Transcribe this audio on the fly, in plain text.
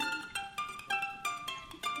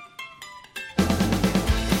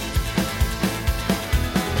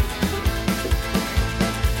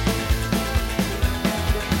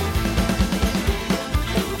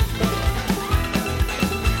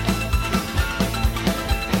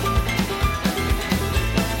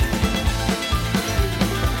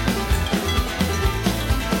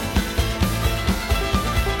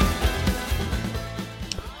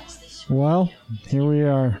Well, here we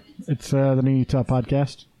are. It's the New Utah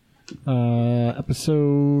Podcast.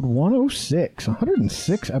 Episode 106.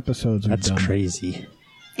 106 episodes we've done. That's crazy.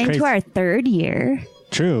 Into our third year.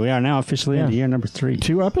 True. We are now officially into year number 3.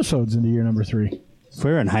 2 episodes into year number 3. If we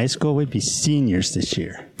were in high school, we'd be seniors this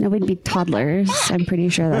year. No, we'd be toddlers. I'm pretty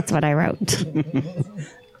sure that's what I wrote.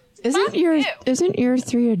 Isn't year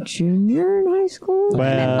 3 a junior in high school? Well,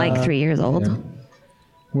 And like 3 years old. Yeah.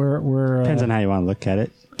 We're depends on how you want to look at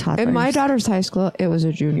it. Toddlers. In my daughter's high school, it was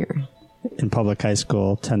a junior. In public high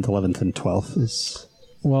school, 10th, 11th, and 12th is...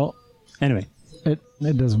 Well, Anyway, it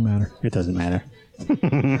doesn't matter. it doesn't matter.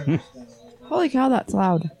 Holy cow, that's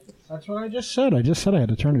loud. That's what I just said. I just said I had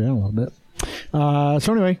to turn it down a little bit.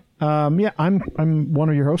 So anyway, I'm one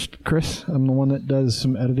of your hosts, Chris. I'm the one that does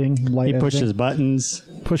some editing, light He editing. pushes buttons.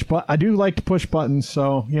 I do like to push buttons,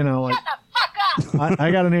 so you know, like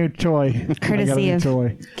I got a new toy. Courtesy of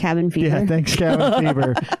toy. Cabin Fever. Yeah, thanks, Cabin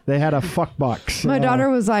Fever. They had a fuck box. My daughter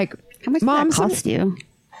was like, How much Mom, did that cost you?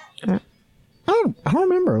 I don't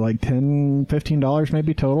remember, like $10, $15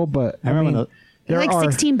 maybe total, but I remember There are like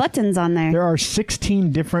 16 buttons on there. There are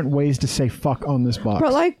 16 different ways to say fuck on this box.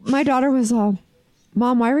 but like my daughter was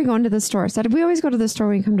Mom, why are we going to the store? I said, we always go to the store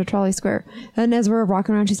when we come to Trolley Square. And as we're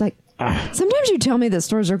walking around, she's like, sometimes you tell me the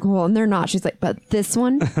stores are cool and they're not. She's like, but this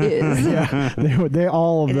one is. Yeah, they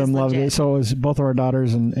all of It is them loved legit. it. So it was both of our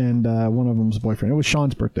daughters and one of them's boyfriend. It was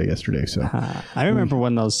Sean's birthday yesterday. So I remember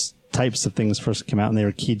when those types of things first came out and they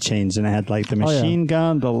were keychains and it had like the machine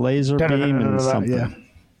gun, the laser beam, and something.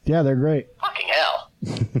 Yeah, they're great. Fucking hell.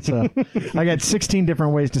 So I got 16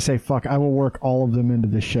 different ways to say fuck. I will work all of them into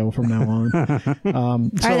this show from now on.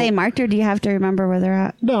 Are they marked or do you have to remember where they're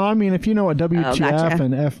at? No, I mean, if you know what WTF gotcha.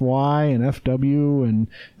 and FY and FW and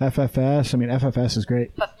FFS, I mean, FFS is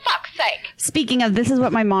great. For fuck's sake. Speaking of, this is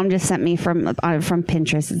what my mom just sent me from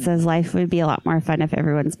Pinterest. It says life would be a lot more fun if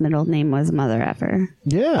everyone's middle name was Mother Effer.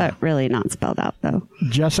 Yeah. But really not spelled out, though.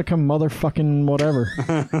 Jessica motherfucking whatever.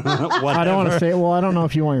 I don't want to say it. Well, I don't know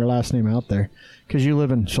if you want your last name out there because you live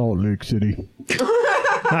in Salt Lake City.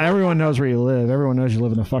 Now, everyone knows where you live. Everyone knows you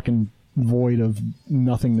live in a fucking void of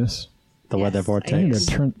nothingness. The weather I need vortex.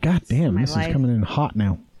 to turn. God damn, my this life. is coming in hot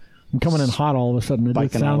now. I'm coming in hot all of a sudden. I did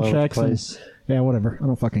Biking all sound over the checks. And, place. yeah, whatever. I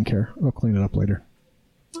don't fucking care. I'll clean it up later.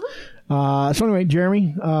 So anyway,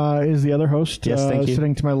 Jeremy is the other host. Yes, thank you.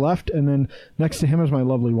 Sitting to my left, and then next to him is my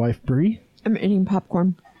lovely wife, Bree. I'm eating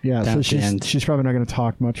popcorn. Yeah, Down so at the end. she's probably not going to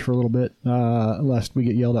talk much for a little bit, lest we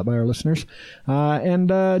get yelled at by our listeners. And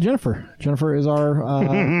Jennifer. Jennifer is our pod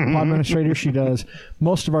administrator. She does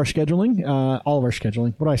most of our scheduling, all of our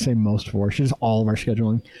scheduling. What do I say most for? She does all of our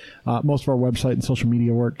scheduling. Most of our website and social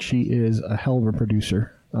media work. She is a hell of a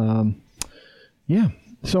producer. Yeah.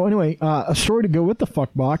 So anyway, a story to go with the fuck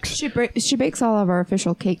box. She bakes all of our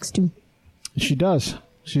official cakes too. She does.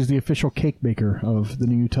 She's the official cake baker of the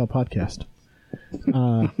New Utah Podcast.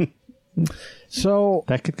 So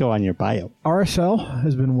That could go on your bio. RSL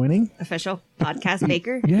has been winning. Official podcast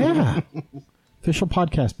baker. Yeah. Official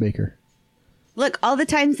podcast baker. Look, all the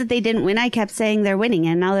times that they didn't win, I kept saying they're winning,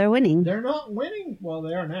 and now they're winning. They're not winning. Well,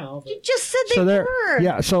 they are now. You just said they So they're were.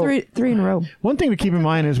 yeah. So Three in a row. one thing to keep in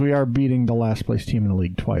mind is we are beating the last place team in the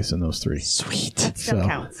league twice in those 3. Sweet. Still so,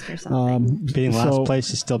 counts for something. Beating last place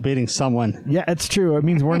is still beating someone. Yeah, it's true. It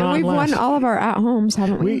means we're not We've last. won all of our at-homes,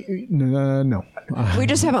 haven't we? No. We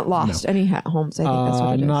just haven't lost any at-homes. I think that's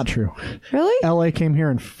what it is. Not true. Really? LA came here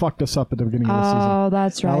and fucked us up at the beginning of the season. Oh,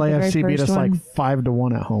 that's right. the very LAFC beat us first one. like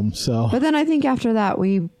 5-1 at home. So But then I think after that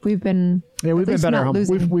we've been yeah, we've at been least better at not home.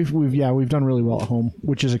 losing. We've done really well at home,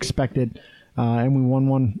 which is expected. And we won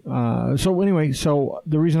one. So anyway, so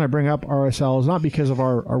the reason I bring up RSL is not because of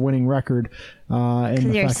our winning record. And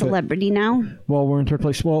Because the you're a fact that, celebrity now. well, we're in third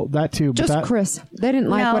place. Well, that too. But just that, Chris. They didn't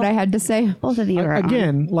like No. what I had to say. Both of you are on.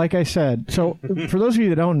 again, like I said. So for those of you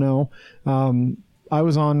that don't know, I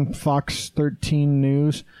was on Fox 13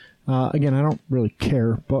 News. Again, I don't really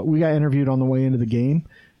care, but we got interviewed on the way into the game.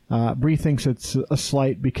 Bree thinks it's a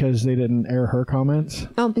slight because they didn't air her comments. I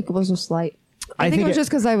don't think it was a slight. I think think it was just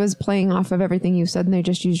because I was playing off of everything you said and they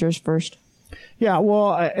just used yours first. Yeah,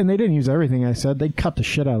 well, and they didn't use everything I said. They cut the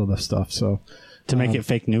shit out of this stuff. So To make it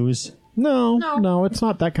fake news. no, it's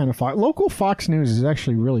not that kind of Fox. Local Fox News is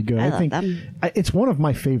actually really good. I I love think them. it's one of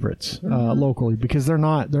my favorites locally because they're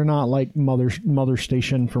not like mother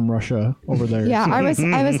station from Russia over there. Yeah, I was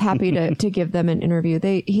happy to give them an interview.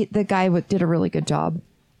 The guy did a really good job.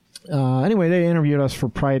 Anyway, they interviewed us for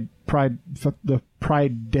the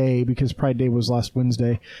Pride Day because Pride Day was last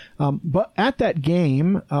Wednesday. But at that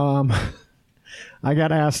game, I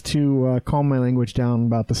got asked to calm my language down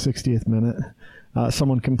about the 60th minute.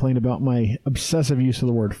 someone complained about my obsessive use of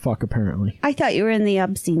the word fuck, apparently. I thought you were in the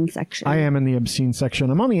obscene section. I am in the obscene section.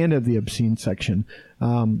 I'm on the end of the obscene section.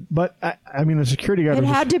 But, I mean, the security guard... It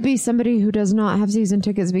had to be somebody who does not have season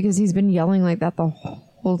tickets because he's been yelling like that the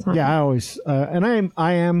whole time. Yeah, I always... and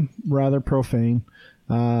I am rather profane.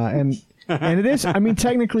 And it is... I mean,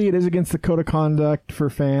 technically, it is against the code of conduct for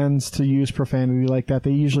fans to use profanity like that.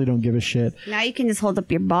 They usually don't give a shit. Now you can just hold up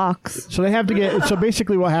your box. So they have to get... So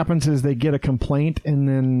basically what happens is they get a complaint, and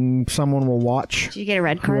then someone will watch... Did you get a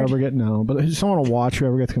red card? But someone will watch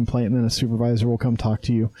whoever gets a complaint, and then a supervisor will come talk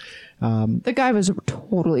to you. The guy was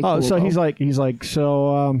totally cool. Oh, so though. he's like, I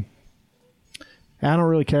don't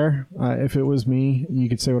really care. If it was me, you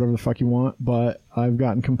could say whatever the fuck you want, but I've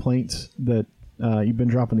gotten complaints that you've been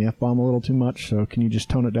dropping the F-bomb a little too much, so can you just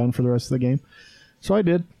tone it down for the rest of the game? So I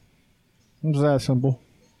did. It was that simple.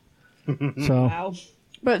 So. Wow.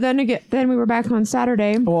 But then we were back on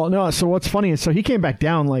Saturday. Well, no, so what's funny is, so he came back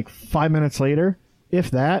down like 5 minutes later, if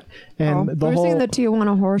that, and we were singing the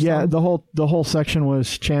Tijuana Horror song. Yeah, the whole section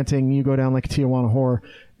was chanting, "You go down like a Tijuana Horror,"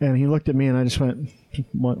 and he looked at me, and I just went,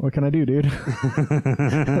 "What can I do, dude?"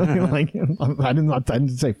 Like, I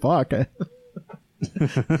didn't say fuck. He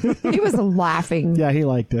was laughing. Yeah, he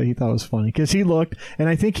liked it. He thought it was funny because he looked, and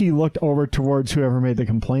I think he looked over towards whoever made the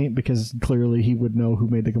complaint because clearly he would know who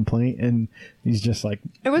made the complaint, and he's just like,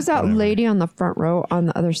 It was that whatever. lady on the front row on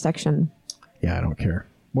the other section. "Yeah, I don't care.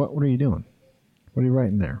 What are you doing? What are you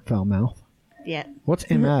writing there, foul mouth? Yeah. What's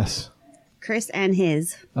MS?" Chris and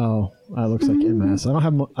his. Oh, it looks like MS. I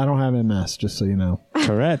don't have MS, just so you know.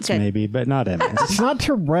 Tourette's Good. maybe, but not MS. It's not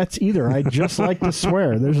Tourette's either. I just like to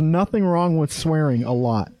swear. There's nothing wrong with swearing a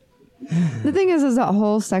lot. The thing is that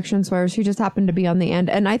whole section swears. She just happened to be on the end.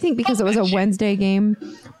 And I think because it was a Wednesday game,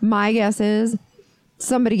 my guess is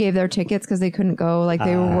somebody gave their tickets because they couldn't go, like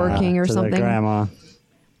they were working or to their something. grandma.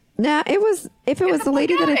 Nah, if it was the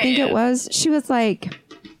lady that I think it was, she was like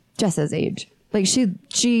Jessa's age. Like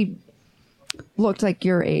she looked like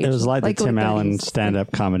your age. It was like the Tim late Allen 30s.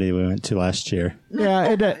 stand-up comedy we went to last year.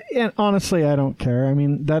 Yeah, and honestly, I don't care. I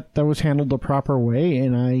mean, that was handled the proper way,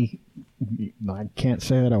 and I can't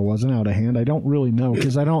say that I wasn't out of hand. I don't really know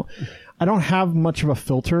because I don't have much of a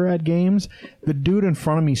filter at games. The dude in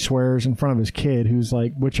front of me swears in front of his kid, who's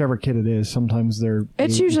like whichever kid it is. Sometimes they're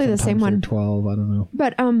It's 8, usually the sometimes same they're one. 12. I don't know.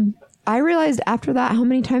 But I realized after that how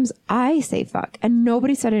many times I say fuck and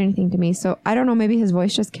nobody said anything to me. So I don't know, maybe his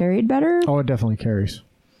voice just carried better. Oh, it definitely carries.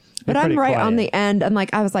 But I'm pretty right on quiet. the end, and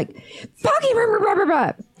like I was like, "Fuck you!" Blah, blah, blah,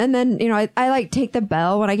 blah. And then I like take the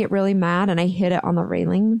bell when I get really mad, and I hit it on the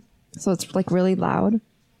railing, so it's like really loud.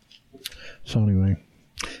 So anyway,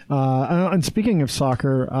 and speaking of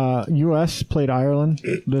soccer, U.S. played Ireland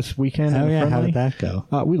this weekend. Oh in a yeah, how friendly. did that go?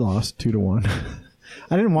 We lost 2-1.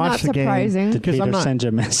 I didn't watch Not the surprising. game Did because Peter I'm not. send you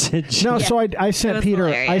a message? No, Yeah. so I It sent was Peter.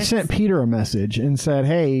 hilarious. I sent Peter a message and said,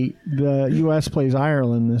 "Hey, the U.S. plays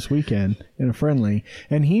Ireland this weekend in a friendly,"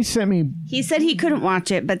 and he sent me. He said he couldn't watch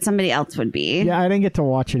it, but somebody else would be. Yeah, I didn't get to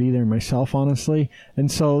watch it either myself, honestly, and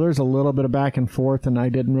so there's a little bit of back and forth, and I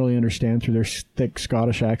didn't really understand through their thick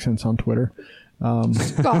Scottish accents on Twitter.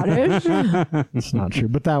 Scottish. It's not true,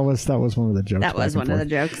 but that was one of the jokes. That was back and one of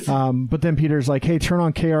the forth. jokes. But then Peter's like, "Hey, turn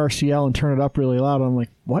on KRCL and turn it up really loud." I'm like,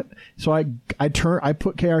 "What?" So I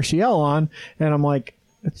put KRCL on, and I'm like,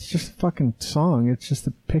 "It's just a fucking song. It's just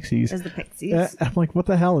the Pixies." As the Pixies. I'm like, "What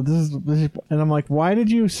the hell? This is," and I'm like, "Why did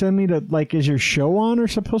you send me to, like, is your show on or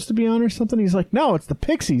supposed to be on or something?" He's like, "No, it's the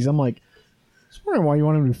Pixies." I'm like, I was wondering why you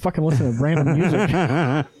wanted me to fucking listen to random music.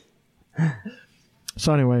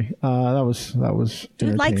 So anyway, that was Who likes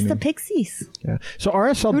the entertaining. Pixies? Yeah. So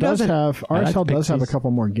RSL Who does doesn't? have I like RSL does have a Pixies.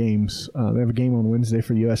 couple more games. They have a game on Wednesday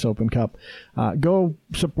for the U.S. Open Cup. Go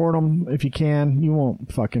support them if you can. You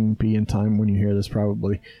won't fucking be in time when you hear this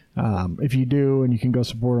probably. If you do and you can go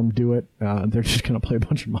support them, do it. They're just going to play a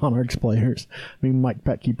bunch of Monarchs players. I mean, Mike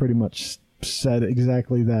Petke pretty much said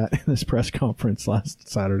exactly that in his press conference last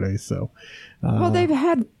Saturday. So. Well, they've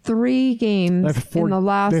had 3 games in the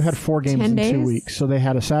last. They've had 4 games 10 in days. 2 weeks. So they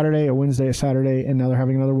had a Saturday, a Wednesday, a Saturday, and now they're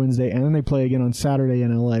having another Wednesday, and then they play again on Saturday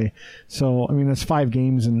in LA. So I mean, that's 5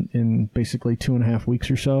 games in basically 2.5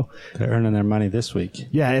 weeks or so. They're earning their money this week.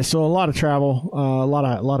 Yeah, so a lot of travel, a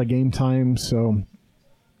lot of game time. So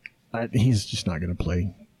he's just not going to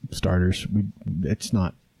play starters. It's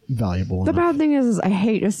not valuable The enough. bad thing is I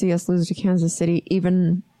hate to see us lose to Kansas City,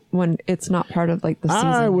 even when it's not part of like the season.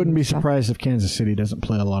 I wouldn't be and stuff. surprised if Kansas City doesn't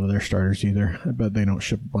play a lot of their starters either. I bet they don't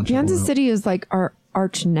ship a bunch of Kansas them out. City is like our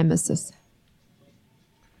arch nemesis.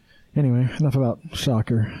 Anyway, enough about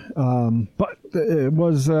soccer. But it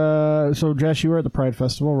was so Jess, you were at the Pride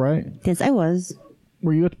Festival, right? Yes, I was.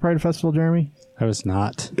 Were you at the Pride Festival, Jeremy? I was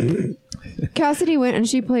not. Cassidy went and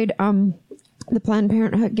she played the Planned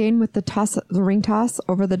Parenthood game with the ring toss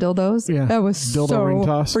over the dildos. Yeah. That was Dildo so ring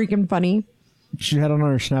toss. freaking funny. She had it on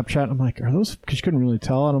her Snapchat. I'm like, are those? Because she couldn't really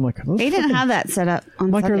tell. And I'm like, are those? They didn't have that set up on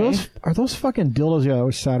I'm like, Sunday. are those fucking dildos? Yeah, it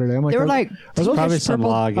was Saturday. I'm like, They were are those Probably some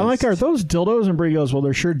purple. log. I'm like, are those dildos? And Brie goes, well,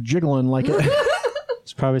 they're sure jiggling like it.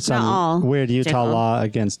 It's probably Not all some weird Utah jiggle. law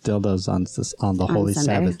against dildos on the Holy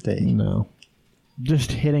Sunday. Sabbath day. No.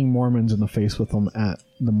 Just hitting Mormons in the face with them at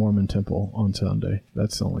the Mormon temple on Sunday.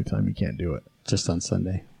 That's the only time you can't do it. Just on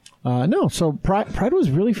Sunday. No, so Pride was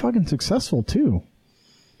really fucking successful, too.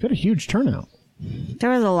 Got a huge turnout. There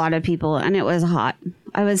was a lot of people, and it was hot.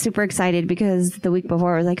 I was super excited because the week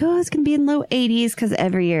before I was like, oh, it's going to be in low 80s because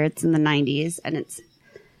every year it's in the 90s, and it's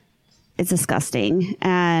disgusting.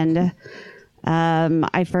 And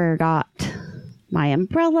I forgot my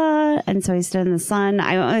umbrella, and so I stood in the sun.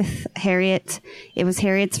 I went with Harriet. It was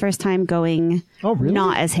Harriet's first time going. Oh, really?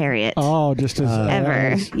 Not as Harriet. Oh, just as... Ever.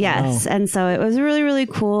 as- Yes. wow. And so it was really, really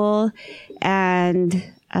cool. And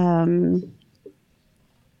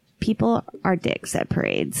people are dicks at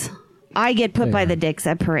parades. I get put by the dicks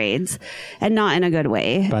at parades, and not in a good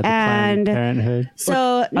way. By the Planned And Parenthood. so,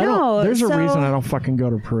 I don't- no. There's so, a reason I don't fucking go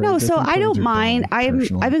to parades. No, so think I parades don't are mind. dumb,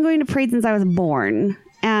 personally. I've been going to parades since I was born.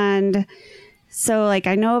 And so, like,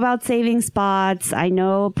 I know about saving spots. I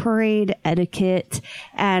know parade etiquette.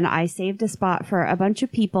 And I saved a spot for a bunch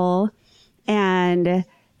of people. And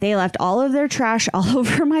they left all of their trash all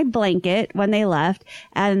over my blanket when they left.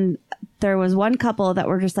 And there was one couple that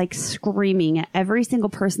were just like screaming at every single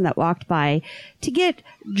person that walked by to get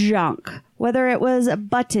junk, whether it was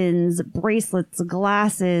buttons, bracelets,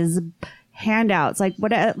 glasses, handouts, like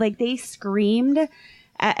what, like they screamed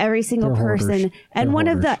at every single They're person. hoarders. And They're one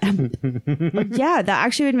of the, yeah, that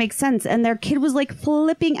actually would make sense. And their kid was like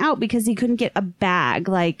flipping out because he couldn't get a bag.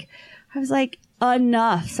 Like, I was like,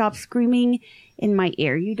 enough. Stop screaming in my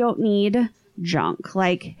ear. You don't need junk.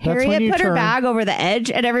 Like, when Harriet you put her turn- bag over the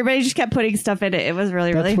edge and everybody just kept putting stuff in it. It was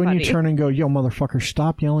really, That's really when funny. you turn and go, yo, motherfucker,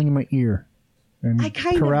 stop yelling in my ear. And I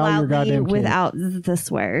kind of corral your loudly goddamn kid. without the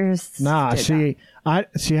swears. Nah, did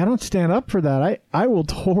see, I don't stand up for that. I will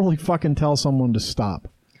totally fucking tell someone to stop.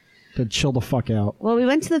 To chill the fuck out. Well, we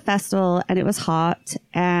went to the festival and it was hot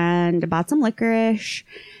and bought some licorice.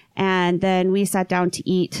 And then we sat down to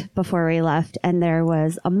eat before we left. And there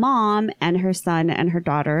was a mom and her son and her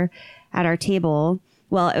daughter at our table.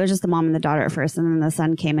 Well, it was just the mom and the daughter at first. And then the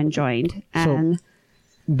son came and joined. And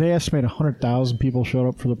They estimate 100,000 people showed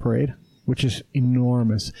up for the parade, which is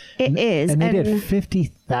enormous. It is, And they and- did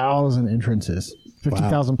 50,000 entrances.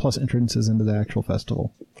 50,000 plus entrances into the actual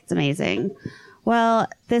festival. it's amazing. Well,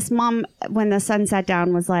 this mom, when the son sat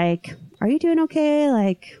down, was like, are you doing okay?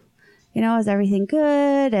 Like, you know, is everything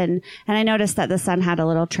good? And I noticed that the son had a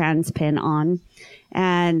little trans pin on,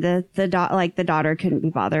 and the daughter couldn't be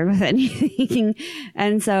bothered with anything.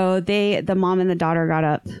 And so the mom and the daughter got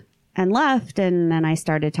up and left. And then I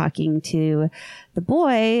started talking to the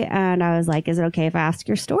boy, and I was like, is it okay if I ask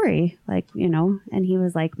your story? Like, you know, and he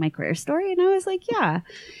was like, my career story. And I was like, yeah.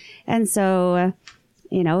 And so,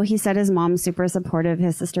 you know, he said his mom's super supportive.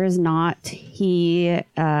 His sister is not. He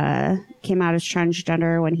came out as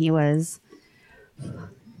transgender when he was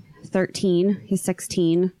 13. He's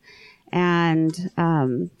 16. And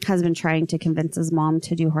has been trying to convince his mom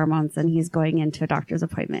to do hormones. And he's going into a doctor's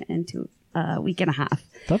appointment into a week and a half.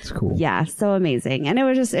 That's cool. Yeah, so amazing. And it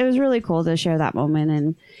was really cool to share that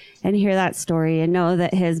moment and hear that story and know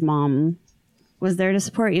that his mom was there to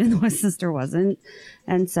support, even though his sister wasn't.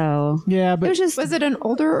 And so Yeah, it but was just, Was it an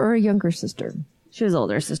older or a younger sister? she was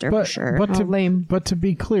older sister but, for sure. But to, lame. But to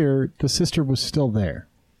be clear, the sister was still there,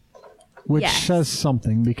 which Yes. says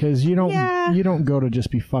something because you don't go to just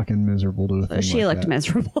be fucking miserable to a thing She like looked that.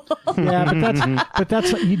 miserable. Yeah, but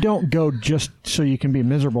that's you don't go just so you can be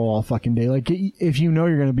miserable all fucking day. Like if you know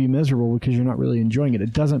you're going to be miserable because you're not really enjoying it,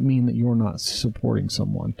 it doesn't mean that you're not supporting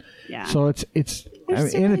someone. Yeah. So it's It's I mean, a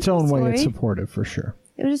in really its own cool way, it's story. supportive for sure.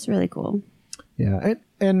 It was just really cool. Yeah,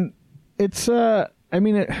 and it's I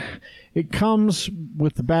mean it comes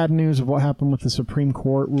with the bad news of what happened with the Supreme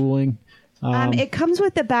Court ruling. It comes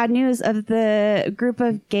with the bad news of the group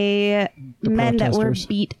of gay men that were protesters.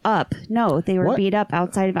 beat up. No, they were What? beat up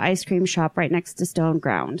outside of an ice cream shop right next to Stone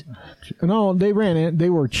Ground. No, they ran in. They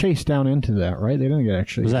were chased down into that, right? They didn't get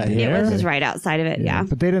actually. Was that It here? was just right outside of it, yeah.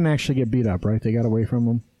 But they didn't actually get beat up, right? They got away from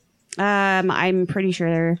them. I'm pretty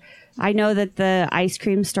sure. I know that the ice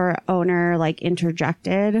cream store owner like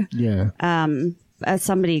interjected. Yeah.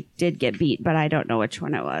 somebody did get beat, but I don't know which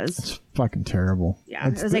one it was. It's fucking terrible. Yeah,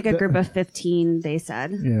 it was like a group of 15, they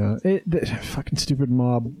said. Yeah, fucking stupid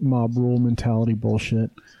mob rule mentality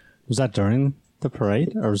bullshit. Was that during the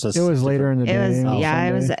parade, or was this? It was later in the day. It was, Sunday.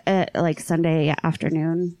 it was like Sunday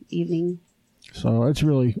afternoon, evening. So it's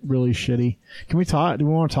really, really shitty. Can we talk? Do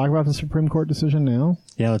we want to talk about the Supreme Court decision now?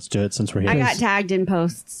 Yeah, let's do it since we're here. I got tagged in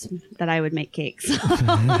posts that I would make cakes.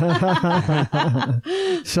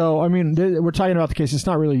 So, I mean, we're talking about the case. It's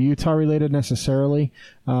not really Utah related necessarily.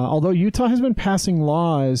 Although Utah has been passing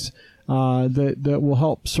laws that will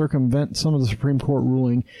help circumvent some of the Supreme Court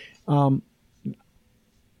ruling.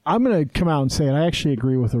 I'm going to come out and say it. I actually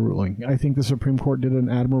agree with the ruling. I think the Supreme Court did an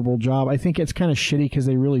admirable job. I think it's kind of shitty because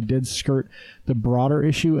they really did skirt the broader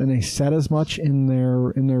issue, and they said as much in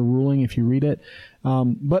their ruling if you read it.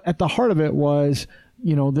 But at the heart of it was,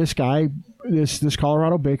 this guy, this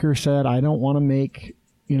Colorado baker said, I don't want to make,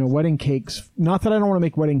 wedding cakes. Not that I don't want to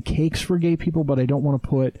make wedding cakes for gay people, but I don't want to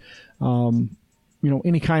put,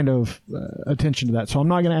 any kind of attention to that. So I'm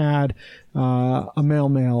not going to add a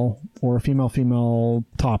male or a female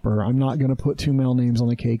topper. I'm not going to put 2 male names on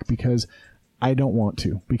the cake because I don't want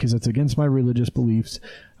to, because it's against my religious beliefs.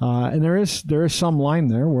 And there is some line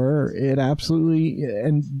there where it absolutely,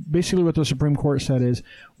 and basically what the Supreme Court said is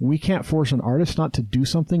we can't force an artist not to do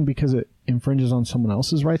something because it infringes on someone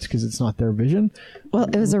else's rights because it's not their vision. Well,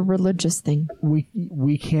 it was a religious thing.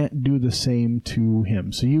 We can't do the same to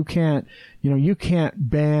him. So you can't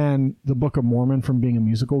ban the Book of Mormon from being a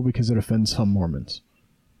musical because it offends some Mormons.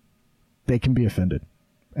 They can be offended,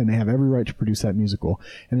 and they have every right to produce that musical.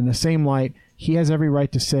 And in the same light, he has every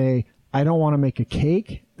right to say, I don't want to make a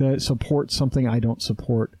cake that supports something I don't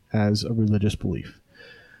support as a religious belief.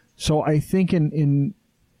 So I think in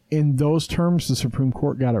those terms, the Supreme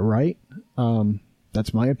Court got it right.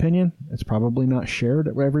 That's my opinion. It's probably not shared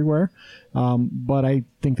everywhere. But I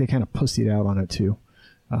think they kind of pussied out on it too.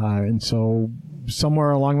 And so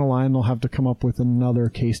somewhere along the line, they'll have to come up with another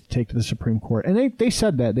case to take to the Supreme Court. And they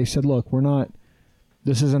said that. They said, look,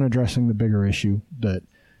 this isn't addressing the bigger issue that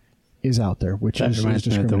is out there, which that is reminds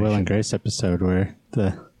me of discrimination. the Will and Grace episode where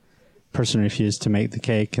the person refused to make the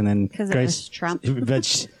cake, and then Because it Grace, was Trump.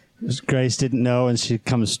 but Grace didn't know, and she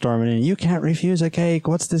comes storming in. You can't refuse a cake.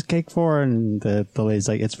 What's this cake for? And the lady's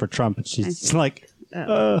like, it's for Trump, and she's like,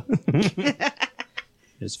 It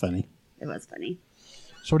was funny. It was funny.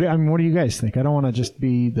 So what do you guys think? I don't want to just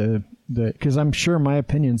be the because I'm sure my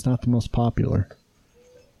opinion's not the most popular.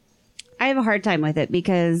 I have a hard time with it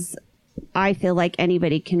because I feel like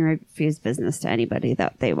anybody can refuse business to anybody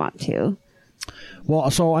that they want to.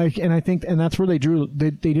 Well, so I think that's where they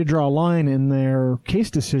did draw a line in their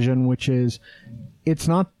case decision, which is it's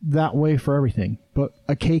not that way for everything. But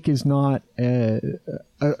a cake is not a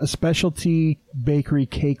specialty bakery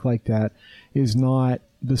cake like that is not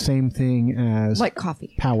the same thing as Like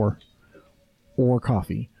coffee. Power or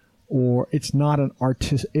coffee, or it's not an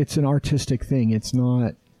it's an artistic thing. It's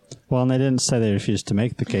not. Well, and they didn't say they refused to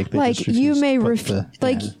make the cake. They Like just you refused may to put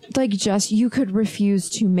the- like Jess, you could refuse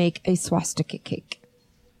to make a swastika cake.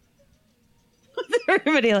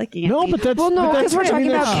 Everybody looking at No, me. but that's Well, no, but because that's- we're I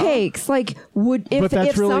mean, talking about that's- cakes. Like, But that's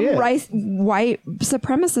if really some it. white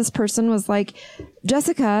supremacist person was like,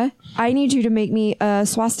 Jessica, I need you to make me a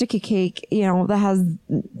swastika cake, that has,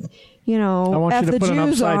 I want F you to the put an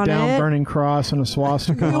Jews upside on down it. burning cross and a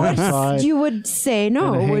swastika on the side. You would say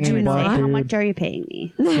no, And a would you hanging black not? dude. How much are you paying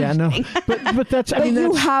me? Yeah, no, but that's. I But mean,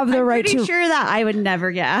 you that's, have the I'm right pretty to. sure that I would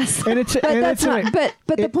never guess. and it's But and that's it's not.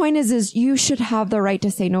 But the point is you should have the right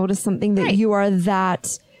to say no to something that Right. you are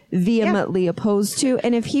that vehemently opposed to.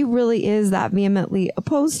 And if he really is that vehemently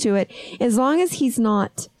opposed to it, as long as he's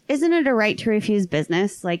not. Isn't it a right to refuse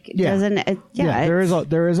business? Like, Yeah. doesn't it? Yeah, there is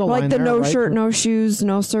a line Like the there, no right? shirt, no shoes,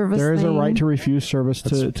 no service. There is a thing. right to refuse service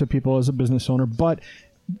to people as a business owner, but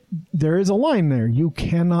there is a line there. You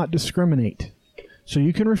cannot discriminate. So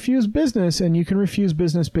you can refuse business, and you can refuse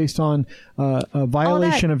business based on a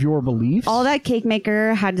violation of your beliefs. all that cake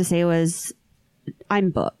maker had to say was, "I'm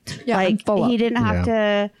booked." Yeah, I'm like full he up. didn't have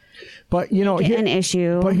to But get an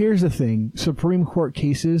issue. But here's the thing: Supreme Court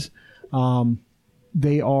cases,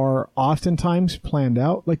 they are oftentimes planned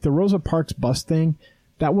out. Like the Rosa Parks bus thing,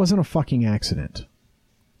 that wasn't a fucking accident.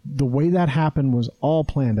 The way that happened was all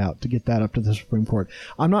planned out to get that up to the Supreme Court.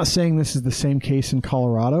 I'm not saying this is the same case in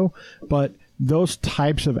Colorado, but those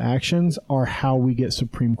types of actions are how we get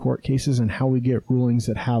Supreme Court cases and how we get rulings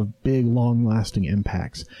that have big, long-lasting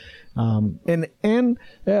impacts. And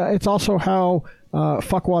it's also how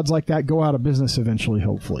fuckwads like that go out of business eventually,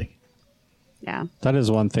 hopefully. yeah. That is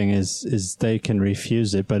one thing is they can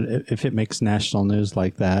refuse it, but if it makes national news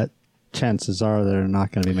like that, chances are they're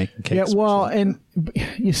not going to be making cakes. Yeah, well, and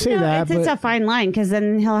you say that, it's but a fine line because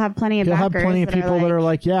then he'll have plenty of he'll have backers plenty of people that are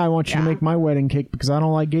like, yeah, I want you to Yeah. make my wedding cake because I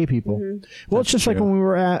don't like gay people. Well, it's just like true. when we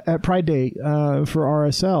were at Pride Day for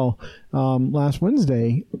RSL last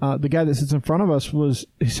Wednesday. The guy that sits in front of us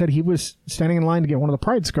he said he was standing in line to get one of the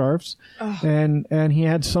Pride scarves, and he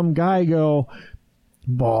had some guy go,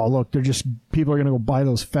 "Oh, look, people are going to go buy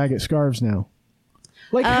those faggot scarves now."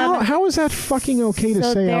 Like, how is that fucking okay to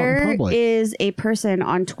say out in public? There is a person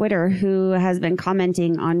on Twitter who has been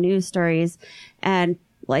commenting on news stories and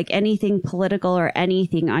like anything political or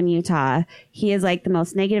anything on Utah. He is like the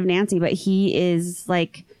most negative Nancy, but he is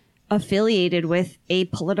like affiliated with a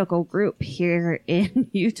political group here in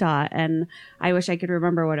Utah. And I wish I could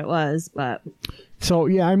remember what it was, but... So,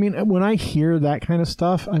 yeah, I mean, when I hear that kind of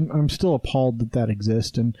stuff, I'm still appalled that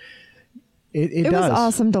exists. And it was does.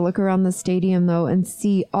 awesome to look around the stadium though and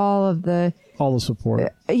see all the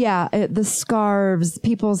support. The scarves,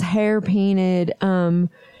 people's hair painted,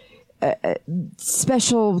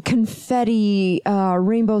 special confetti,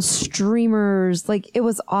 rainbow streamers. Like, it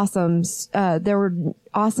was awesome. There were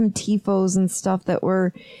awesome tifos and stuff that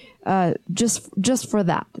were just for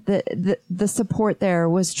that. The support there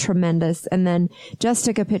was tremendous. And then Jess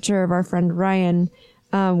took a picture of our friend Ryan.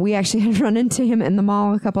 We actually had run into him in the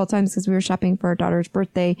mall a couple of times because we were shopping for our daughter's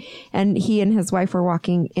birthday, and he and his wife were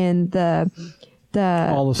walking in the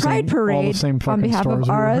Pride Parade on behalf of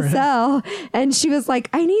RSL, and she was like,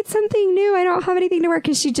 "I need something new. I don't have anything to wear,"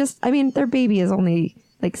 because their baby is only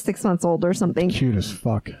like 6 months old or something. Cute as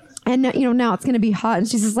fuck. And now it's going to be hot, and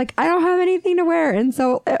she's just like, "I don't have anything to wear." And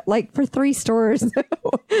so, like, for 3 stores,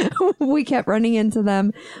 we kept running into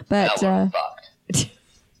them, but.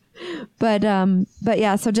 But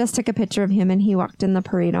yeah, so Jess took a picture of him and he walked in the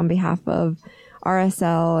parade on behalf of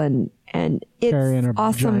RSL and it's Carrying a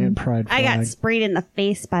awesome. giant Pride flag. I got sprayed in the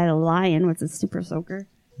face by the lion with a super soaker.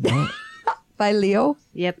 By Leo.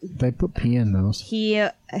 Yep. They put pee in those. He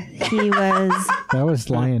was... That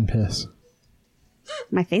was lion piss.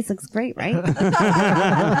 My face looks great, right?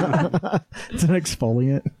 It's an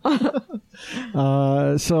exfoliant.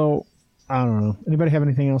 So, I don't know. Anybody have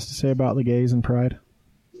anything else to say about the gays and Pride?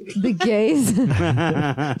 The gays.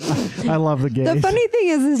 I love the gays. The funny thing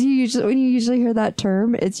is when you usually hear that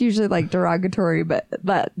term, it's usually like derogatory, but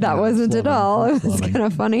that wasn't at all. It was kind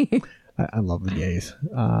of funny. I love the gays.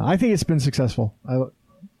 I think it's been successful.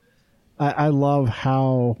 I love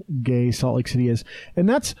how gay Salt Lake City is, and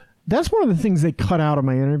that's one of the things they cut out of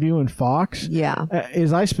my interview in Fox. Yeah,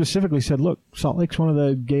 is I specifically said, look, Salt Lake's one of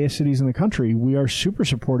the gayest cities in the country. We are super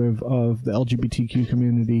supportive of the LGBTQ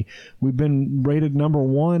community. We've been rated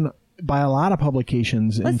 #1 by a lot of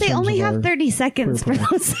publications. But they only have 30 seconds for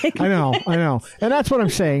those segments. I know. And that's what I'm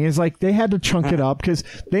saying is like they had to chunk it up because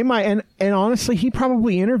they might. And honestly, he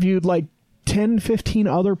probably interviewed like 10, 15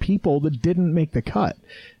 other people that didn't make the cut.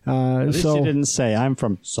 At least you didn't say, I'm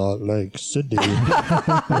from Salt Lake City.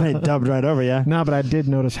 And they dubbed right over you. No, but I did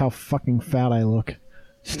notice how fucking fat I look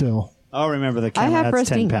still. Oh, remember the camera, that's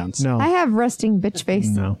 10 pounds. No. I have resting bitch face.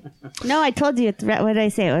 No. No, I told you. What did I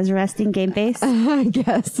say? It was resting game face. I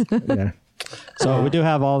guess. Yeah. So we do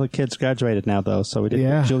have all the kids graduated now, though. So we did.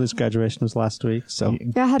 Yeah. Julie's graduation was last week. So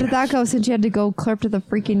Yeah, how did that go? Since you had to go clear up to the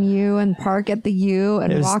freaking U and park at the U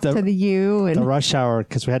and It was walk to the U and the rush hour,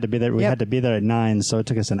 because we had to be there. We had to be there at 9, so it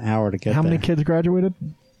took us an hour to get How there. many kids graduated?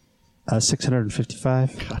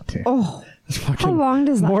 655. God damn. oh, That's fucking how long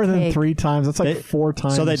does that more than take? 3 times. That's like 4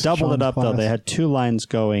 times. So they doubled it Sean's up, though. class. They had 2 lines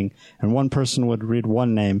going, and one person would read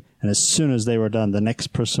one name, and as soon as they were done, the next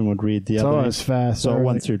person would read the So other it name. was fast. So it All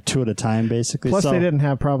went right. through 2 at a time, basically. Plus, so, they didn't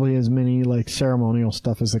have probably as many like ceremonial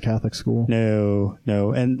stuff as the Catholic school. No.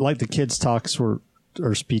 And like the kids' talks or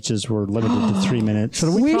speeches were limited to 3 minutes.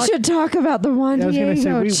 So We should talk about the Juan I was going to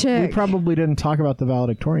Diego say we chick. probably didn't talk about the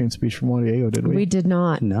valedictorian speech from Juan Diego, did we? We did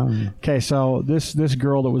not. No. Okay, so this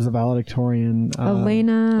girl that was the valedictorian,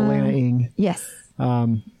 Elena Ing. Yes.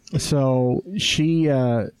 So she's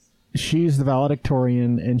the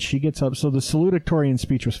valedictorian, and she gets up. So the salutatorian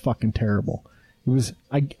speech was fucking terrible. It was,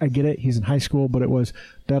 I get it, he's in high school, but it was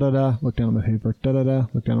da-da-da, look down at my paper, da-da-da,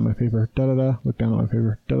 look down at my paper, da-da-da, look down at my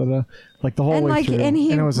paper, da-da-da. Like the whole And way like, through. and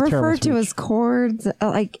he it was a terrible referred to speech. his chords,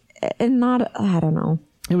 and not, I don't know.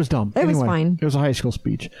 It was dumb. It was Anyway, fine. It was a high school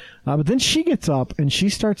speech. But then she gets up and she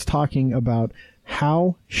starts talking about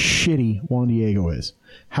how shitty Juan Diego is,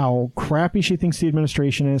 how crappy she thinks the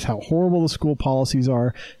administration is, how horrible the school policies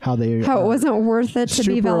are, how it wasn't worth it to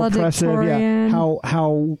be super oppressive. valedictorian. Yeah.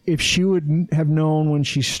 How if she would have known when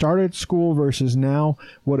she started school versus now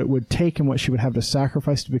what it would take and what she would have to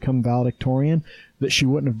sacrifice to become valedictorian, that she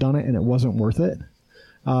wouldn't have done it and it wasn't worth it.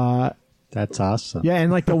 That's awesome. Yeah,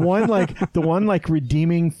 and like the one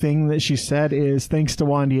redeeming thing that she said is thanks to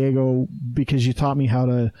Juan Diego because you taught me how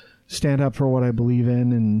to stand up for what I believe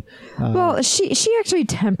in. And well, she actually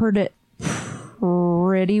tempered it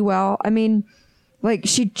pretty well. I mean, like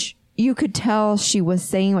you could tell she was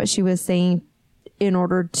saying what she was saying in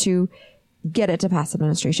order to get it to pass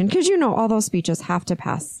administration, because all those speeches have to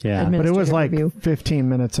pass. Yeah, but it was like review. 15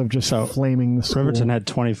 minutes of just flaming the school. Riverton had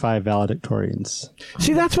 25 valedictorians.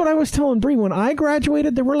 See, that's what I was telling Bree. When I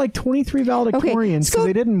graduated, there were like 23 valedictorians because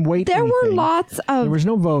they didn't wait. There there was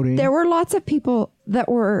no voting. There were lots of people that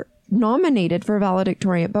were nominated for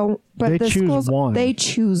valedictorian, but They the choose schools one. they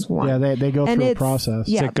choose one. Yeah, they go through a process.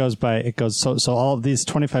 Yeah. So it goes so all of these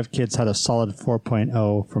 25 kids had a solid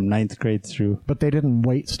 4.0 from 9th grade through. But they didn't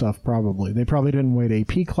weight stuff. Probably they didn't weight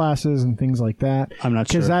AP classes and things like that. I'm not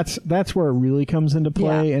sure, because that's where it really comes into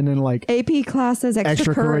play. Yeah. And then like AP classes,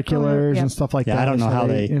 extracurriculars yeah. and stuff like that. I don't know how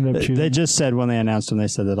they end up choosing. They just said when they announced them, they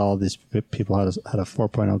said that all of these people had a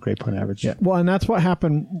 4.0 grade point average. Yeah. Well, and that's what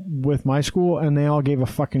happened with my school, and they all gave a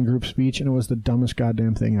fucking group speech, and it was the dumbest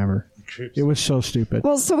goddamn thing ever. It was so stupid.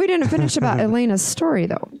 Well, so we didn't finish about Elena's story,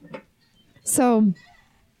 though. So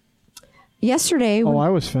yesterday... I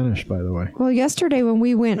was finished, by the way. Well, yesterday when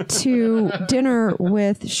we went to dinner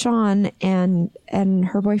with Sean and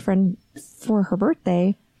her boyfriend for her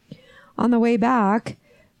birthday, on the way back,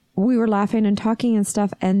 we were laughing and talking and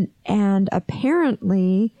stuff, and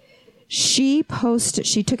apparently... She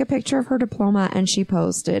took a picture of her diploma and she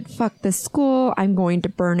posted, "Fuck this school. I'm going to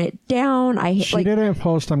burn it down." She didn't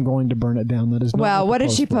post, "I'm going to burn it down." That is not well. What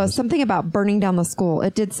did she was. post? Something about burning down the school.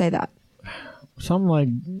 It did say that. Something like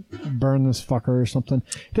 "burn this fucker" or something.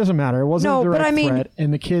 It doesn't matter. It wasn't a direct threat.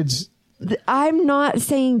 And the kids. I'm not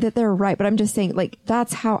saying that they're right, but I'm just saying like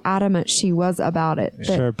that's how adamant she was about it.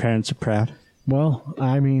 Sure, parents are proud. Well,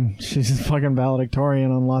 I mean, she's a fucking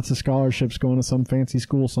valedictorian on lots of scholarships, going to some fancy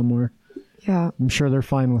school somewhere. Yeah. I'm sure they're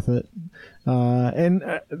fine with it. And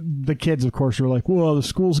the kids, of course, were like, well, the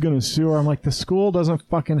school's going to sue her. I'm like, the school doesn't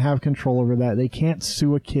fucking have control over that. They can't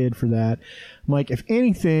sue a kid for that. I'm like, if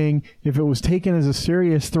anything, if it was taken as a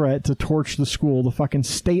serious threat to torch the school, the fucking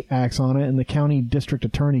state acts on it and the county district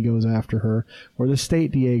attorney goes after her, or the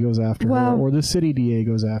state DA goes after her, or the city DA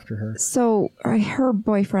goes after her. So her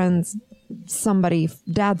boyfriend's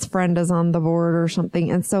dad's friend is on the board or something.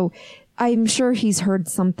 And so I'm sure he's heard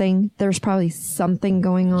something. There's probably something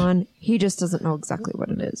going on. He just doesn't know exactly what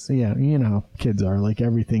it is. Yeah, you know how kids are. Like,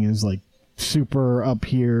 everything is, like, super up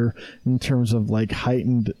here in terms of, like,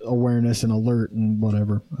 heightened awareness and alert and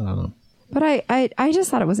whatever. I don't know. But I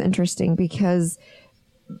just thought it was interesting because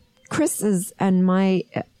Chris's and my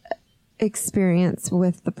experience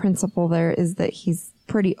with the principal there is that he's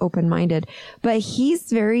pretty open-minded, but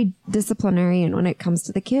he's very disciplinarian when it comes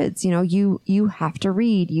to the kids. You have to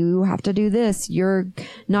read, you have to do this. You're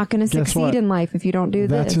not going to succeed in life if you don't do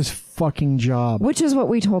this. That's his fucking job. Which is what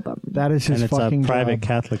we told them. That is his fucking job. And it's a private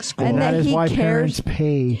Catholic school. And that is he why cares, parents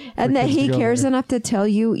pay. And that he cares enough to tell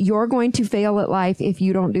you, you're going to fail at life if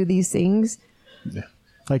you don't do these things. Yeah.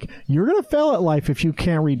 Like, you're going to fail at life if you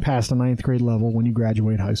can't read past the 9th grade level when you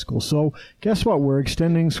graduate high school. So guess what? We're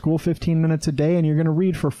extending school 15 minutes a day, and you're going to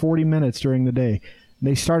read for 40 minutes during the day.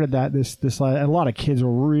 They started that a lot of kids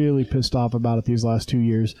were really pissed off about it these last 2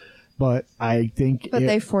 years. But I think... But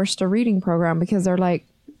they forced a reading program because they're like...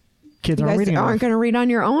 Kids aren't reading aren't going to read on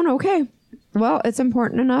your own? Okay. Well, it's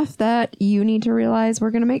important enough that you need to realize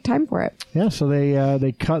we're going to make time for it. Yeah, so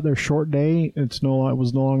they cut their short day. It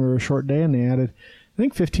was no longer a short day, and they added... I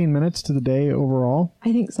think 15 minutes to the day overall.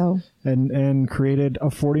 I think so. And created a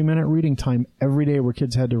 40-minute reading time every day where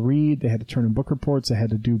kids had to read. They had to turn in book reports. They had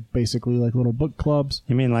to do basically like little book clubs.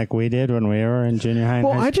 You mean like we did when we were in junior high and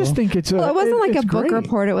high school? I just think it's it wasn't like a book great.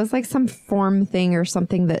 report. It was like some form thing or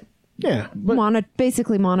something that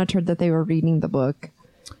basically monitored that they were reading the book.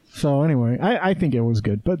 So anyway, I think it was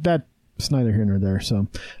good. But that's neither here nor there. So,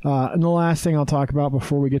 and the last thing I'll talk about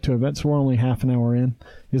before we get to events, we're only half an hour in,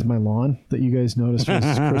 is my lawn that you guys noticed was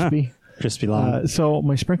crispy. Crispy lawn. So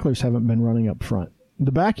my sprinklers haven't been running up front.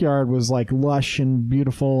 The backyard was like lush and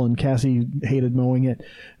beautiful, and Cassie hated mowing it.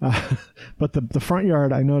 But the front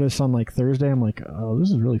yard, I noticed on like Thursday, I'm like, oh, this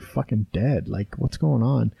is really fucking dead. Like, what's going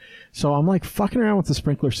on? So I'm like fucking around with the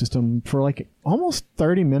sprinkler system for like almost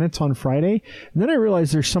 30 minutes on Friday. And then I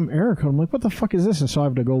realized there's some error code. I'm like, what the fuck is this? And so I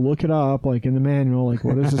have to go look it up, like in the manual, like,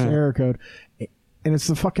 what is this error code? And it's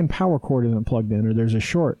the fucking power cord isn't plugged in, or there's a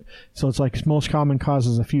short. So it's like most common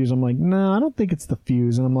causes a fuse. I'm like, no, I don't think it's the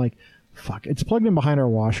fuse. And I'm like, fuck, it's plugged in behind our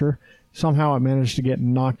washer. Somehow it managed to get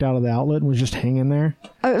knocked out of the outlet and was just hanging there.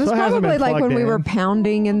 It was probably like when we were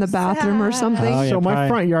pounding in the bathroom or something. So my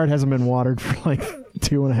front yard hasn't been watered for like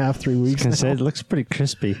 2.5, 3 weeks. I said it looks pretty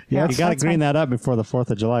crispy. Yeah, you got to that's green that up before the 4th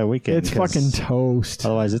of July weekend. It's 'cause fucking toast.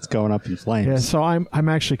 Otherwise, it's going up in flames. Yeah, so I'm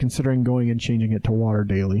actually considering going and changing it to water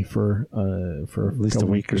daily for at least a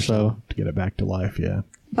week or so to get it back to life. Yeah,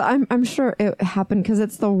 But I'm sure it happened because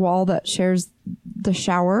it's the wall that shares the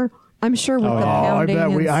shower. I'm sure with the I pounding bet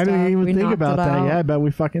and I didn't stuff, even we think knocked about it that. out. Yeah, I bet we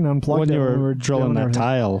fucking unplugged when it you when we were drilling doing that everything.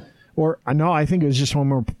 tile. Or no, I think it was just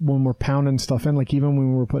when we're pounding stuff in, like even when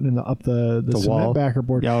we were putting up the cement wall? backer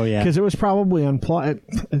board. Oh, yeah. Because it was probably unplugged.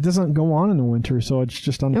 It doesn't go on in the winter, so it's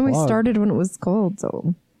just unplugged. And we started when it was cold,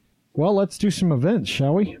 so Well, let's do some events,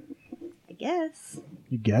 shall we? I guess.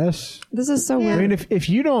 You guess. this is so Yeah. I weird. mean, if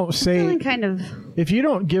you don't Feeling say, kind of. if you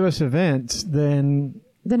don't give us events, then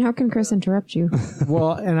Then how can Chris interrupt you?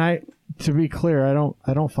 well, and to be clear, I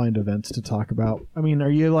don't find events to talk about. I mean, are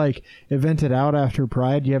you like evented out after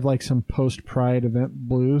Pride? Do you have like some post Pride event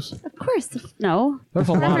blues? Of course. No. That's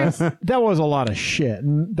a lot. That was a lot of shit,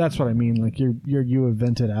 and that's what I mean. Like you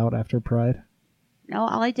evented out after Pride, No,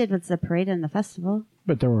 all I did was the parade and the festival.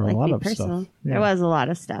 but there were a Like lot being of personal. stuff. Yeah. There was a lot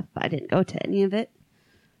of stuff, but I didn't go to any of it.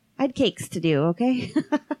 I had cakes to do, okay?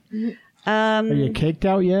 Are you caked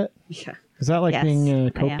out yet? Yeah. Is that like Yes, being I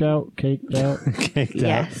coked am. out, caked out? Caked out.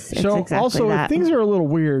 Yes. It's So exactly also that. things are a little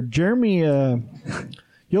weird. Jeremy,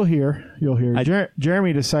 you'll hear.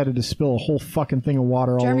 Jeremy decided to spill a whole fucking thing of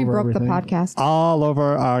water all Jeremy over broke everything. the podcast. All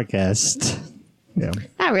over our guest. Yeah.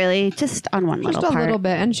 Not really, just on one Just little a part. little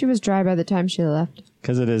bit, and she was dry by the time she left.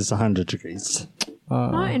 Because it is 100 degrees.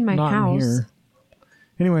 Not in my Not in house. here.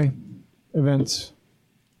 Anyway, events.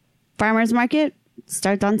 Farmers market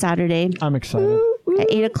starts on Saturday I'm excited. at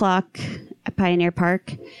 8 o'clock at Pioneer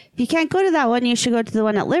Park. If you can't go to that one, you should go to the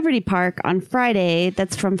one at Liberty Park on Friday.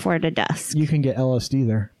 That's from 4 to dusk. You can get LSD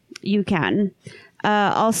there. You can.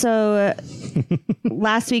 Also,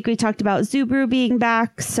 last week we talked about Zoo Brew being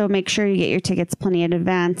back, so make sure you get your tickets plenty in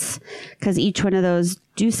advance because each one of those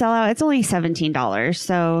do sell out. It's only $17,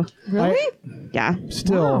 so Really? yeah.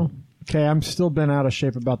 Still, Wow. okay, I'm still been out of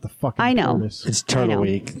shape about the fucking I know. tortoise. It's I Turtle know.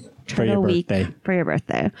 Week for your Turtle Week birthday. for your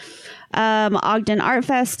birthday. Ogden Art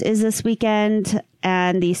Fest is this weekend,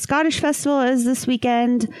 and the Scottish Festival is this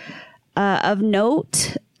weekend. Of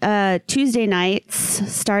note, Tuesday nights,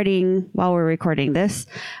 starting while we're recording this,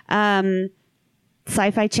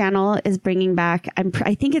 Sci-Fi Channel is bringing back.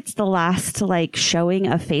 I think it's the last like showing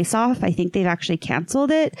of Face Off. I think they've actually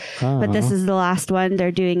canceled it, but this is the last one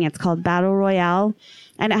they're doing. It's called Battle Royale.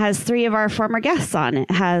 And it has 3 of our former guests on it.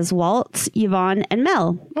 It has Walt, Yvonne, and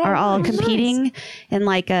Mel are all competing in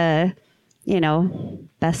like a,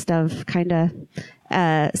 best of kind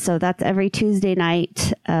of. So that's every Tuesday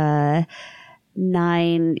night,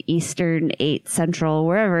 9 Eastern, 8 Central,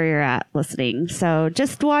 wherever you're at listening. So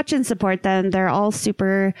just watch and support them. They're all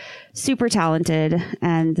super, super talented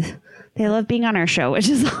and they love being on our show, which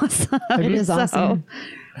is awesome. It is awesome.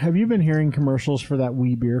 Have you been hearing commercials for that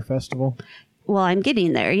Wee Beer Festival? Well, I'm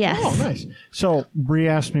getting there. Yes. Oh, nice. So Bree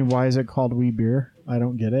asked me, why is it called Wee Beer? I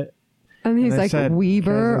don't get it. And he's And I like, said,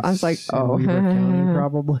 Weaver. I was like, "'Cause it's in oh. Weber County,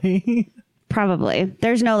 probably. Probably.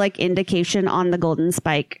 There's no like indication on the Golden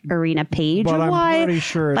Spike Arena page But of I'm why. pretty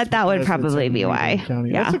sure it's but that would because it's probably in be Weber why.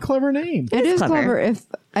 County. Yeah. That's a clever name. It is clever. clever. If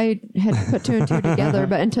I had put 2 and 2 together,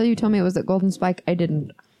 but until you told me it was at Golden Spike, I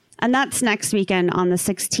didn't. And that's next weekend on the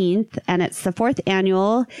 16th. And it's the 4th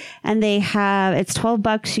annual. And it's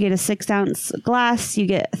 $12. You get a 6-ounce glass. You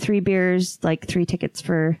get 3 beers, like 3 tickets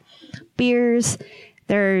for beers.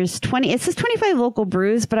 There's it says 25 local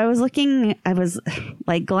brews, but I was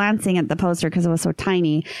like glancing at the poster because it was so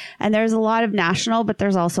tiny. And there's a lot of national, but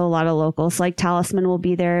there's also a lot of locals. Like Talisman will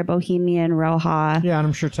be there, Bohemian, Roja. Yeah, and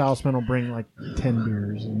I'm sure Talisman will bring like 10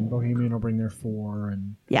 beers, and Bohemian will bring their 4.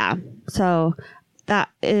 And Yeah. So that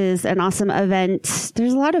is an awesome event.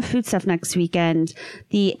 There's a lot of food stuff next weekend.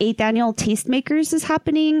 The 8th annual Tastemakers is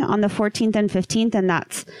happening on the 14th and 15th, and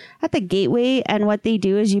that's at the Gateway. And what they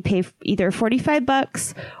do is you pay either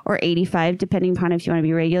 $45 or $85, depending upon if you want to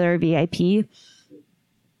be regular or VIP.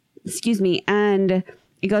 Excuse me. And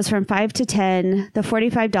it goes from 5 to 10. The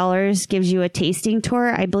 $45 gives you a tasting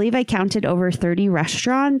tour. I believe I counted over 30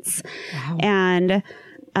 restaurants. Wow. And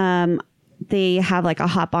they have like a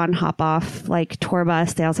hop on, hop off like tour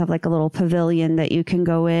bus. They also have like a little pavilion that you can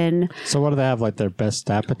go in. So what do they have? Like their best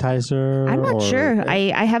appetizer? I'm not or- sure.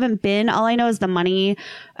 I haven't been. All I know is the money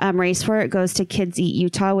raised for it goes to Kids Eat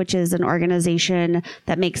Utah, which is an organization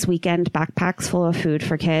that makes weekend backpacks full of food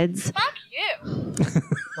for kids.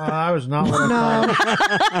 I was not what I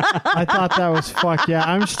thought. I thought that was fuck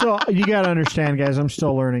yeah. You got to understand, guys, I'm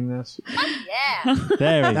still learning this. There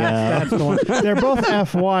we go. That's the one. They're both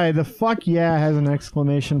FY. The fuck yeah has an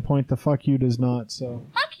exclamation point. The fuck you does not. So.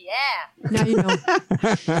 Fuck yeah. Now you know.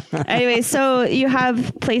 Anyway, so you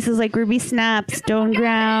have places like Ruby Snap, Stone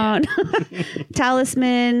Ground,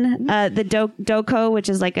 Talisman, the Doko, which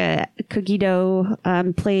is like a cookie dough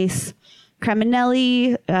place,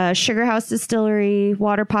 Creminelli, Sugar House Distillery,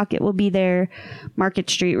 Water Pocket will be there, Market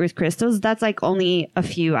Street, Ruth Chris. That's like only a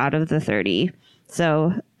few out of the 30.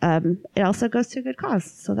 So it also goes to a good cause.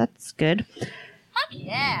 So that's good.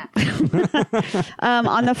 Yeah.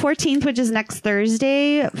 On the 14th, which is next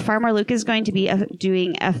Thursday, Farmer Luke is going to be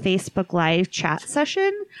doing a Facebook Live chat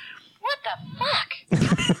session. What the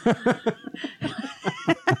fuck?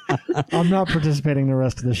 I'm not participating in the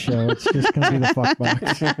rest of the show. It's just going to be the fuck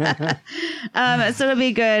box. So it'll be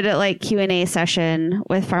a good like Q&A session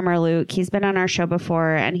with Farmer Luke. He's been on our show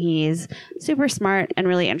before and he's super smart and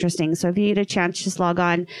really interesting. So if you get a chance, just log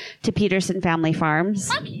on to Peterson Family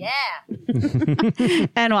Farms Fuck yeah.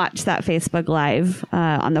 and watch that Facebook Live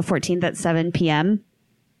on the 14th at 7 p.m.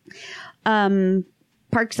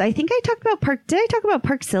 Parks. I think I talked about Park. Did I talk about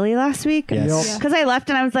Park Silly last week? Yes. Yep. Because I left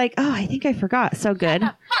and I was like, oh, I think I forgot. So good.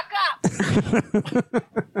 Fuck up.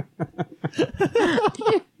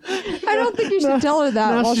 I don't think you should tell her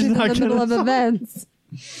that no, while she's she's in the not middle gonna of events.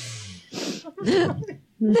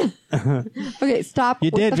 Okay, stop.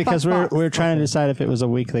 You with did the because fuck we box. were trying to decide if it was a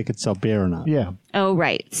week they could sell beer or not. Yeah. Oh,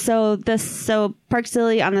 right. So Park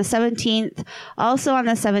Silly on the 17th. Also on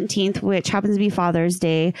the 17th, which happens to be Father's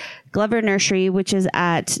Day, Glover Nursery, which is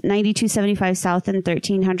at 9275 South and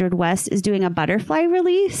 1300 West, is doing a butterfly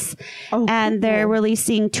release. Oh, and they're cool.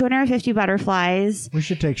 releasing 250 butterflies. We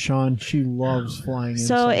should take Sean. She loves flying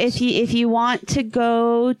So insects. if you want to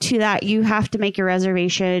go to that, you have to make your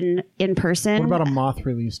reservation in person. What about a moth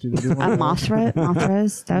release? Do they do one a of those?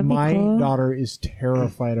 Mothras? That would My be cool. daughter is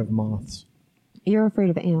terrified of moths. You're afraid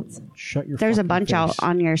of ants. Shut your There's a fucking bunch face. out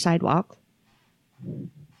on your sidewalk.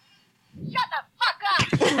 Shut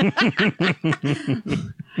the fuck up.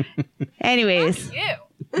 Anyways. You.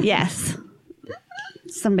 Yes.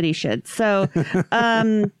 Somebody should. So,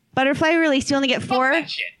 butterfly release, you only get four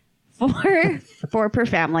per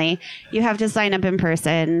family. You have to sign up in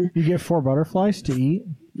person. You get 4 butterflies to eat?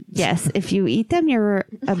 Yes. If you eat them, you're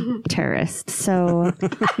a terrorist. So,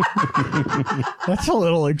 That's a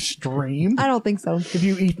little extreme. I don't think so. If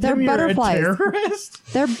you eat They're them, butterflies. you're a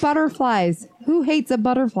terrorist? They're butterflies. Who hates a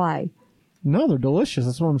butterfly? No, they're delicious.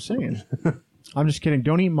 That's what I'm saying. I'm just kidding.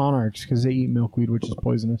 Don't eat monarchs because they eat milkweed, which is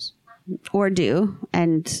poisonous. or do,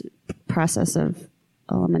 and process of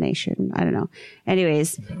elimination. I don't know.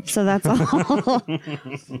 Anyways, so that's all.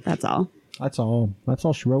 That's all. That's all. That's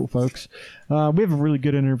all she wrote, folks. We have a really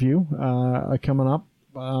good interview coming up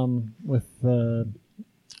with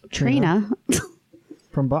Trina.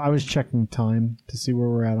 I was checking time to see where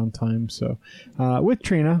we're at on time. So with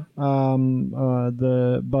Trina,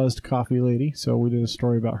 the buzzed coffee lady. So we did a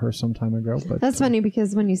story about her some time ago. But That's funny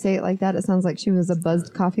because when you say it like that, it sounds like she was a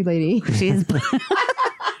buzzed coffee lady. She's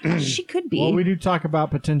she could be. well, we do talk about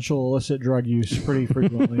potential illicit drug use pretty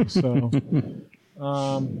frequently. So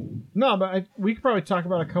no, but we could probably talk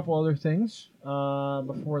about a couple other things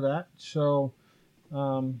before that. So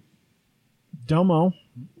Domo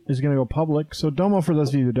is going to go public. So Domo, for those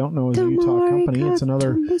of you who don't know, is a Utah company. It's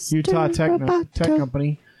another Utah tech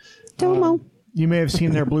company. Domo. You may have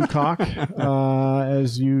seen their blue cock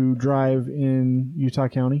as you drive in Utah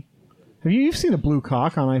County. You've seen a blue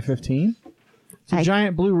cock on I-15? It's a I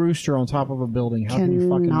giant blue rooster on top of a building. How can you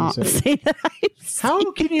fucking Cannot miss it? say that I've seen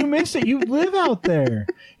How can you miss it? You live out there.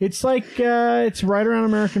 It's like it's right around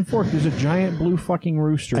American Fork. There's a giant blue fucking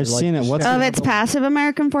rooster. I've seen it. What's Oh, the- it's passive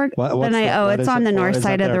American Fork. What's Then what it's is on it the for? north Is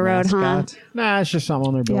side that of the their road, huh? mascot? Nah, it's just something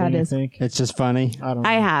on their building, it I is. think. It's just funny. I don't know.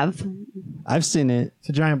 I have. I've seen it. It's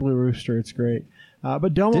a giant blue rooster. It's great.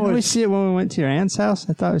 But Domo Didn't we is... see it when we went to your aunt's house?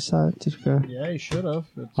 I thought we saw it. Did we go? Yeah, you should have.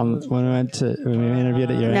 When we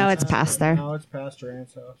interviewed at your No, aunt's it's past there. No, it's past your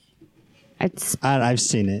aunt's house. I've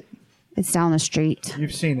seen it. It's down the street.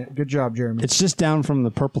 You've seen it. Good job, Jeremy. It's just down from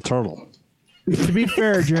the purple turtle. To be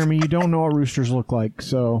fair, Jeremy, you don't know what roosters look like,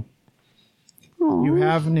 so you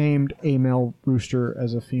have named a male rooster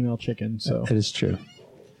as a female chicken, so It is true.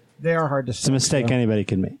 they are hard to sex. It's a mistake though. anybody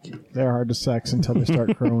can make. They are hard to sex until they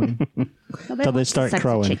start crowing. Till they start Sex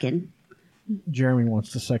crowing. Chicken. Jeremy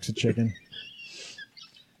wants to sex a chicken.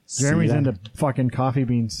 Jeremy's See that? into fucking coffee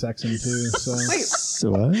bean sexing too, so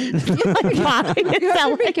So what? Pie. Is that Be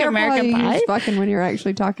like careful how American you Pie? use fucking when you're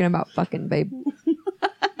actually talking about fucking, babe.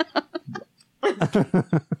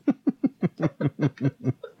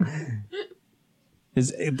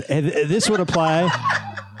 This would apply.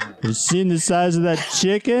 You seen the size of that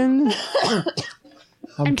chicken?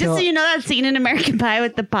 And just so you know, that scene in American Pie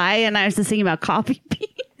with the pie, and I was just thinking about coffee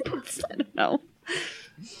beans. I don't know.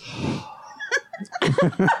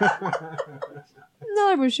 No,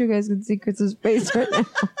 I wish you guys could see Chris's face right now.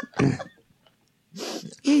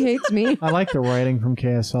 He hates me. I like the writing from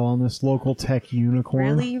KSL on this local tech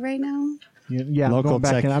unicorn. Really, right now? Yeah, I'm Local going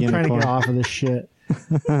back tech in. I'm trying to unicorn. get off of this shit.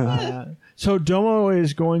 So Domo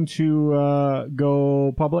is going to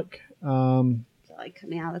go public. Like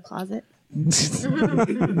coming out of the closet?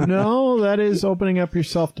 No, that is opening up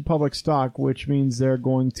yourself to public stock, which means they're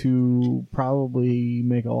going to probably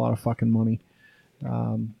make a lot of fucking money.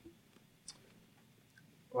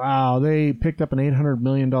 Wow, they picked up an $800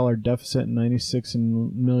 million deficit and $96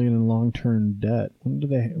 million in long-term debt. What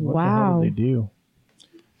the hell did they do?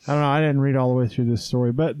 I don't know. I didn't read all the way through this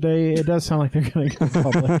story, but it does sound like they're going to go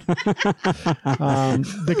public.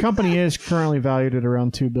 The company is currently valued at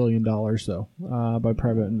around $2 billion, though, by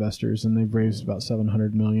private investors, and they've raised about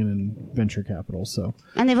 $700 million in venture capital. So,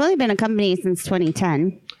 And they've only been a company since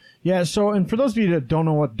 2010. yeah. So, and for those of you that don't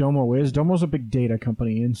know what Domo is, Domo's a big data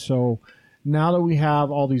company, and so now that we have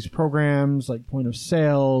all these programs like point of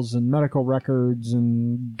sales and medical records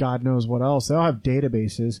and God knows what else, they all have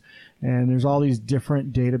databases, and there's all these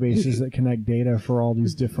different databases that connect data for all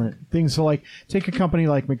these different things. So like take a company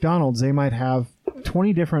like McDonald's, they might have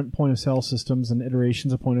 20 different point of sale systems and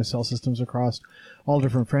iterations of point of sale systems across all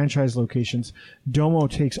different franchise locations. Domo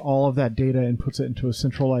takes all of that data and puts it into a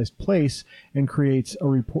centralized place and creates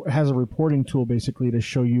has a reporting tool basically to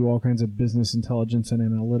show you all kinds of business intelligence and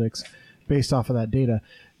analytics based off of that data.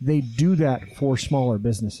 They do that for smaller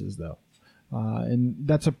businesses, though, and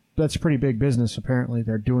that's a pretty big business. Apparently,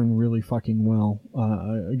 they're doing really fucking well,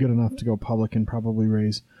 good enough to go public and probably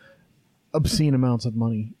raise obscene amounts of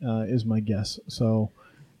money, is my guess. So,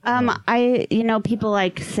 People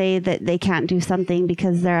like say that they can't do something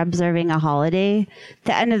because they're observing a holiday.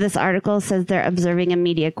 The end of this article says they're observing a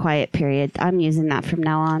media quiet period. I'm using that from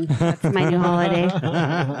now on. That's my new holiday.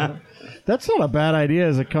 that's not a bad idea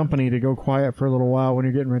as a company to go quiet for a little while when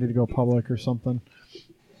you're getting ready to go public or something.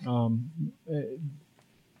 It's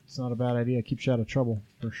not a bad idea. Keeps you out of trouble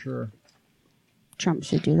for sure. Trump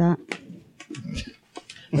should do that.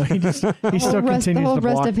 No, he still continues The whole to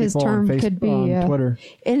block rest of his people on term could be on Twitter.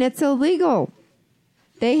 And it's illegal.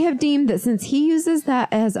 They have deemed that since he uses that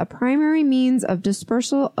as a primary means of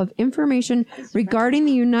dispersal of information regarding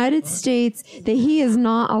the United States, that he is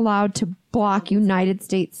not allowed to block United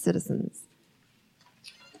States citizens.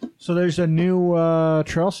 So there's a new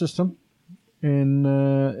trail system, and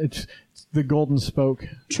it's the Golden Spoke.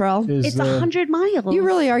 Trail. It's 100 miles. You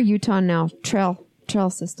really are Utah now. Trail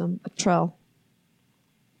system. A trail.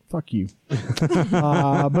 Fuck you.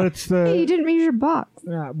 But it's Hey, you didn't read your box.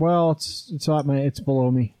 well, it's at it's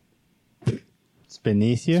below me. It's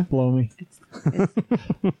beneath you. Below me.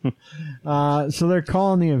 So they're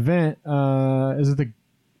calling the event. Is it the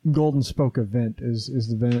Golden Spoke event? Is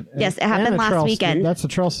the event? Yes, it happened and a last trail weekend. That's a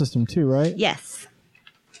trail system too, right? Yes.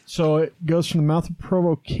 So it goes from the mouth of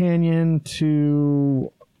Provo Canyon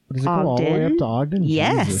to what does it go all the way up to Ogden?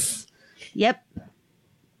 Yes. Jesus. Yep.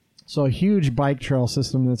 So a huge bike trail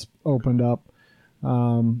system that's opened up.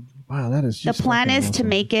 Wow, that is just The plan fucking is to awesome.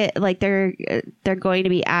 make it like they're going to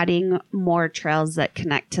be adding more trails that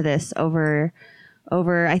connect to this over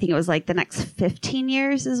I think it was like the next 15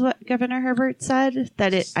 years is what Governor Herbert said,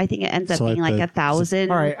 that I think it ends up So being like like 1,000.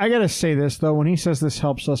 All right, I gotta say this though. When he says this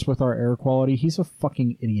helps us with our air quality, he's a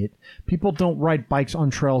fucking idiot. People don't ride bikes on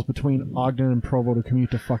trails between Ogden and Provo to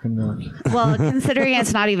commute to fucking work. Well, considering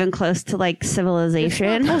it's not even close to like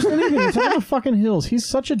civilization. Most anything, it's on the fucking hills. He's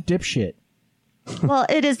such a dipshit. Well,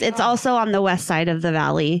 it is. It's also on the west side of the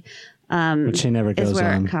valley. Which he never Is goes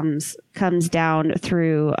where on. it comes down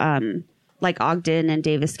through. Like Ogden and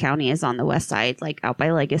Davis County is on the west side, like out by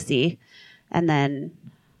Legacy, and then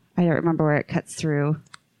I don't remember where it cuts through.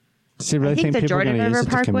 Does he really I think think the people are Jordan going to use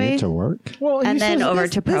River it to commute Parkway. to work? Well, he And then says- over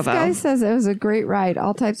to This Provo. guy says it was a great ride.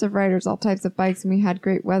 All types of riders, all types of bikes, and we had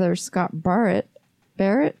great weather. Scott Barrett,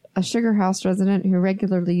 a Sugar House resident who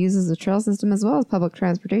regularly uses the trail system as well as public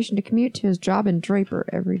transportation to commute to his job in Draper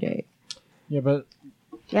every day. Yeah, but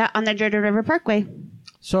Yeah, on the Jordan River Parkway.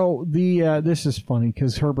 so this is funny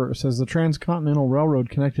because Herbert says the Transcontinental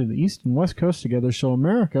Railroad connected the East and West Coast together, so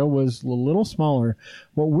America was a little smaller.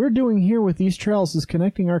 What we're doing here with these trails is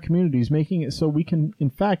connecting our communities, making it so we can,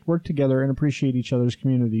 in fact, work together and appreciate each other's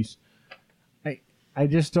communities. I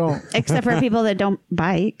just don't. Except for people that don't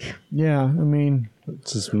bike. Yeah, I mean,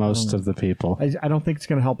 It's just most of the people. I don't think it's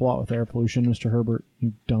going to help a lot with air pollution, Mr. Herbert,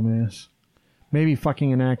 you dumbass. maybe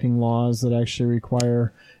fucking enacting laws that actually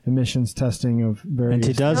require emissions testing of various. And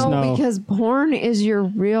he does No, know. because porn is your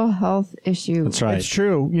real health issue. That's right. It's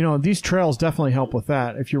true. You know, these trails definitely help with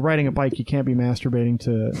that. If you're riding a bike, you can't be masturbating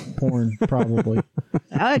to porn, probably.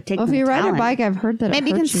 That would take Well, if some you ride a talent. bike, I've heard that Maybe it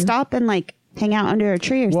you can hurts stop and like hang out under a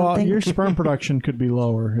tree or Well, something. your sperm production could be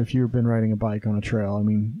lower if you've been riding a bike on a trail. I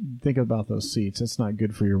mean, think about those seats. It's not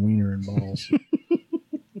good for your wiener and balls.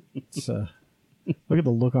 It's, look at the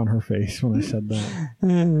look on her face when I said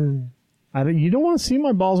that. You don't want to see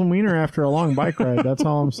my balls and wiener after a long bike ride. That's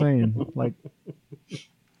all I'm saying. Like,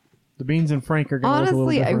 the Beans and Frank are going to look a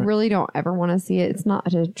Honestly, little I different. really don't ever want to see it. It's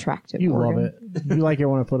not an attractive You organ. love it. You like it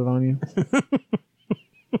when I put it on you.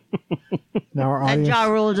 Now our that audience, Ja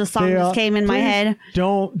Rule just song they, just came in my please head.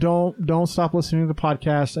 Don't stop listening to the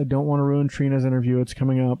podcast. I don't want to ruin Trina's interview. It's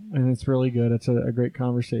coming up, and it's really good. It's a great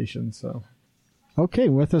conversation. So, okay,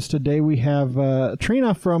 with us today we have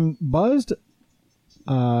Trina from Buzzed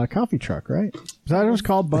Coffee Truck. Right? Is that what it was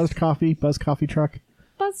called? Buzzed Coffee, Buzz Coffee Truck.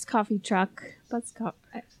 Buzz Coffee Truck.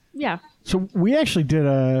 Yeah. So we actually did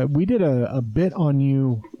a bit on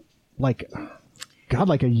you, like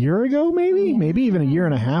a year ago, maybe even a year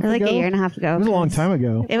and a half Like ago. a year and a half ago. It was a long time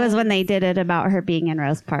ago. It was when they did it about her being in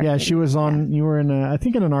Rose Park. Yeah, she was on. You were in, I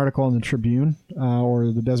think, in an article in the Tribune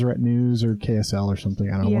or the Deseret News or KSL or something.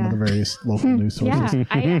 I don't know, one of the various local news sources. Yeah.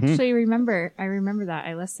 I actually remember. I remember that.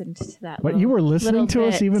 I listened to that. But you were listening to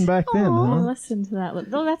us even back then, I huh? listened to that.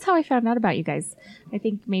 Well, that's how I found out about you guys. I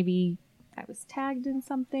think maybe I was tagged in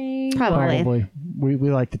something. Probably. We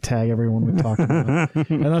like to tag everyone we talk about,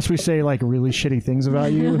 unless we say like really shitty things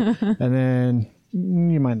about you, and then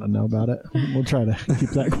you might not know about it. We'll try to keep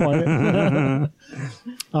that quiet.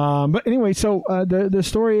 But anyway, so the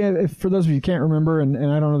story, if, for those of you who can't remember, and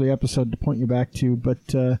I don't know the episode to point you back to, but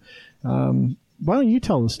why don't you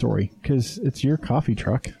tell the story? Because it's your coffee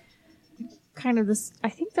truck. Kind of this. I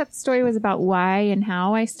think that story was about why and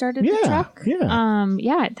how I started the truck.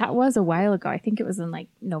 Yeah. That was a while ago. I think it was in like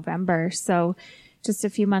November. So just a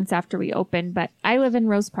few months after we opened. But I live in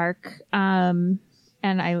Rose Park. And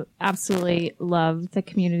I absolutely love the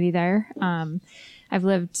community there. I've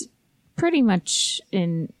lived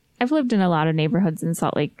in a lot of neighborhoods in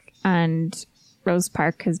Salt Lake, and Rose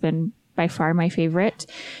Park has been by far my favorite.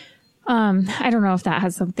 I don't know if that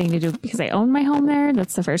has something to do because I own my home there.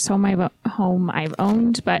 That's the first home I've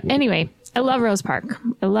owned. But anyway, I love Rose Park.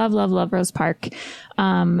 I love Rose Park.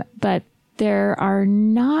 But there are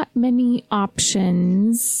not many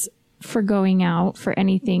options for going out for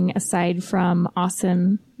anything aside from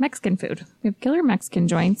awesome Mexican food. We have killer Mexican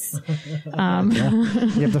joints. You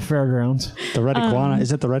have the fairgrounds. The Red Iguana.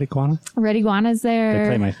 Is it the Red Iguana? Red Iguana's there. They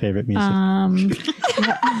play my favorite music.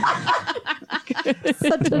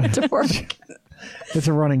 Such a dork. It's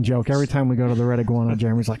a running joke. Every time we go to the Red Iguana,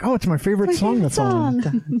 Jeremy's like, "Oh, it's my favorite song that's on."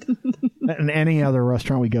 And any other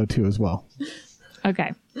restaurant we go to as well,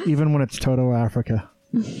 Okay. even when it's Toto Africa.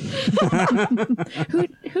 Who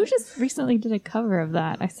just recently did a cover of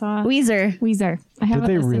that? I saw Weezer. I haven't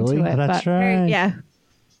they listened really? to it. That's but right. Yeah.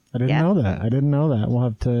 I didn't Yeah. know that. I'll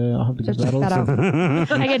have to give that a check that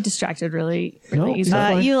listen. I get distracted really No, easily.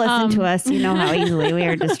 Fine. You listen to us. You know how easily we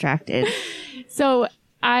are distracted. So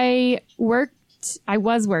I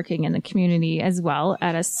was working in the community as well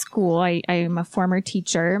at a school. I am a former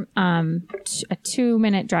teacher, a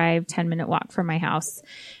 2-minute drive, 10-minute walk from my house.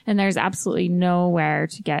 And there's absolutely nowhere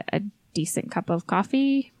to get a decent cup of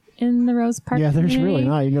coffee in the Rose Park Yeah, there's community. really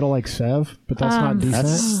not. You can go to like Sev, but that's not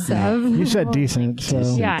decent. That's You said decent,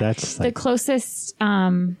 so Yeah, That's the like- closest, I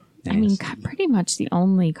mean, pretty much the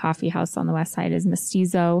only coffee house on the west side is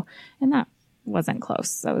Mestizo, and that wasn't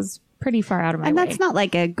close. That was pretty far out of my And way. that's not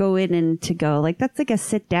like a go in and to go. Like that's like a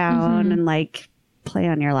sit down and like play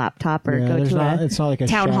on your laptop or yeah, go there's to not. a It's not like a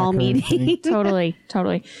town shack hall or anything. meeting.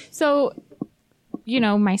 Totally. So,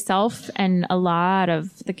 myself and a lot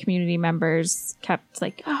of the community members kept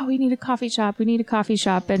like, "Oh, we need a coffee shop. We need a coffee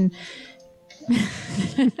shop." And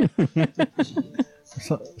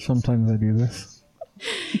Sometimes I do this.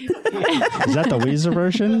 Is that the Weezer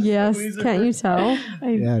version? Yes, can't you tell?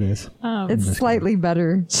 Yeah, it is. It's slightly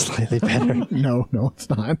better. Slightly better. No, it's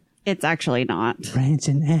not. It's actually not. Brains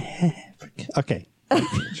in Africa. Okay.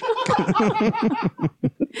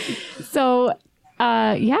 so,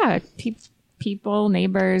 people,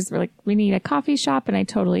 neighbors were like, "We need a coffee shop," and I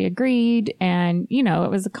totally agreed. And it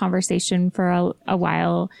was a conversation for a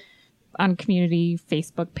while on community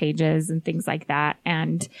Facebook pages and things like that.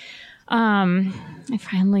 And I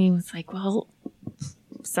finally was like, well,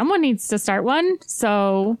 someone needs to start one.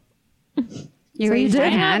 So You raised your why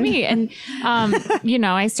not hand. me? And,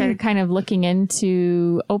 I started kind of looking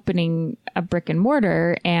into opening a brick and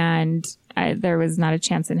mortar, and there was not a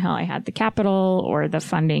chance in hell I had the capital or the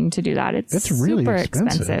funding to do that. It's really super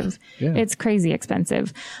expensive. Yeah. It's crazy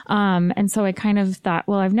expensive. And so I kind of thought,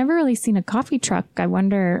 well, I've never really seen a coffee truck. I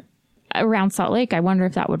wonder around Salt Lake, I wonder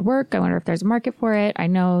if that would work. I wonder if there's a market for it. I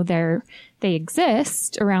know they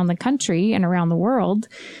exist around the country and around the world.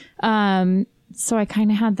 So I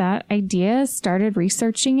kind of had that idea, started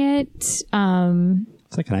researching it. It's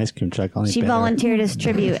like an ice cream truck. Only She better. volunteered as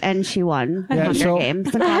tribute and she won the Yeah, Hunger so-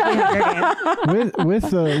 Games. The coffee Hunger Games. with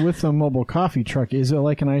the mobile coffee truck, is it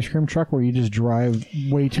like an ice cream truck where you just drive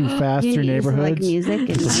way too fast You through use, like neighborhoods? music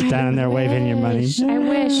and Just standing there waving your money. I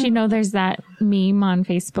wish, there's that meme on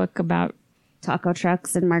Facebook about taco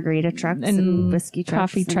trucks and margarita trucks and whiskey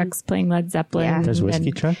trucks. coffee and- trucks playing Led Zeppelin. Yeah. There's whiskey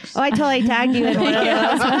and, trucks. Oh, I totally tagged you in one of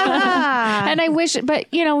those. and I wish, but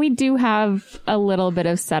we do have a little bit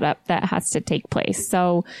of setup that has to take place.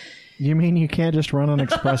 So You mean you can't just run an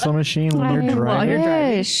espresso machine when you're driving? I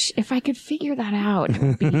wish if I could figure that out, it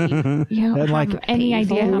would be, And, have like, any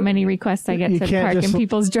idea how many requests I get You to can't park in just-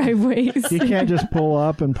 people's driveways. You can't just pull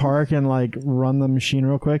up and park and like run the machine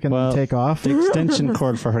real quick and then take off. The extension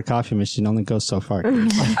cord for her coffee machine only goes so far.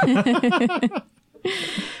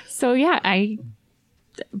 So yeah, I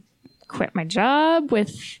quit my job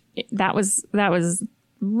that was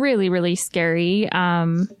really, really scary.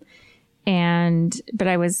 But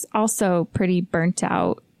I was also pretty burnt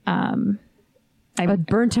out. A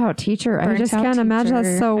burnt out teacher. I Burnt just out can't imagine. That's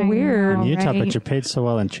teacher. so I weird. know. Utah, Right. but you're paid so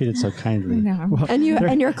well and treated so kindly. No. And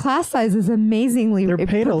your class size is amazingly They're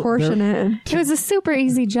paid proportionate. It was a super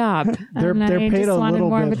easy job. They're and I paid just a wanted little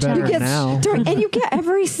more bit of a better challenge. now. And you get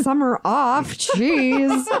every summer off.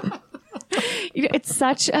 Jeez. It's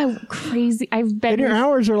such a crazy. I've been. And your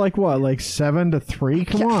hours are like what, like 7 to 3?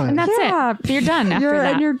 Come on. And that's Yeah. it. You're done after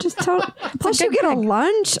that. And you're just plus you good get a gig.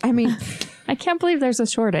 lunch. I mean, I can't believe there's a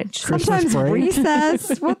shortage. Christmas sometimes break.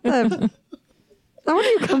 recess. What the? What are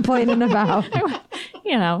you complaining about?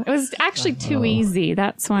 It was actually too easy.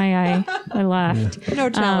 That's why I left. No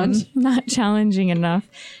challenge. Not challenging enough.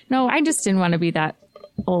 No, I just didn't want to be that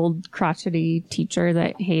old crotchety teacher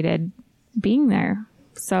that hated being there.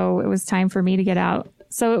 So it was time for me to get out.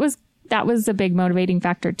 So that was a big motivating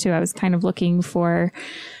factor too. I was kind of looking for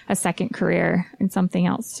a second career and something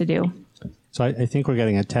else to do. So I think we're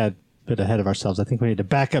getting a tad bit ahead of ourselves. I think we need to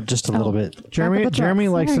back up just a little bit. Jeremy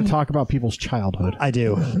likes to Sorry. talk about people's childhood. I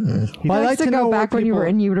do. He I likes like to know go where back when you people- were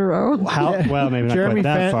in utero. How? Well, maybe not quite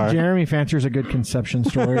that far. Jeremy Fancher's a good conception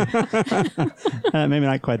story. Maybe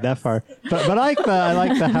not quite that far. But I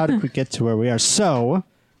like the how did we get to where we are. So,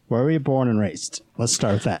 where were you born and raised? Let's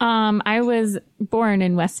start with that. I was born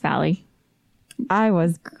in West Valley. I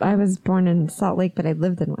was born in Salt Lake, but I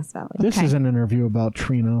lived in West Valley. This is an interview about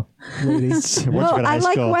Trina, ladies. Where'd you go Well, to I high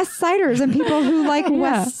like school? West Siders and people who like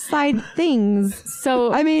West Side things.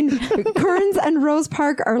 So I mean, Kearns and Rose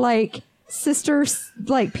Park are like sisters.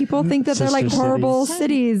 Like people think that they're like Sister horrible cities.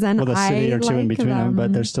 cities, and Well, a city I or two like in between them,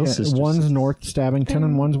 but they're still Yeah, sisters. one's North Stabbington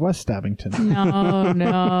and one's West Stabbington.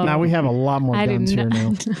 no. Now we have a lot more I guns here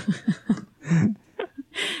didn't now.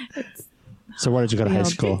 So, where did you go to high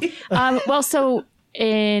school? Well, so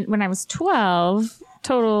when I was 12,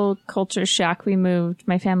 total culture shock.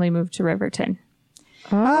 My family moved to Riverton.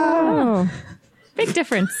 Oh, Big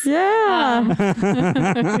difference.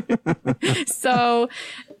 yeah. So,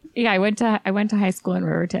 yeah, I went to high school in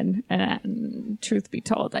Riverton, and truth be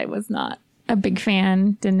told, I was not a big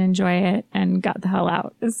fan. Didn't enjoy it, and got the hell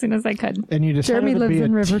out as soon as I could. And you decided Jeremy to lives be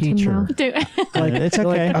in a Riverton teacher. now. Do Like, It's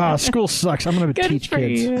okay. Like, school sucks. I'm going to good teach for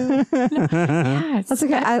kids. you. Yes. That's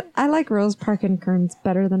okay. I like Rose Park and Kearns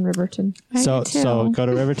better than Riverton. So do too. go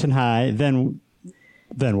to Riverton High. Then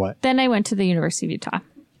what? Then I went to the University of Utah.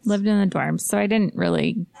 Lived in the dorms, so I didn't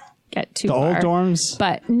really get too The far. old dorms?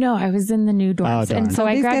 But no, I was in the new dorms, darn. and so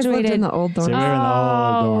I These guys lived graduated in the old So we dorm. were in the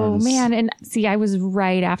old dorms. Oh man, and see, I was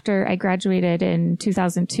right after I graduated in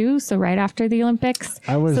 2002, so right after the Olympics.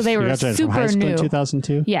 I was- so they You were graduated from high super school new. in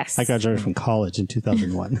 2002? Yes. I graduated from college in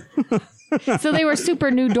 2001. So they were super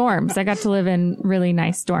new dorms. I got to live in really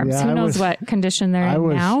nice dorms. Yeah, Who I knows was- what condition they're I in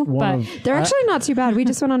was now? one But of They're actually not too bad. We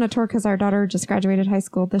just went on a tour because our daughter just graduated high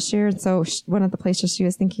school this year. And so one of the places she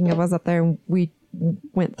was thinking of was up there, and we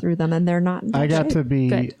went through them, and they're not. in I bad got shape. to be.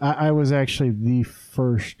 Good. I was actually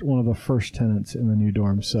one of the first tenants in the new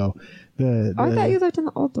dorm. So Oh, I thought you lived in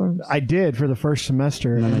the old dorms. I did for the first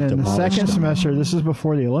semester, and then the demolished second them. semester. This is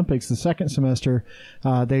before the Olympics. The second semester,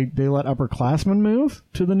 they let upperclassmen move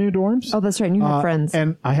to the new dorms. Oh, that's right. And you had friends.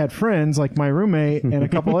 and I had friends like my roommate and a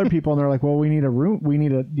couple other people, and they're like, "Well, we need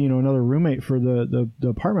another roommate for the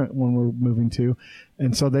apartment when we're moving to,"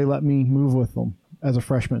 and so they let me move with them as a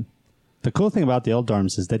freshman. The cool thing about the old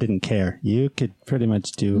dorms is they didn't care. You could pretty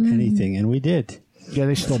much do anything, and we did. Yeah,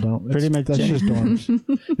 they still don't. Pretty much, That's yeah. just dorms.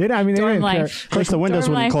 They Dorm didn't care. life. Of course, the windows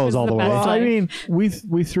Dorm wouldn't life close is all the the way. best. Well, I life. mean,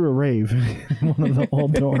 we threw a rave in one of the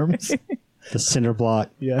old dorms. The cinder block,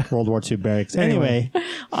 Yeah. World War II barracks. Anyway,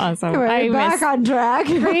 Awesome. We're I back miss on track.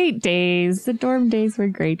 great days. The dorm days were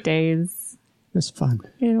great days. it was fun.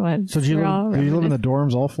 It was. So did you live in the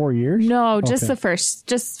dorms all 4 years? No, just Okay.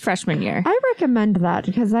 just freshman year. I recommend that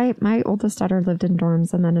because my oldest daughter lived in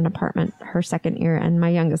dorms and then an apartment her second year, and my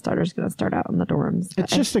youngest daughter's going to start out in the dorms.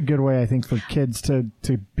 It's just a good way, I think, for kids to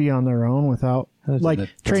be on their own without like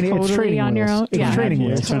That's training. It's Totally training on your wheels. own. It's Yeah. training Yeah.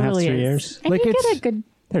 wheels. Two and a half, 3 years. And Like you it's- get a good.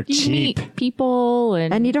 They're You cheap. meet people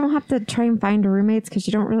and you don't have to try and find roommates because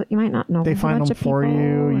you might not know. They a find bunch them of for people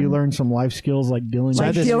you. You and, learn some life skills like dealing So I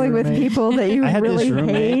with had this dealing with roommate. people that you I had really this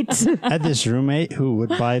roommate. hate. I had this roommate who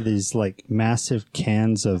would buy these like massive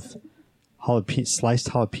cans of sliced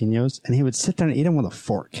jalapenos, and he would sit there and eat them with a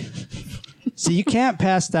fork. So you can't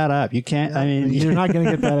pass that up. You can't. I mean, You're not going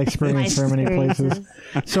to get that experience very many places.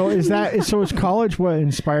 So is college what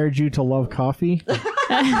inspired you to love coffee,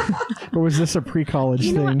 or was this a pre-college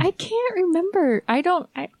You know thing? what? I can't remember. I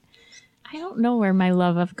don't know where my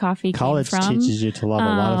love of coffee college came from. teaches you to love a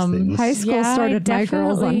lot of things. High school Yeah, started my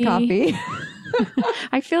girls on definitely- coffee.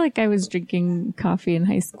 I feel like I was drinking coffee in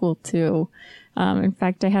high school too. In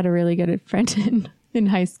fact, I had a really good friend in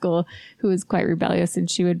high school who was quite rebellious, and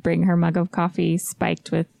she would bring her mug of coffee spiked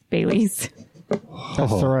with Baileys.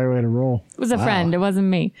 That's the right way to roll. It was a friend. It wasn't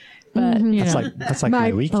me. But you know, That's like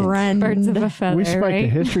my weekend. friend. birds of a feather, We spiked right? a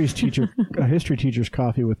history teacher's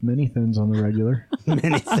coffee with mini thins on the regular Many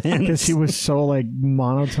because things. he was so like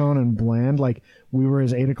monotone and bland. Like we were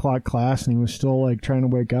his 8 o'clock class, and he was still like trying to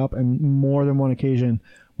wake up. And more than one occasion,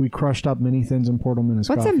 we crushed up mini thins and poured them in his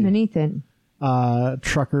What's coffee. a mini thin?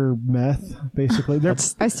 Trucker meth, basically.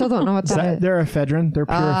 I still don't know what that is. They're ephedrine. They're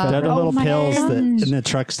pure They're ephedrine. the little my pills that gosh. in the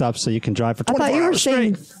truck stop so you can drive for I 24 thought you were hours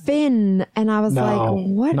saying straight. fin, and I was No, like,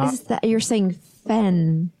 "What not- is that?" You're saying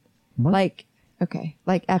fen, What? like okay,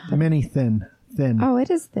 like Mini thin. oh, it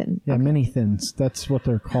is thin. Yeah, mini thins. That's what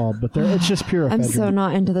they're called. But it's just pure ephedrine. I'm so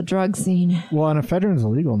not into the drug scene. Well, and ephedrine is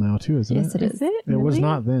illegal now too, isn't Yes, it? it is. Is it? It was Really?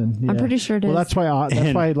 not then. I'm Yeah. pretty sure it Well, is. that's why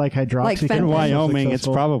like hydroxychloroquine. Like In fentanyl. was Wyoming, it's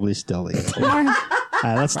successful. probably still legal.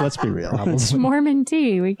 Let's be real. Mormon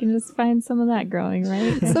tea. We can just find some of that growing,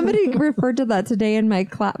 right? Somebody referred to that today in my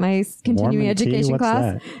my continuing Mormon tea? education What's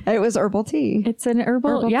class. It was herbal tea. It's an herbal.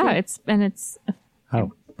 Herbal Yeah, tea. it's. I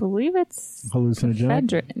Oh. believe it's hallucinogenic.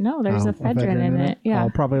 ephedrine. No, there's Oh, ephedrine in it. Yeah, Oh,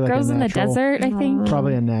 probably like grows a in the natural- desert. I think.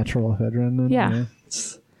 Probably a natural ephedrine. Then, Yeah.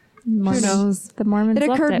 Mormons, Who knows? The Mormons It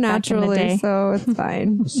loved occurred it back in the naturally, day. so it's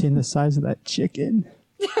fine. Seen the size of that chicken?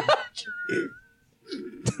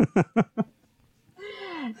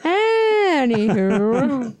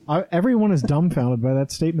 Anywho, Everyone is dumbfounded by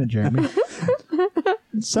that statement, Jeremy.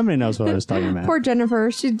 Somebody knows what I was talking about. poor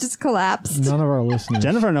Jennifer, she just collapsed. None of our listeners.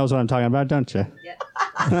 Jennifer knows what I'm talking about, don't you?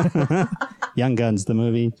 Young Guns, the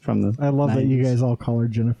movie from the I love that you 90s. guys all call her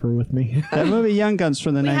Jennifer with me. That movie, Young Guns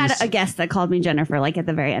from the We 90s. had a guest that called me Jennifer, like at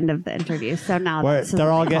the very end of the interview. So now where this is they're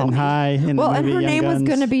what all they call getting me. high in Well, the and movie her Young name was Guns.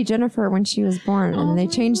 going to be Jennifer when she was born, and they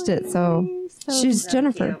changed it, so she's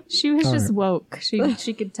Jennifer. She was All just right. woke.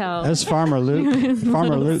 She could tell. That was Farmer Luke.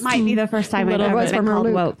 Farmer Luke. Might be the first time I've Little ever bit. been called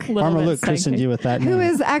Luke. woke. Little Farmer bit Luke christened psychic. you with that Who name.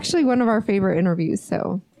 is actually one of our favorite interviews.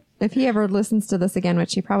 So if he ever listens to this again,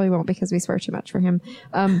 which he probably won't because we swear too much for him,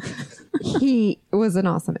 he was an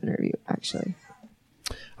awesome interview, actually.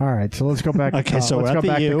 All right, so let's go back. Okay, to so let's we're go at the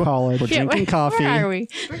back U. to college. We're drinking coffee. Where are we?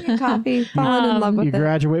 Coffee, falling in love with You it.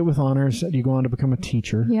 graduate with honors. You go on to become a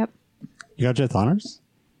teacher. Yep. You got your honors?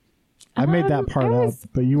 I made that part I up, was-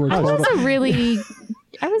 but you were I told. was a really.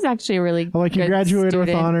 I was actually a really. Like you good graduated with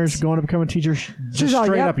student. honors, going to become a teacher. Just all,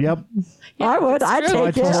 straight yep. up, yep. I would. I'd true.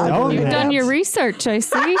 take it. Oh, You've yeah. done your research, I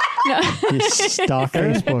see. No, You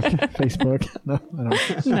stalker. Facebook. No,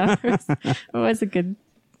 I don't. no, I was a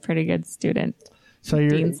pretty good student. So you're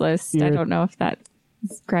Dean's list. I you're- don't know if that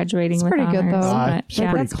is graduating It's with pretty good, honors, though. but it's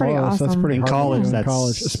yeah. pretty that's pretty close. That's awesome. pretty In hard to college, do in that's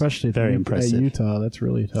college, especially at very at impressive. Utah. That's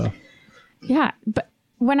really tough. Yeah, but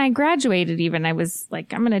when I graduated, even I was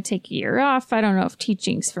like, I'm going to take a year off. I don't know if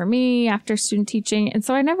teaching's for me after student teaching, and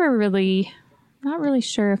so I never really, not really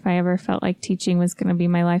sure if I ever felt like teaching was going to be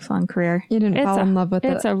my lifelong career. You didn't fall in love with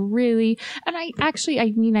it. It's a really, and I actually,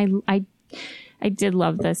 I mean, I did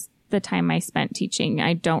love the time I spent teaching.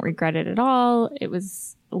 I don't regret it at all. It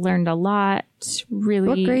was learned a lot. Really.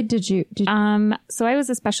 What grade did you? So I was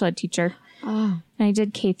a special ed teacher, and I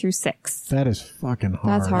did K through 6. That is fucking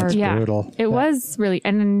hard. That's hard. Yeah, brutal. it was really.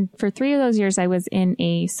 And then for 3 of those years, I was in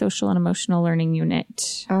a social and emotional learning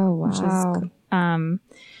unit. Oh wow.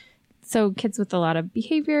 So kids with a lot of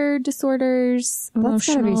behavior disorders, That's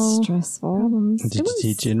gotta be emotional stressful. problems. Did It you was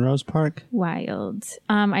teach in Rose Park? wild.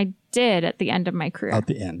 I did at the end of my career. At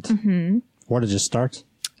the end. Mm-hmm. Where did you start?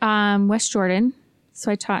 West Jordan.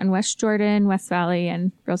 So I taught in West Jordan, West Valley,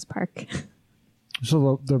 and Rose Park.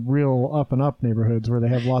 So the real up and up neighborhoods where they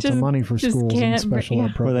have lots of Just- money for just schools and can't- special yeah.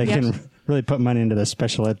 ed Where they programs. can really put money into the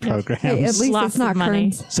special ed programs. Hey, at least Lots it's not of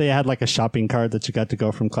money. Kearns. So you had like a shopping cart that you got to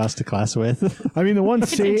go from class to class with. I mean, the one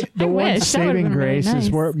wish. That would've saving been really grace is nice.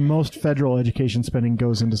 where most federal education spending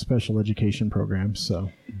goes into special education programs.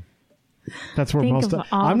 So that's where Think most. of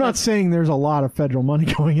all I'm not the- saying there's a lot of federal money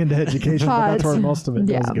going into education, but that's where most of it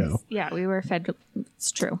does Yeah. go. Yeah, we were federal.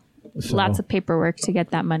 It's true. So, Lots of paperwork to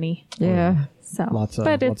get that money. Yeah. So Lots of-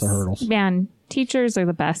 but lots of it's- hurdles. Man, teachers are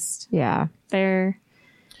the best. Yeah. They're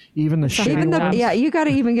even the shitty Even the ones. yeah, you got to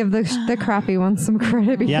even give the crappy ones some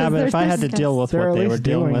credit. Because Yeah, but if I had to there's- deal with They're what at they were least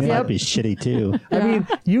dealing doing with, it. I'd be shitty too. I mean,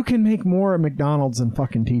 you can make more at McDonald's than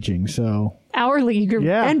fucking teaching. So hourly.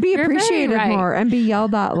 yeah, and be You're very appreciated right. more and be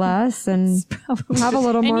yelled at less and have a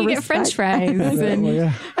little and more you respect. get French fries. and Well,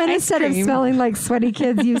 yeah. And ice instead of cream. smelling like sweaty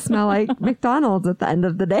kids, you smell like McDonald's at the end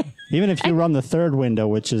of the day. Even if you run the third window,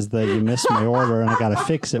 which is the you missed my order and I got to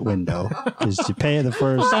fix it window, because you pay it the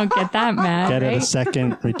first, Don't get that mad. get it right? a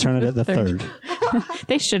second, return it at the third.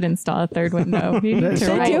 They should install a third window. You need to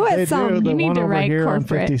Some write- do it they some. The You need one to over write here on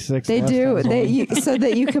corporate. 56. They West do. has one. So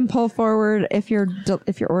that you can pull forward if your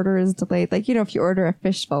order is delayed. Like if you order a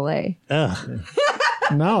fish fillet. Ugh.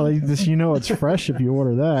 No, you know it's fresh if you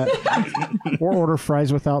order that. Or order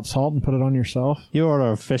fries without salt and put it on yourself. You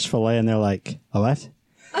order a fish fillet and they're like, a what?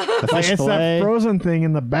 A fish It's that fillet? frozen thing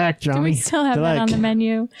in the back, Do we Johnny. still have They're that on like- the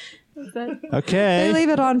menu? Is that- They Okay. leave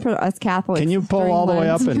it on for us Catholics. Can you pull during all the way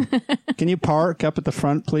up Lent. and can you park up at the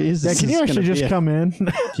front, please? Yeah, This can you is actually gonna just be come in?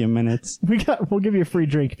 a few minutes? We'll give you a free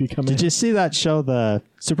drink if you come in. Did you see that show, the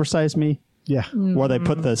Super Size Me? Yeah. Where they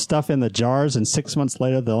put the stuff in the jars, and 6 months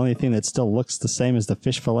later, the only thing that still looks the same as the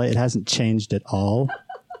fish fillet. It hasn't changed at all.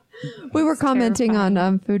 We were commenting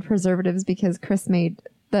on food preservatives because Chris made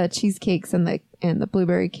the cheesecakes and the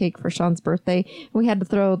blueberry cake for Sean's birthday. We had to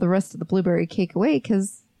throw the rest of the blueberry cake away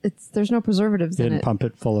because there's no preservatives They in didn't it. pump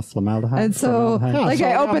it full of formaldehyde. And so, Formaldehyde. like, so I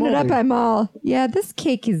it got opened it up. moldy. I'm all, yeah, this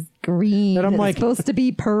cake is green. And I'm It's like- supposed to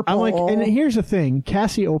be purple. I'm like, and here's the thing.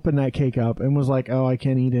 Cassie opened that cake up and was like, "Oh, I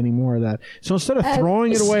can't eat any more of that." So instead of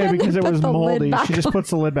throwing it she away had to because it put was the lid moldy, back she just puts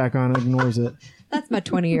the lid back on and ignores it. That's my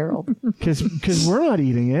 20-year-old. Because we're not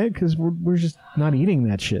eating it because we're just not eating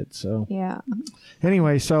that shit. So Yeah.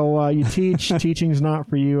 anyway, so you teach. Teaching's not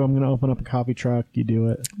for you. I'm going to open up a coffee truck. You do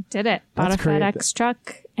it. Did it. Bought That's a great. FedEx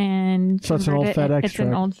truck and So it's an old converted FedEx It's an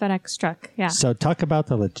truck. old FedEx truck. Yeah. So talk about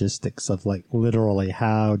the logistics of like literally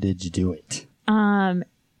how did you do it?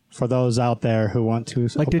 For those out there who want to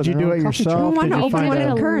Like, did open you their do own it coffee yourself? Who Did wanna you open find one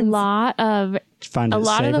a- in Kearns? a lot of Find a it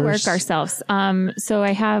lot of the work savers? ourselves. So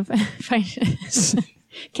I have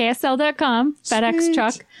KSL.com FedEx Sweet.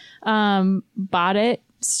 truck. Bought it,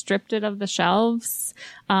 stripped it of the shelves.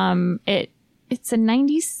 It's a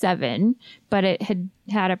 97, but it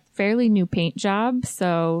had a fairly new paint job,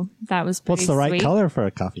 so that was pretty What's the right sweet. color for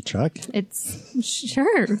a coffee truck? It's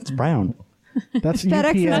sure. It's brown. That's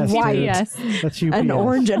FedEx is UPS. white. dude. Yes. That's UPS. An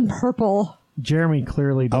orange and purple. Jeremy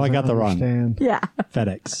clearly doesn't I got the wrong. understand. Yeah.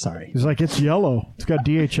 FedEx, sorry. He's like, it's yellow. It's got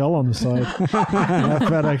DHL on the side. That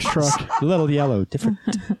FedEx truck. A little yellow, different.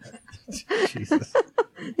 Jesus.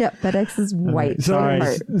 Yeah. FedEx is white. So, Sorry.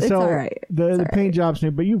 It's so all right. the paint job's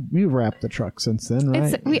new, but you've wrapped the truck since then,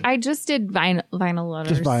 right? I just did vinyl loaders.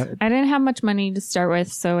 Just vinyl. I didn't have much money to start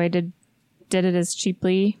with, so I did it as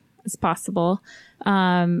cheaply as possible.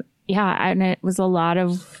 And it was a lot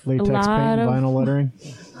of Latex paint, vinyl lettering.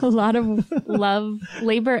 a lot of love,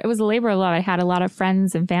 labor. It was a labor of love. I had a lot of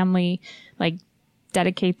friends and family like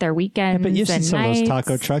dedicate their weekends. But you see and some of nights. those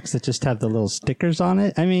taco trucks that just have the little stickers on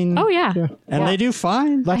it. I mean, Oh yeah. Yeah. and they do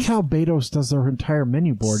fine. That's how Beto's does their entire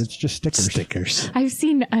menu board. It's just stickers. Stickers. I've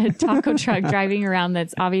seen a taco truck driving around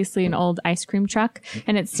that's obviously an old ice cream truck,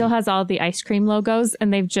 and it still has all the ice cream logos,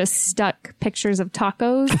 and they've just stuck pictures of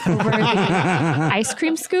tacos over the ice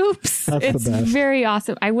cream scoops. That's the It's best. very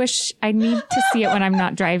awesome. I wish I need to see it when I'm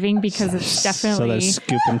not driving because it's So definitely they're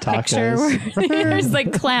scooping picture tacos. where there's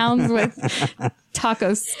like clowns with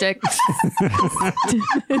taco sticks.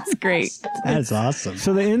 It's great. That's awesome.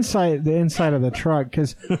 So the inside of the truck,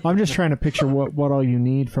 because I'm just trying to picture what all you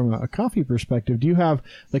need from a coffee perspective. Do you have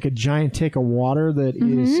like a giant tank of water that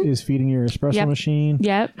is feeding your espresso Yep. machine?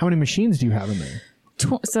 Yep. How many machines do you have in there?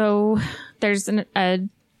 So there's an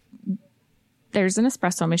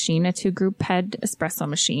espresso machine, a 2-group head espresso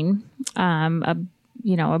machine,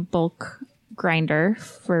 a bulk grinder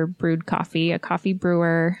for brewed coffee, a coffee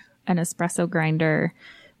brewer, an espresso grinder.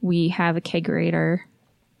 We have a kegerator.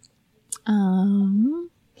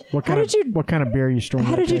 What kind of beer are you storing?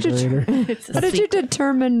 How in did that you kegerator? How did you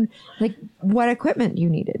determine like what equipment you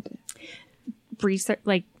needed?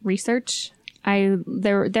 Research.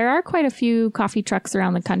 There are quite a few coffee trucks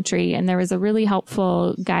around the country, and there was a really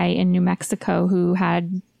helpful guy in New Mexico who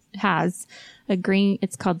has a green.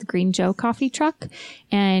 It's called the Green Joe coffee truck,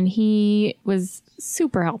 and he was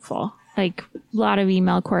super helpful. Like a lot of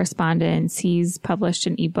email correspondence. He's published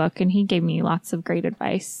an ebook, and he gave me lots of great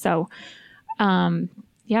advice. So, lots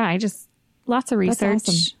of research.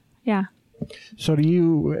 awesome. Yeah. So do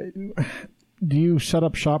you set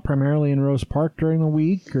up shop primarily in Rose Park during the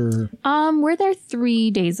week, or? We're there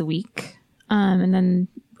 3 days a week. And then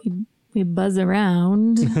we buzz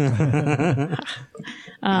around.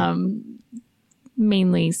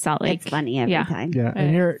 Mainly Salt Lake. It's funny every time. Yeah,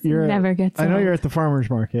 and you're never gets I know old. you're at the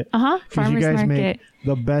farmers market. 'Cause Farmers you guys market. make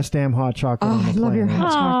the best damn hot chocolate. Oh, on the I love your planet.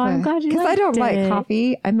 hot chocolate. I'm glad you I don't liked like it.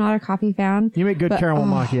 coffee. I'm not a coffee fan. You make good But, caramel oh.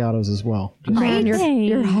 macchiatos as well. Man, your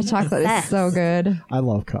Thanks. hot chocolate is Obsessed. so good. I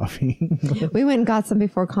love coffee. We went and got some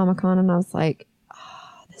before Comic-Con, and I was like, "Oh,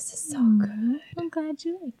 this is so good." I'm glad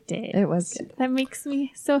you liked it. It was good. That makes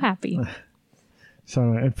me so happy.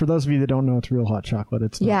 So, and for those of you that don't know, it's real hot chocolate.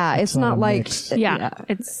 It's not, Yeah, it's not a like mix. Yeah.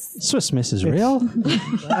 It's Swiss Miss is real.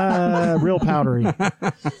 Real powdery. Now,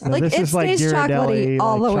 like this it is like stays Ghirardelli, chocolatey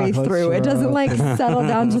all like the way chocolate through. It doesn't syrup like and- settle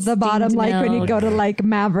down to the bottom like when you milk. go to like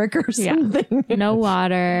Maverick or Yeah. something. no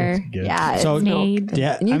water. Good. Yeah, So- it's milk. Made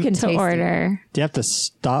Yeah, And you can to taste order. Do you have to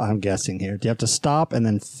stop? I'm guessing here. Do you have to stop and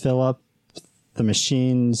then fill up the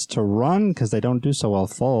machines to run because they don't do so well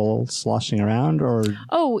full, sloshing around? Or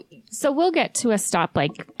Oh, so we'll get to a stop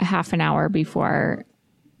like a half an hour before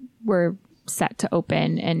we're set to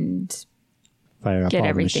open and fire up get all the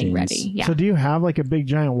everything machines? ready. Yeah. So do you have like a big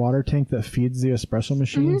giant water tank that feeds the espresso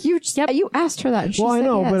machines? You just, you asked her that. And she Well, I said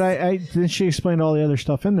know, yes. but I then she explained all the other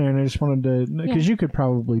stuff in there, and I just wanted to because you could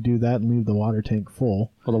probably do that and leave the water tank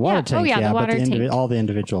full. Well, the water Yeah. tank, Oh, yeah, the but water tank. all the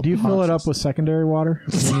individual. Do you fill it up boxes. with secondary water?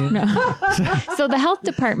 So the health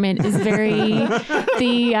department is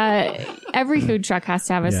every food truck has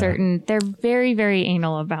to have a Yeah. certain, they're very, very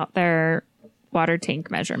anal about their water tank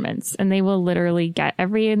measurements, and they will literally get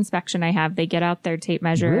every inspection I have, they get out their tape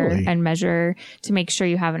measure Really? and measure to make sure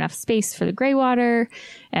you have enough space for the gray water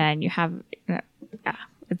and you have,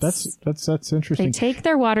 it's, That's they interesting. take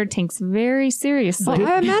their water tanks very seriously. Well,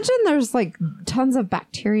 I imagine there's like tons of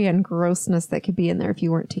bacteria and grossness that could be in there if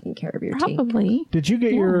you weren't taking care of your tank. Probably. Did you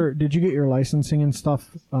get your licensing and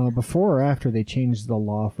stuff before or after they changed the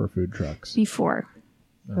law for food trucks? Before.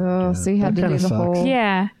 Oh, so you had That to do kinda the sucks. whole.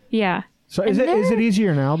 Yeah. So is it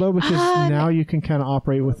easier now though because now you can kind of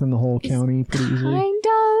operate within the whole county pretty easily? Kind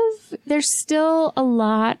of. There's still a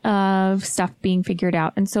lot of stuff being figured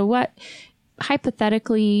out. And so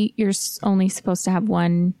hypothetically, you're only supposed to have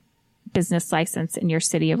one business license in your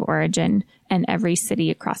city of origin, and every city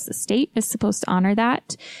across the state is supposed to honor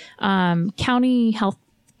that. County health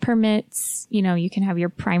permits, you can have your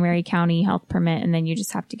primary county health permit, and then you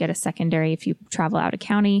just have to get a secondary if you travel out of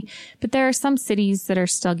county. But there are some cities that are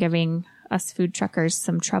still giving us food truckers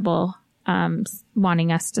some trouble,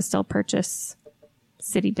 wanting us to still purchase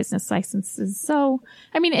city business licenses. So,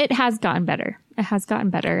 I mean, it has gotten better.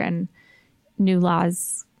 And new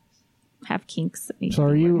laws have kinks that need So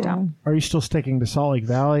to be worked out. are you still sticking to Salt Lake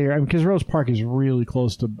Valley or because Rose Park is really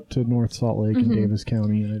close to North Salt Lake and Davis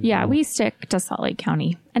County? And I Yeah, don't know. we stick to Salt Lake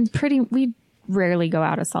County, and we rarely go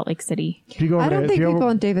out of Salt Lake City. Do you go over I don't to- think do you people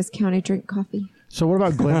ever- in Davis County drink coffee. So what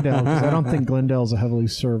about Glendale? Because I don't think Glendale's a heavily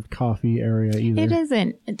served coffee area either. It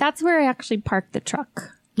isn't. That's where I actually park the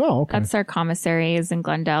truck. Oh, okay. That's our commissary is in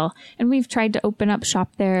Glendale, and we've tried to open up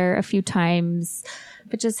shop there a few times,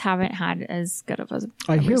 but just haven't had as good of a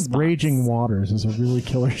I hear response. Raging Waters is a really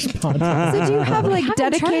killer spot. So do you have like haven't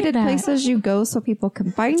tried dedicated that. places you go so people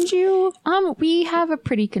can find you? We have a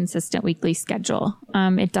pretty consistent weekly schedule.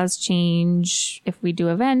 It does change if we do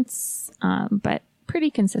events, but pretty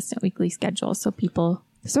consistent weekly schedule. So people,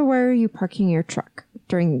 So where are you parking your truck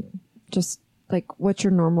during just like what's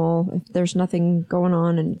your normal if there's nothing going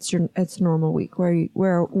on and it's normal week?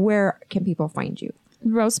 Where can people find you?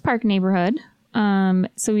 Rose Park neighborhood.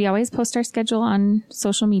 So we always post our schedule on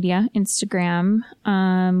social media, Instagram.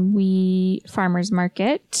 We farmers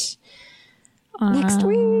market. Next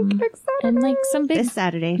week. Next Saturday. And like some big This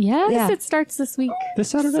Saturday. Yes, Yeah. it starts this week.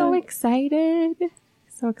 This Saturday? So excited.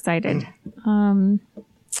 So excited.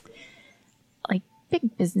 Like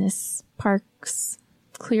big business parks,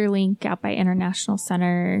 Clearlink out by International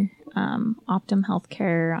Center, Optum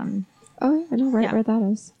Healthcare on Oh, yeah, I know right Yeah. where that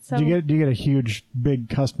is. So Do you get a huge, big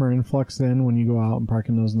customer influx then when you go out and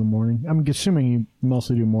parking those in the morning? I'm assuming you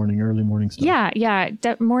mostly do early morning stuff. yeah.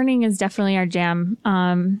 Morning is definitely our jam.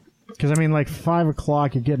 Because, I mean, like 5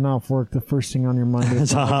 o'clock, you're getting off work. The first thing on your mind is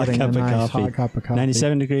It's a hot getting cup of nice coffee. hot cup of coffee.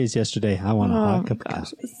 97 degrees yesterday. I want a hot cup of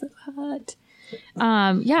coffee. It's so hot.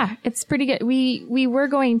 Yeah, it's pretty good. We were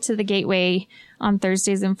going to the Gateway on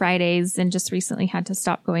Thursdays and Fridays, and just recently had to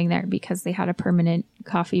stop going there because they had a permanent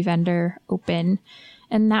coffee vendor open,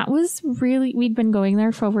 and that was really, we'd been going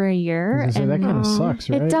there for over a year. I was gonna say, And that kind of sucks,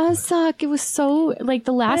 right? it does suck. It was so like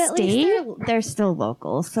the But last at least day. they're still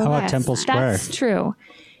local. So How about that's- Temple Square? That's true.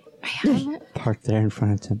 Park there in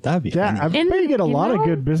front of Tim. That'd be Yeah, I funny. bet you get a you lot of know,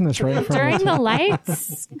 good business right in front During of the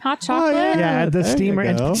lights, hot chocolate. Yeah, the There you steamer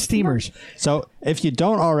go. and steamers. So if you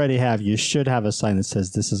don't already have, you should have a sign that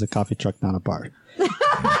says this is a coffee truck, not a bar.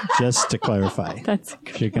 Just to clarify. That's.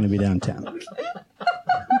 If you're going to be downtown.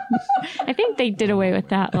 I think they did away with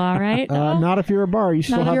that law, right? Not if you're a bar. You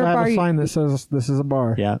still Not if have you're to a have bar, a you- sign that says this is a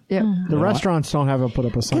bar. Yeah. Yep. The restaurants don't have to put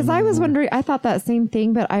up a sign. Because I was anymore. wondering, I thought that same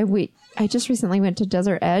thing, but I just recently went to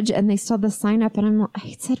Desert Edge and they still had the sign up, and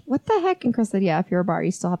I said, "What the heck?" And Chris said, "Yeah, if you're a bar,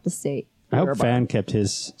 you still have to stay." I hope Fan kept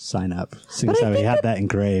his sign up, since But I how he think had that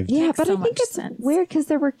engraved. Yeah, Makes but so I think much it's sense. weird because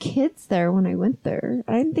there were kids there when I went there.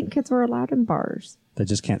 I didn't think kids were allowed in bars. They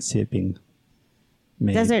just can't see it being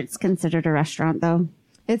made. Desert's considered a restaurant, though.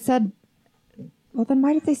 It said, well, then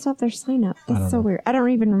why did they still have their sign up? That's so weird. I don't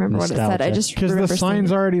even remember what it said. I Nostalgia. just Because the remember sign's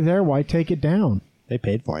seeing it. already there. Why take it down? They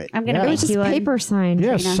paid for it. I'm gonna Yeah. It make was just you one. paper sign.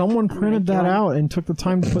 Yes, Trina. someone I'm printed gonna that make you out and took the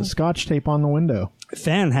time to put Scotch tape on the window.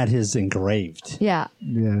 Fan had his engraved Yeah.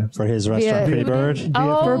 Yeah. for his restaurant, Pretty Bird.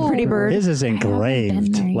 Oh, For a Pretty Bird. His is been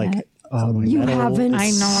engraved. there Like, yet. Oh my You God. haven't. I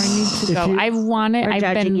know I need to go. you- I want it. We're I've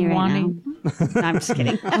judging been you right wanting. now. No, I'm just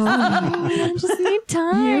kidding. I just need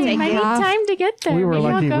time. You I need have- time to get there. We were Maybe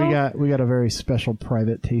I'll lucky. go. We got a very special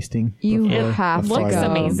private tasting. You before- have to Looks go.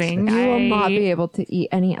 amazing. You will not I- be able to eat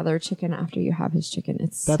any other chicken after you have his chicken.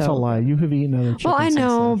 It's That's so a lie. You have eaten other chicken. Well, I since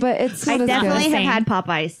know, then. but it's I not as definitely good. have had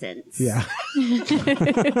Popeyes since. Yeah.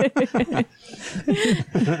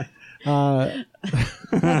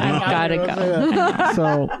 I've got to go.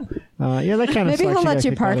 So, yeah, that kind of Maybe sucks. he'll let gotta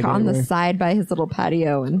you take park that on the gateway. side by his little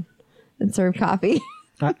patio and serve coffee.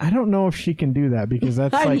 I don't know if she can do that because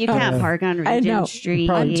that's like. You can't park on I know. Regent Street.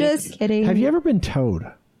 I'm just kidding. Have you ever been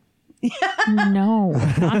towed? No,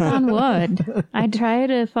 knock on wood. I try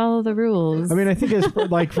to follow the rules. I mean, I think it's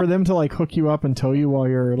like for them to like hook you up and tow you while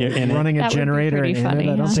you're like, in it. running a That would be generator pretty and funny, in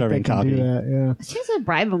it. I don't huh? think Serving they can do coffee. that. She has to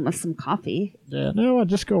bribe him with some coffee. Yeah. No,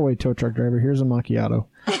 just go away, tow truck driver. Here's a macchiato.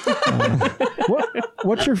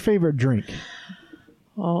 What's your favorite drink?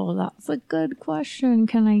 Oh, that's a good question.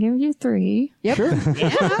 Can I give you 3? Yep. Sure.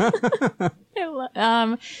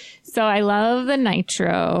 So I love the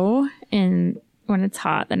nitro, and when it's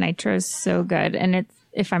hot, the nitro is so good. And it's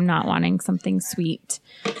if I'm not wanting something sweet.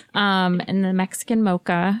 And the Mexican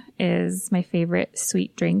mocha is my favorite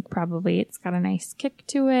sweet drink. Probably it's got a nice kick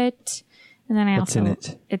to it. And then What's in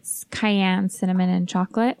it? It's cayenne, cinnamon, and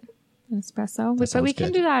chocolate, an espresso. But sounds we can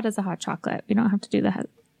good. do that as a hot chocolate. We don't have to do the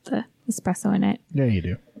espresso in it. Yeah, you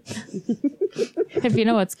do. If you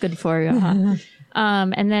know what's good for you, huh?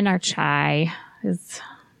 And then our chai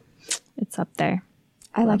it's up there.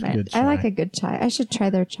 I like Love it. I like a good chai. I should try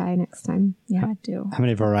their chai next time. Yeah, I do. how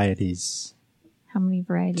many varieties How many do you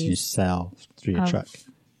varieties sell through your Of- truck?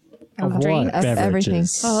 Of what? drinks? Of everything.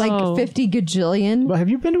 Beverages. Oh. Like 50 gajillion. But have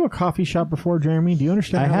you been to a coffee shop before, Jeremy? Do you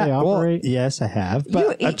understand how they operate? Well, yes, I have.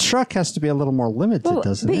 But a truck has to be a little more limited,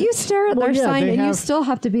 doesn't but it? you stare at Well, their yeah, sign they and you have- still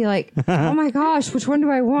have to be like, oh my gosh, which one do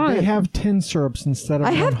I want? They have 10 syrups instead of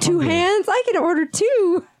I have 2 100. hands. I can order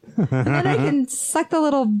 2. And then I can suck the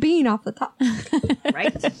little bean off the top.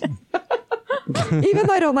 Right? Even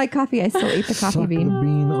though I don't like coffee, I still eat the coffee Suck bean. the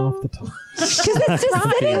bean off the top. Because it's just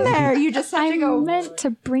sitting there. You just have I to go. meant to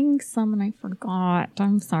bring some and I forgot.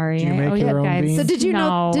 I'm sorry. Do you I make owe your you own guys. beans? So did you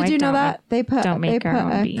know? No, Did you I know don't. that they put don't make they our put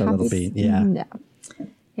own a beans. The little coffee- bean, yeah. No.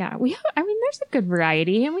 Yeah, we have. I mean, there's a good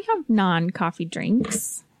variety, and we have non-coffee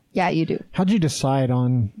drinks. Yeah, you do. How'd you decide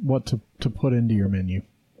on what to put into your menu?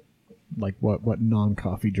 Like what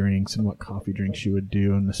non-coffee drinks and what coffee drinks you would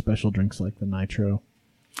do, and the special drinks like the nitro.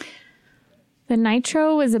 The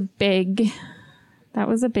nitro was a big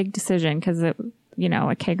decision because a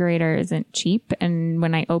kegerator isn't cheap, and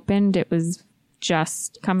when I opened, it was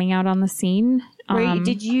just coming out on the scene.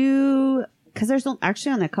 Did you? Because there's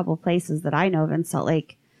actually only a couple places that I know of in Salt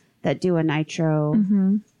Lake that do a nitro.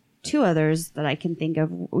 Mm-hmm. 2 others that I can think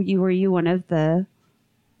of. Were you one of the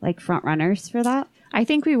like front runners for that? I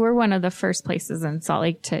think we were one of the first places in Salt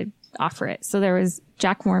Lake to offer it. So there was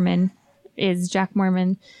Jack Mormon,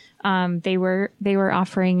 They were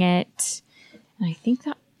offering it, and I think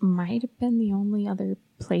that might have been the only other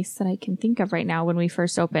place that I can think of right now when we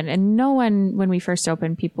first opened. And no one, when we first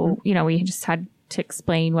opened, people, we just had to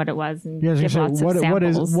explain what it was and give lots of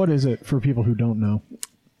samples. What is it for people who don't know?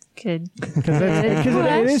 Good. Because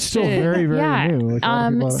it is still very, very new.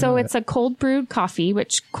 Like, so it's a cold brewed coffee,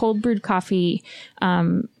 which cold brewed coffee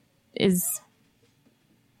is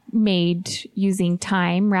made using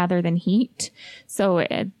time rather than heat. So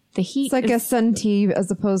the heat, It's like a sun tea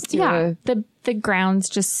as opposed to the grounds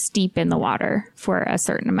just steep in the water for a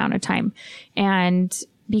certain amount of time, and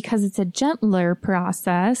because it's a gentler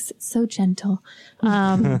process, it's so gentle.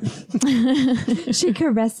 she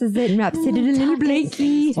caresses it and wraps it in a little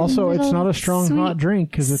blankie. also, it's not a strong sweet- hot drink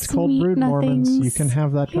because it's cold brewed, Mormons. You can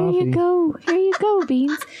have that Here coffee. Here you go,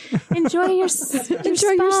 Beans. Enjoy your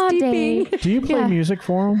spa day. Do you play music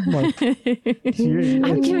for them? Like,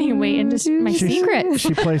 I'm giving away into my secret.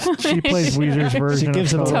 She plays Weezer's version. She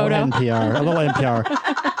gives of him a little Toto. NPR. A little NPR.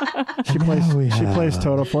 She plays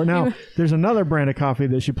Toto for. Now, there's another brand of coffee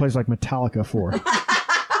that she plays like Metallica for.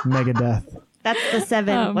 Megadeth. That's the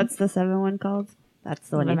 7. What's the 7 one called? That's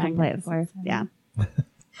the one you can play it for. Yeah.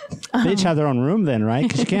 They each have their own room then, right?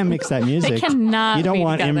 Because you can't mix that music. They cannot. You don't be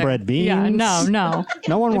want together. inbred beans. Yeah, no.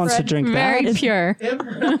 No one wants to drink Very that. pure.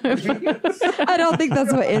 I don't think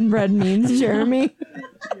that's what inbred means, Jeremy.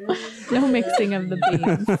 No mixing of the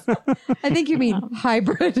beans. I think you mean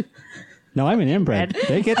hybrid. No, I'm an inbred.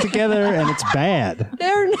 They get together and it's bad.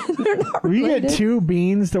 They're not When you related. get two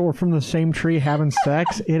beans that were from the same tree having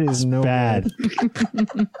sex, it is no Bad.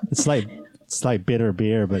 good. It's like bitter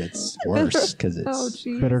beer, but it's worse because it's. Oh,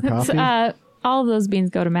 geez. Bitter coffee. All of those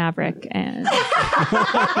beans go to Maverick and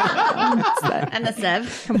And the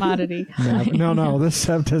Sev. commodity. No, this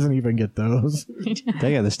Sev doesn't even get those.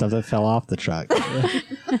 They got the stuff that fell off the truck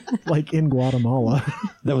Like in Guatemala.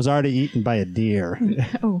 that was already eaten by a deer.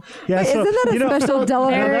 Yeah, Isn't that a special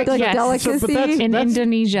There- yes. delicacy? So, but that's- In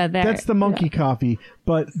Indonesia, there. That's the monkey coffee.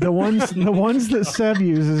 But the ones that Sev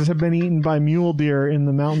uses have been eaten by mule deer in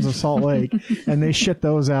the mountains of Salt Lake, and they shit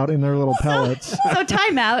those out in their little pellets. So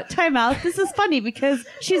time out. This is funny because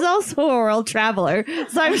she's also a world traveler,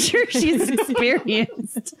 so I'm sure she's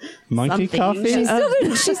experienced Monkey something. coffee?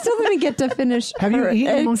 She still didn't get to finish Have you her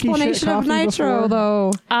eaten monkey shit explanation of coffee nitro, before?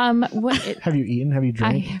 though. Have you eaten? Have you I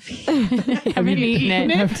drank? haven't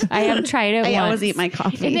eaten it. I have tried it I once. always eat my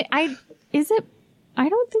coffee. I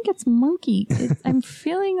don't think it's monkey. I'm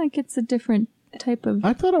feeling like it's a different type of.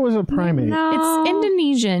 I thought it was a primate. It's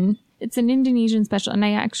Indonesian. It's an Indonesian special, and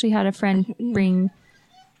I actually had a friend bring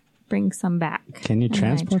some back. Can you And I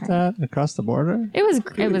transport tried that across the border? It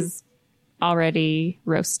was already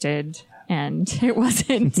roasted, and it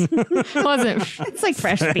wasn't. It's like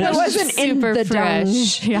fresh beans. It wasn't in super the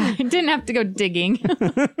fresh. Yeah, I didn't have to go digging.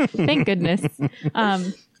 Thank goodness.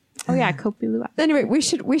 Oh yeah, Kopi Luwak. Anyway, we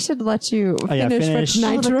should let you yeah, finish with finish.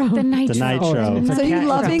 nitro. The nitro. The nitro. It's a So you cat, it's a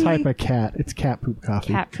lovingly- type of cat. It's cat poop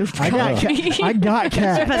coffee. Cat poop I got coffee. I got Put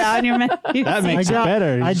cat. that on your menu. That makes it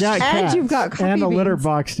better. I got And cats you've got coffee and a litter beans.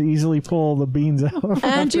 box to easily pull the beans out.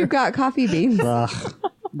 And you've got coffee beans. Ugh.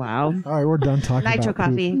 Wow. All right, we're done talking Nitro about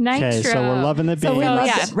poop. coffee. Nitro. Okay, so we're loving the beans. So we Oh, loved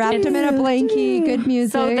yeah. it. Wrapped them in a blankie. Good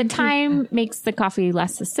music. So the time makes the coffee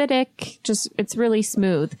less acidic. Just it's really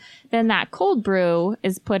smooth. Then that cold brew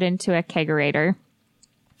is put into a kegerator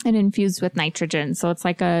and infused with nitrogen. So it's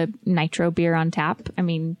like a nitro beer on tap. I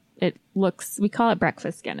mean, we call it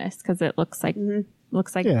breakfast Guinness because it looks like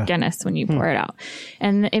Yeah. Guinness when you pour it out.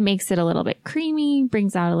 And it makes it a little bit creamy,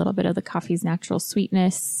 brings out a little bit of the coffee's natural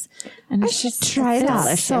sweetness. And I it's should just try it's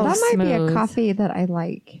that. so that might be a smooth. coffee that I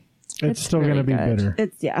like. It's still really going to be good. bitter.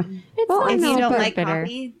 It's It's Well, I if know, you don't but like bitter.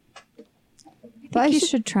 coffee, But I You should.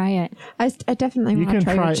 should try it. I definitely You want can to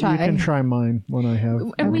try try. your You chai. can try mine when I have.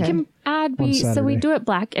 And we Okay. can add On we Saturday. do it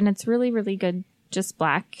black and it's really, really good just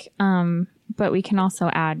black. But we can also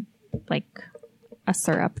add like a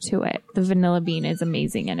syrup to it. The vanilla bean is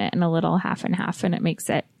amazing in it and a little half and half and it makes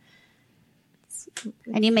it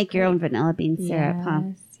and you make your own vanilla bean syrup, huh?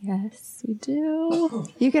 Yes, we do.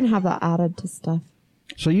 You can have that added to stuff.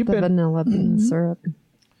 So you've The been vanilla bean syrup.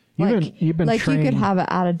 you've been like trained. you could have it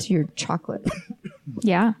added to your chocolate.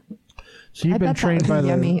 Yeah. so you've I been bet that trained would by be the.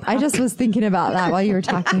 yummy. I just was thinking about that while you were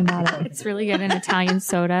talking about it. It's really good in Italian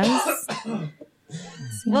sodas.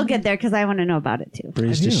 We'll get there because I want to know about it too.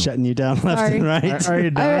 Bree's just shutting you down left Sorry. and right. Are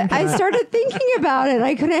you done? I started thinking about it.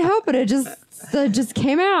 I couldn't help it. It just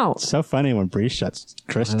came out. So funny when Bree shuts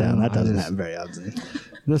Chris down. know, That I doesn't just- happen very often.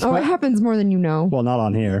 This Oh, might- it happens more than you know. Well, not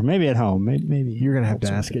on here. Maybe at home. Maybe you're going to have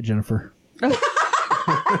to ask it, Jennifer.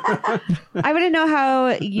 I want to know how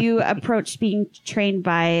you approached being trained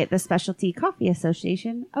by the Specialty Coffee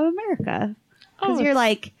Association of America. Because you're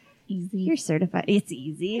like, easy. you're certified. It's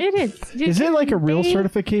easy. It is. Is it like a real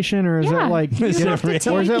certification, or is Yeah. it like You have to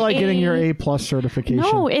or is it take like getting your a- A+ certification?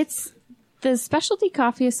 No, it's the Specialty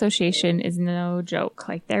Coffee Association is no joke.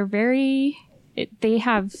 Like they're very. They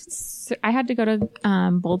have. I had to go to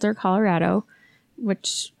Boulder, Colorado,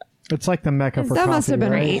 which It's like the mecca for That coffee. must have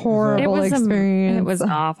been right? a horrible experience. It was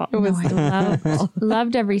awful. It was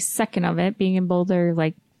loved every second of it. Being in Boulder,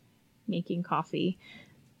 like making coffee.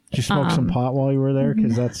 Did you smoke some pot while you were there?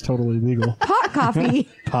 Because that's totally legal. Hot coffee.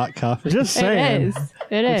 Pot coffee. Just saying. It is.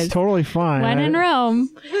 It is. It's totally fine. When in Rome.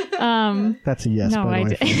 That's a yes, No, by I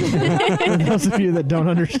the way. For those of you that don't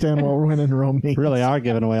understand what when in Rome means. Really are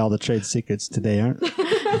giving away all the trade secrets today, aren't? Did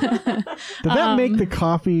that make the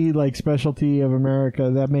coffee like specialty of America?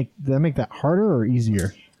 That make that harder or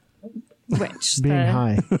easier? Which Being the-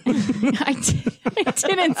 high. I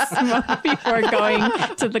didn't smoke before going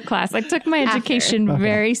to the class. I took my education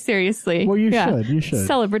very seriously. Well, you should. You should.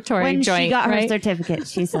 Celebratory When joint, she got her right? certificate,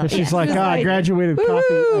 she said, She's like, I graduated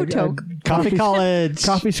Coffee college.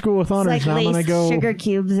 coffee school with it's honors. like now I'm gonna laced go. sugar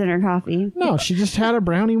cubes in her coffee. No, she just had a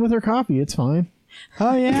brownie with her coffee. It's fine.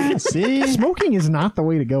 Oh yeah. See. Smoking is not the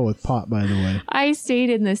way to go with pot, by the way. I stayed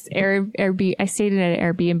in this Airbnb. I stayed in an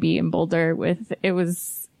Airbnb in Boulder with. It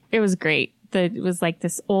was great. It was like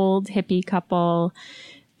this old hippie couple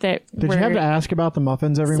that Did you have to ask about the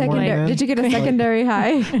muffins every morning? Secondary. Then? Did you get a secondary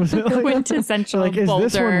high? Was it like, quintessential like, is Boulder,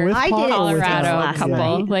 this one with I pot did. or with Colorado last couple.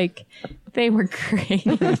 night. Like they were great.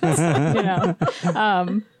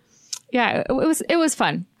 Yeah, it was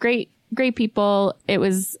fun. Great people. It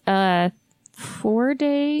was a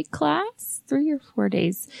 4-day class, 3 or 4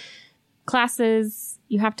 days classes.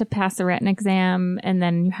 You have to pass a written exam, and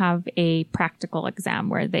then you have a practical exam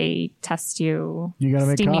where they test you. You gotta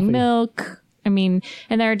make steaming coffee. milk. I mean,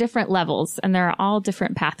 and there are different levels, and there are all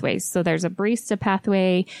different pathways. So there's a barista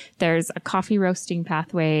pathway, there's a coffee roasting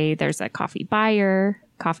pathway, there's a coffee buyer,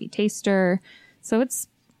 coffee taster. So it's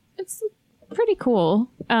pretty cool.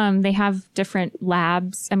 They have different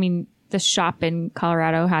labs. I mean, the shop in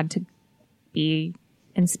Colorado had to be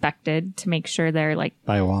inspected to make sure they're like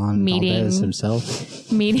By Juan Meeting. Valdez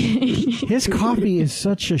himself. meeting. His coffee is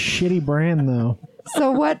such a shitty brand, though.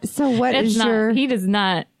 So what is your? He does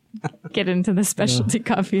not get into the Specialty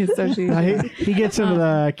Coffee Association. He gets into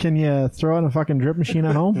the, can you throw it in a fucking drip machine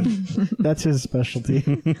at home? That's his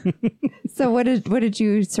specialty. So what did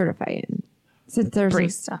you certify in? Since there's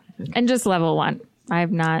Barista. And just level 1. I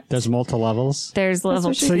have not. There's multiple levels. There's level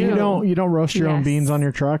what she 2. So you don't roast your own Yes. beans on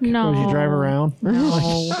your truck No. as you drive around?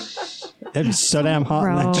 No. It's so damn hot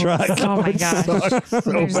in that Gross. truck. Oh my gosh.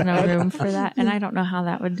 There's no room for that. And I don't know how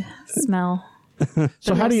that would smell.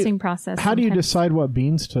 So how do roasting you process. how do you sometimes- decide what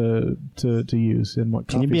beans to use and what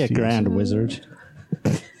Can you be a coffees to use? grand wizard?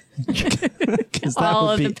 'Cause that all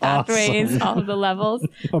would of be the pathways, awesome. all of the levels?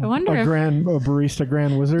 I wonder a if barista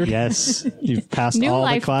grand wizard. Yes, you've passed new all the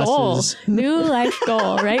life goal. classes, New life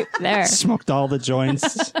goal right there. smoked all the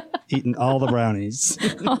joints, eaten all the brownies.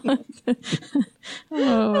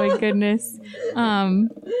 Oh my goodness.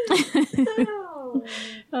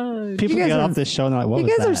 People guys get are- off this show and they're like, "What You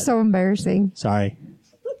was guys that?" are so embarrassing. Sorry.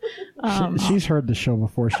 She's heard the show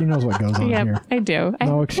before. She knows what goes on Yep, here. I do.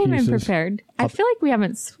 No I came in excuses. prepared. I feel like we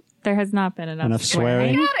haven't. There has not been enough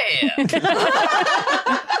swearing.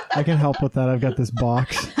 I can help with that. I've got this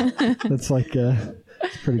box. That's like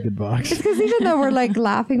it's a pretty good box. Because even though we're like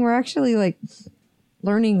laughing, we're actually like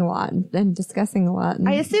learning a lot and discussing a lot. And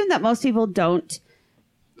I assume that most people don't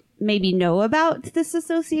maybe know about this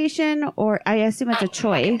association, or I assume it's a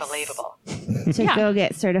choice to Yeah. go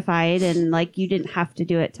get certified, and like you didn't have to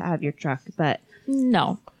do it to have your truck, but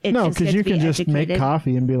No, it's No, just good because to you be can just make educated.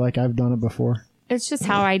 coffee and be like, I've done it before. it's just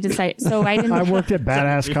how I decided. So I didn't. I worked at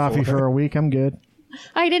Badass Coffee for a week. I'm good.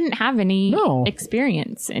 I didn't have any No.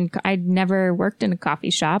 experience, and I'd never worked in a coffee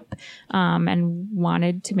shop, and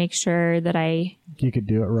wanted to make sure that I You could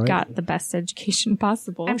do it right. got the best education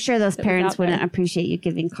possible. I'm sure those that was parents out there. wouldn't appreciate you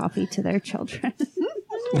giving coffee to their children.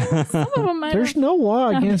 Some of them might There's have- no law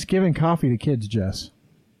against giving coffee to kids, Jess.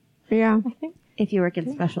 yeah. If you work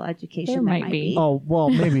in special education, There that might be. Oh, well,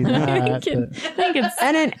 maybe that. I but- think it's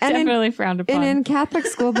And in definitely frowned upon. in Catholic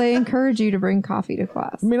school, they encourage you to bring coffee to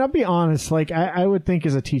class. I mean, I'll be honest. Like, I would think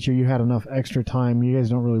as a teacher, you had enough extra time. You guys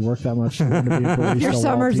don't really work that much. To learn to be a barista Your while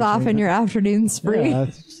summer's teaching. off and your afternoon's free. Yeah,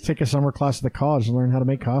 take a summer class at the college and learn how to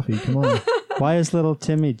make coffee. Come on. Why is little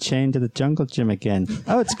Timmy chained to the jungle gym again?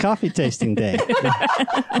 Oh, it's coffee tasting day.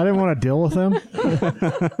 I didn't want to deal with him.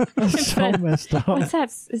 That's so messed up. What's that?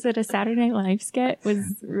 Is it a Saturday Night Live skit?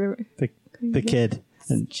 Was The kid.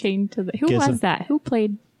 chained to the. Who Gives was him- that? Who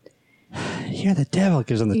played? You're the devil.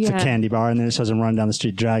 Gives him the Yeah. candy bar, and then it shows him run down the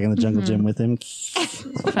street dragging the jungle gym with him.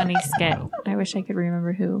 Funny skit. I wish I could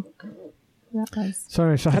remember who that was. So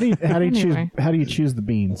how do you Anyway. choose the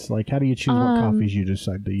beans? Like, how do you choose what coffees you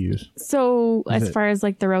decide to use? So as it- far as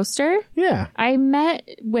like the roaster, Yeah. I met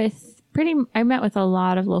with a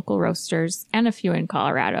lot of local roasters and a few in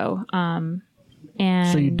Colorado. And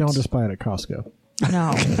So you don't just buy it at Costco.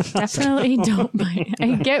 no, definitely don't buy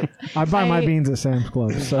it. I buy my I- beans at Sam's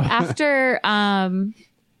Club. So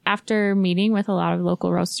after meeting with a lot of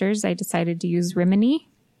local roasters, I decided to use Rimini.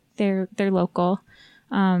 They're local.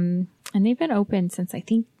 And they've been open since I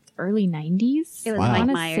think early 90s. It was Wow. Mike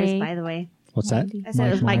wanna Myers, say- by the way. What's that? I said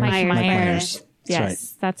it was Mike Mike Myers. by the way. Myers.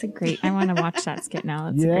 Yes, that's a great. I want to watch that skit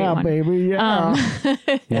now. That's a yeah, great one. baby. Yeah.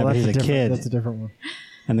 Yeah, but he's a different- kid. That's a different one.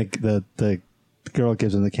 And the girl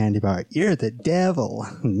gives him the candy bar. You're the devil.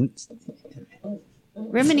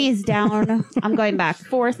 Rimini's down. I'm going back.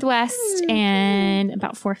 4th West and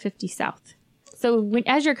about 450 South. So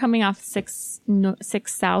as you're coming off 6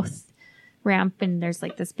 South ramp, and there's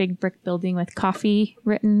like this big brick building with coffee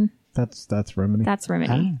written. That's Remini. That's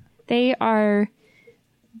Rimini. They are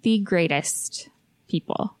the greatest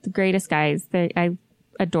people, the greatest guys. I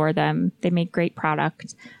adore them. They make great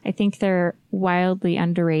product. I think they're wildly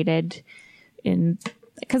underrated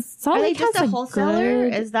because Salt Are they Lake just has a wholesaler?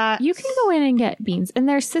 good- Is that you can go in and get beans, and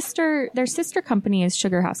their sister company is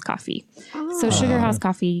Sugar House Coffee. So Sugar House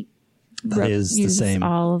Coffee Is the uses same.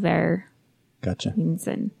 all of their Gotcha. beans,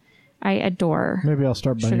 and I adore. Maybe I'll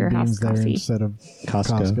start buying Sugar House beans there coffee. instead of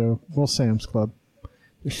Costco. Well, Sam's Club.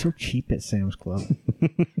 They're so cheap at Sam's Club.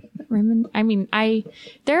 I mean,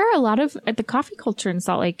 there are a lot of the coffee culture in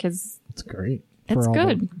Salt Lake is It's great. It's all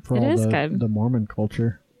good. For It all is the, good. The Mormon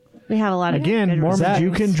culture. we have a lot of Again, good Mormons, that-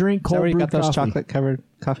 you can drink Is that cold where you brewed got those coffee. chocolate covered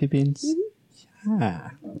coffee beans?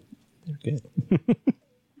 Ah, they're good.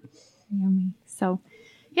 yummy. So,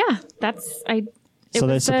 yeah, that's I. it So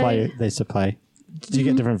they was supply. They supply. Do you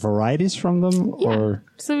get different varieties from them, or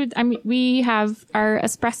So I mean, we have our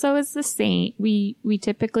espresso is the same. We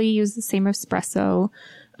typically use the same espresso,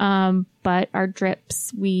 but our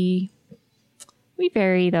drips we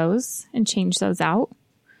vary those and change those out.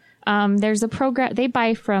 There's a program they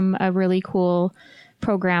buy from a really cool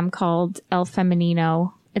program called El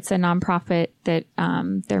Femenino. It's a nonprofit that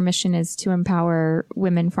their mission is to empower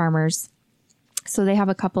women farmers. So they have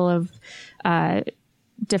a couple of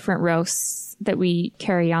different roasts that we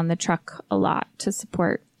carry on the truck a lot to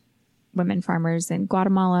support women farmers in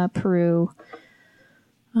Guatemala, Peru,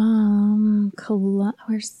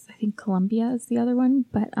 where's I think Colombia is the other one,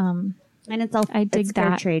 but and it's all I dig it's fair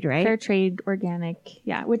that trade, right? Fair trade, organic,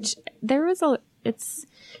 yeah. Which there's a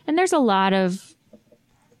lot of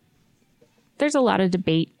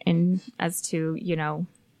debate as to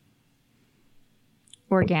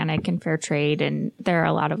organic and fair trade, and there are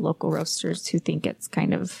a lot of local roasters who think it's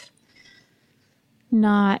kind of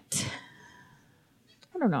not.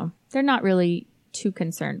 I don't know. They're not really too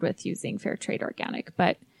concerned with using fair trade organic,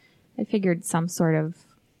 but I figured some sort of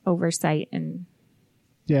oversight and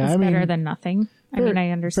Yeah, is I mean, better than nothing. I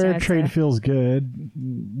understand. Fair it's trade a- feels good.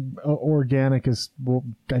 Organic is, well,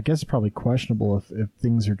 I guess it's probably questionable if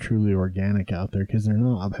things are truly organic out there because they're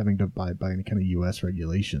not having to abide by any kind of U.S.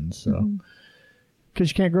 regulations. So, because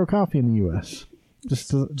you can't grow coffee in the U.S.,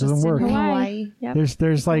 just doesn't in work. Hawaii. Yep. There's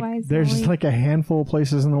Hawaii's just Hawaii. like a handful of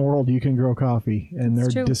places in the world you can grow coffee, and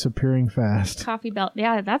It's they're true. disappearing fast. Coffee belt.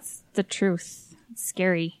 Yeah, that's the truth. It's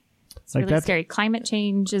scary. It's Like really that's- scary. Climate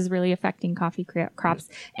change is really affecting coffee crops.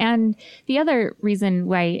 And the other reason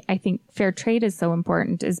why I think fair trade is so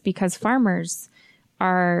important is because farmers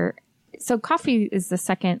so coffee is the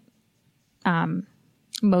second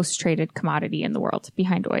most traded commodity in the world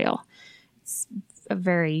behind oil. It's a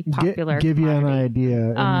very popular Give you an commodity.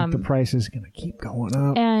 idea, and the price is going to keep going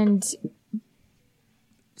up. And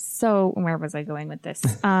so where was I going with this?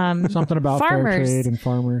 Something about fair farmers- trade and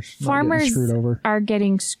farmers not getting Farmers screwed over. are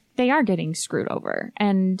getting screwed over,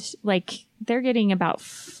 and like they're getting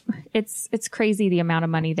it's crazy the amount of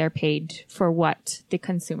money they're paid for what the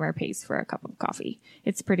consumer pays for a cup of coffee.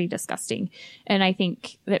 It's pretty disgusting. And I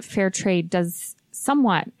think that fair trade does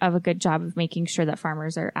somewhat of a good job of making sure that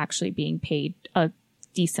farmers are actually being paid a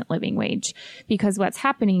decent living wage, because what's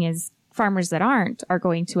happening is farmers that aren't are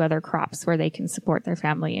going to other crops where they can support their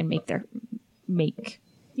family and make a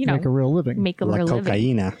real living. make a la real living.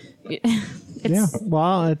 cocaína? Yeah,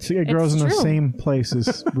 well, it grows in the true. same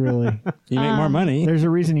places, really. You make more money. There's a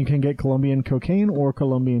reason you can get Colombian cocaine or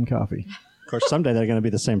Colombian coffee. Of course, someday they're going to be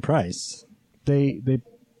the same price. They're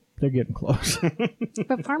getting close.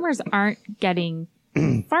 But farmers aren't getting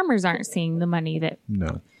farmers aren't seeing the money that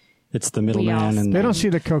No. It's the middleman, and They don't see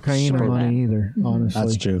the cocaine Sure. money either, honestly.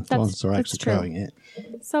 that's true. The That's- ones who are that's actually true. growing it.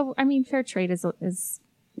 So, I mean, fair trade is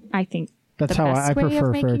I think, That's the how best I way of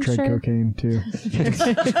prefer fair making trade sure. cocaine too.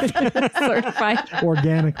 certified.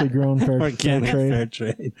 Organically grown fair Organic trade. fair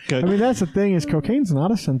trade. I mean, that's the thing is cocaine's not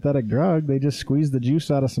a synthetic drug. They just squeeze the juice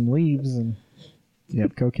out of some leaves and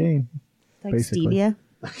yep, cocaine. Like Basically. stevia.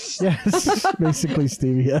 Yes, basically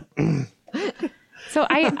stevia. So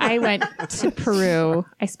I went to Peru.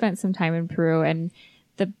 I spent some time in Peru and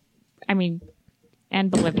and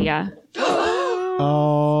Bolivia.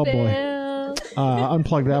 Oh boy.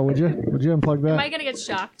 Unplug that, would you? Would you unplug Am I that? gonna get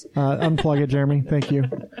shocked? Unplug it, Jeremy. Thank you.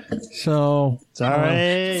 So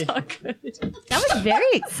Sorry. That was very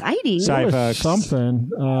exciting. Sorry, was folks. something.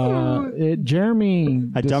 Jeremy.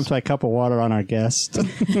 I dumped my cup of water on our guest.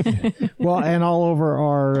 At Well, and all over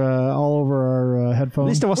our headphones.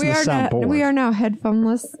 least it wasn't We the are, soundboard. we are now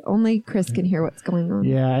headphoneless. Only Chris can hear what's going on.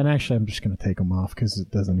 Yeah, and actually, I'm just gonna take them off because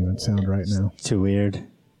it doesn't even sound right now. Too weird.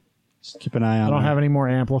 Just keep an eye on I don't it. have any more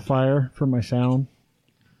amplifier for my sound.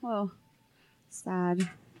 Whoa. Sad.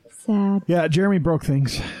 Sad. Yeah, Jeremy broke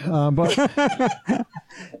things, but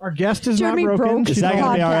our guest is Jeremy not broken. broke Is She's that all-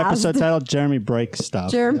 going to be our Podcast. episode title? Jeremy breaks stuff.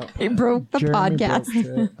 Jeremy broke the Jeremy podcast. broke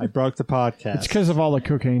shit. I broke the podcast. It's because of all the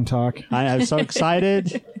cocaine talk. I'm so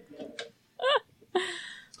excited.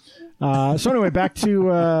 So anyway, back to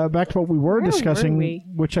what we were discussing, we?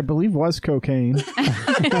 which I believe was cocaine.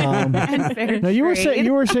 And fair Now you trade.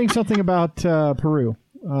 were saying something about Peru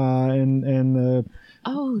and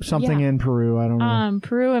something yeah. in Peru. I don't know.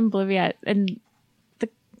 Peru and Bolivia, and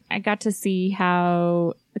I got to see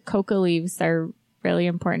how the coca leaves are really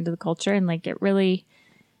important to the culture, and like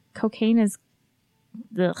cocaine is,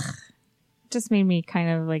 just made me kind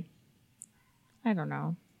of like, I don't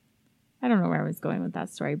know where I was going with that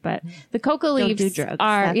story, but the coca leaves do drugs.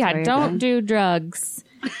 are That's where you're don't going. do drugs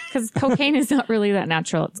because cocaine is not really that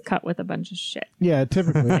natural. It's cut with a bunch of shit. Yeah,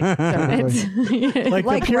 typically. Typically. Like,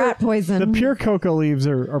 Like the pure, rat poison. The pure coca leaves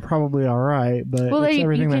are probably all right, but Well, it's you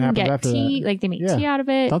everything that can happens get after tea, that. like they make Yeah. tea out of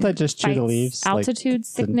it. Don't they just chew the Fights leaves? like altitude the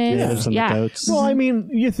sickness. natives and the goats? Well, I mean,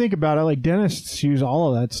 you think about it, like dentists use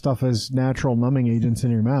all of that stuff as natural numbing agents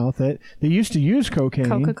in your mouth. They used to use cocaine.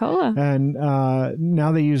 Coca-Cola. And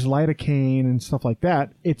now they use lidocaine and stuff like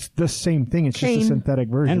that. It's the same thing. It's just a Cane. synthetic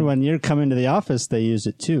version. And when you're coming to the office, they use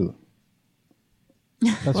it too.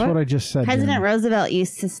 That's what I just said. President Jeremy. Roosevelt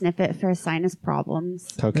used to sniff it for sinus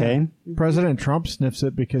problems. Cocaine? President Trump sniffs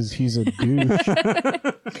it because he's a douche. I mean,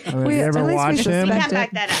 have We- you at ever least we watched him? You suspect- can't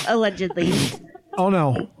back that up. Allegedly. Oh,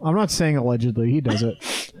 no. I'm not saying allegedly. He does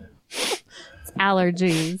it.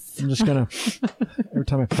 Allergies. I'm just going to. Every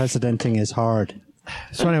time I. Presidenting is hard.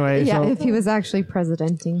 So, anyway, Yeah, so, if he was actually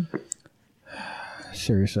presidenting.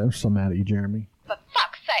 seriously, I'm so mad at you, Jeremy. For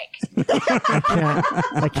fuck's sake.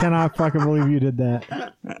 I cannot fucking believe you did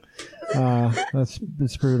that.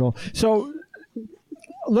 That's brutal. So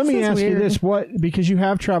let me This is ask you weird. this: because you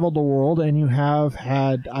have traveled the world and you have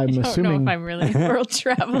had, I'm I don't assuming. know if I'm really a world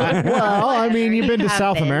traveler. Well, I mean, you've been to Have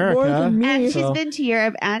South been. America. And she's So- been to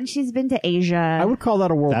Europe and she's been to Asia. I would call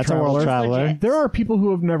that a world That's a traveler. world traveler. Legit. There are people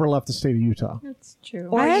who have never left the state of Utah. That's true.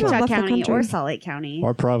 or I haven't Utah left the County country. or Salt Lake County.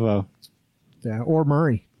 Or Provo. Yeah, or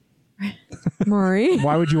Murray. Maury.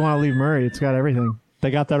 Why would you want to leave Murray? It's got everything. They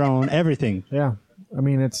got their own everything. Yeah, I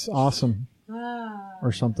mean, it's awesome.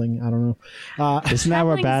 Or something. I don't know. Isn't that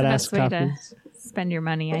where Traveling's the badass best way to coffee? spend your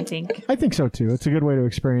money, I think. I think so too. It's a good way to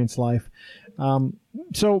experience life.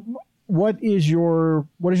 So, what is your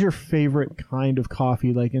favorite kind of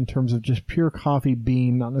coffee? Like in terms of just pure coffee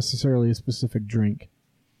bean, not necessarily a specific drink.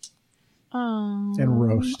 And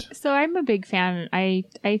roast. So I'm a big fan. I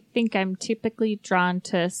think I'm typically drawn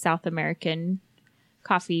to South American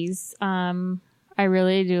coffees. I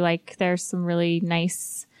really do like. There's some really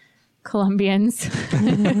nice Colombians,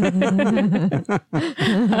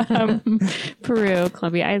 Peru,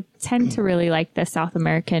 Colombia. I tend to really like the South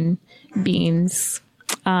American beans.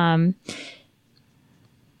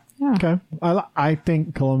 Okay, I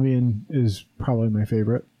think Colombian is probably my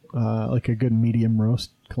favorite. Like a good medium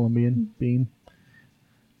roast Colombian bean.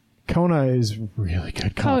 Kona is really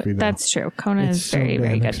good coffee. Though. That's true. Kona It's is so very,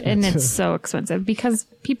 very damn good. And expensive. it's so expensive because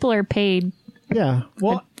people are paid. Yeah,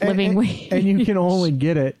 well, living and, wage. and you can only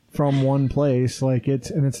get it from one place. Like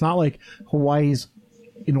it's not like Hawaii's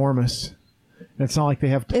enormous. It's not like they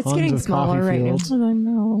have tons It's getting of smaller coffee right now. fields. I don't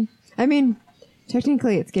know. I mean,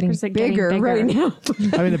 technically it's getting, Is it getting bigger, bigger? right now,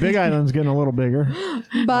 I mean, the Big Island's getting a little bigger.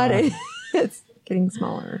 but it's getting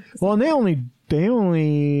smaller. Well, and they only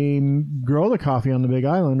grow the coffee on the Big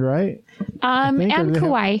Island, right? think, or And they have-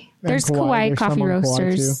 Kauai. and There's Kauai. Kauai There's coffee some on Kauai,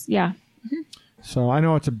 roasters. Yeah. So I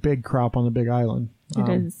know it's a big crop on the Big Island. It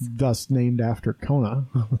is. Thus named after Kona,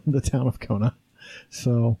 the town of Kona.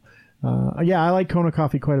 So, I like Kona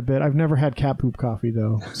coffee quite a bit. I've never had cat poop coffee,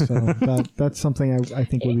 though. So that's something I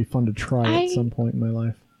think would be fun to try at some point in my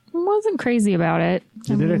life. Wasn't crazy about it.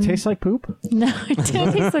 Did it taste like poop? No, it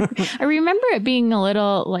didn't taste like. I remember it being a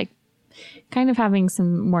little like, kind of having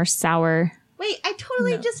some more sour. Wait, I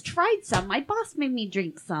totally just tried some. My boss made me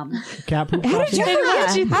drink some. Cat poop How coffee?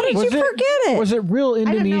 did you forget it? Was it real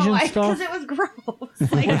Indonesian stuff? Because it was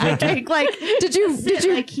gross. Like I drank like. Did you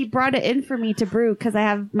Like he brought it in for me to brew because I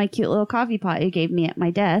have my cute little coffee pot he gave me at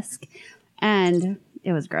my desk, and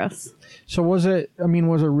it was gross. So was it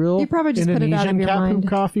real You probably just put it out of Indonesian your cat mind. poop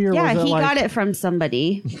coffee? Or Yeah, was it he like, got it from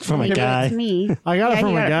somebody. From a He gave it guy. to me. I got it from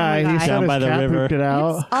he a guy. He said Down his by the cat river. pooped it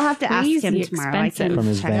out. I'll have to ask him Crazy tomorrow. I expensive. can From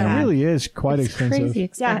his check van. it It out. really is quite It's expensive. crazy Yeah,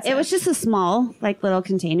 expensive. it was just a small, like, little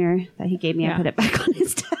container that he gave me. I Yeah. put it back on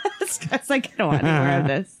his desk. I was like, I don't want any more of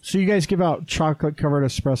this. So you guys give out chocolate-covered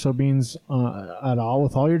espresso beans at all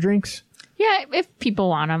with all your drinks? Yeah, if people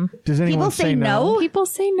want them. Does anyone People say no? People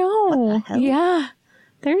say no. hell? Yeah.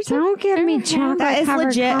 Don't give me chocolate. That is covered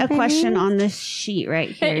legit a coffee question beans? on this sheet right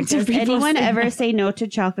here. Do Does people anyone say ever no? say no to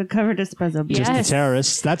chocolate-covered espresso beans? Just Yes. the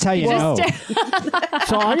terrorists. That's how you know.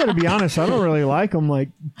 So I got to be honest, I don't really like them like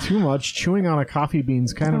too much. Chewing on a coffee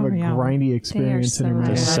bean's kind of Oh, a yeah. grindy experience so anymore.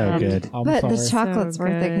 good. Just so good. I'm But sorry. the chocolate's So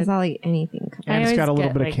worth it because good. I'll eat anything. and it's I got a always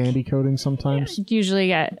little get, bit like- of candy coating sometimes. Usually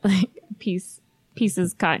get like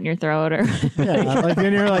pieces caught in your throat or Yeah, like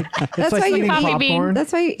then you're like, it's That's like why you eating coffee bean. popcorn.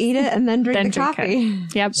 That's why you eat it and then drink then the drink coffee.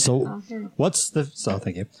 it. Yep. So,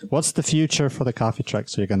 thank you. What's the future for the coffee truck?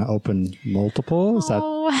 So you're going to open multiple? Is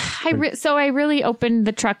that So I really opened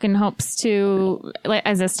the truck in hopes to, like,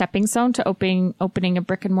 as a stepping stone to opening a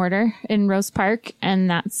brick and mortar in Rose Park, and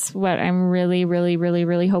that's what I'm really, really, really,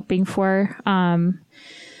 really hoping for.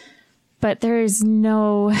 But there's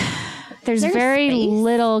very space?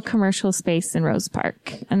 little commercial space in Rose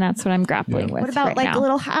Park, and that's what I'm grappling with. What about right like now. a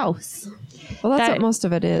little house? Well, that's That- what most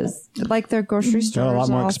of it is. Like their grocery stores they're a lot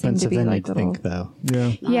more all seem to expensive be than like you'd little. think, though?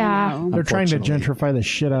 Yeah, Yeah, No. they're trying to Unfortunately. gentrify the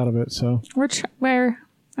shit out of it. So where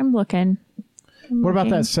I'm looking. what about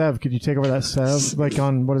that Sev? Could you take over that Sev? Like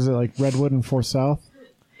on what is it, like Redwood and Forth South?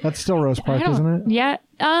 That's still Rose Park, isn't it? Yeah.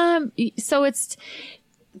 So it's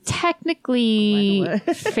technically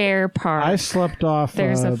Fair Park. I slept off.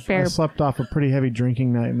 There's a fair- I slept off a pretty heavy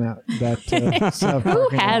drinking night in that Sev Who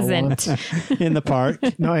parking lot hasn't? once. In the park?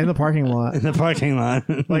 No, in the parking lot. In the parking lot.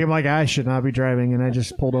 Like I'm like I should not be driving, and I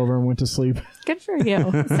just pulled over and went to sleep. Good for you.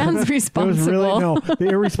 Sounds It responsible. was really no. The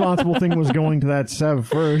irresponsible thing was going to that Sev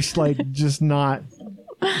first, like just not.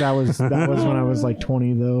 That was when I was like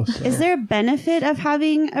 20 though. So. Is there a benefit of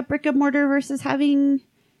having a brick and mortar versus having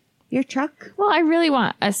your truck? Well, I really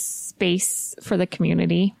want a space for the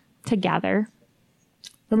community to gather.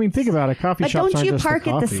 I mean, think about it. Coffee But shops don't aren't you just park for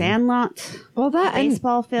at the coffee. Sandlot? Well, that and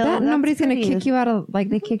Baseball field, That that's nobody's going to pretty- kick you out of. Like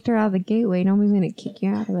they kicked her out of the gateway. Nobody's going to kick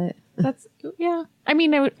you out of it. That's yeah. I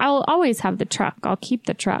mean, I'll always have the truck. I'll keep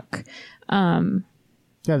the truck.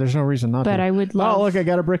 Yeah, there's no reason not to. But I would love- Oh, look, I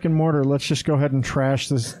got a brick and mortar. Let's just go ahead and trash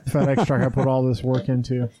this FedEx truck I put all this work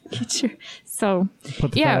into. So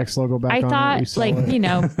Put the yeah, FedEx logo back I on it. thought resell like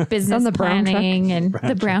it. business the brown truck? planning and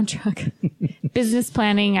the brown truck. Business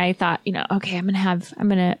planning. I thought okay, I'm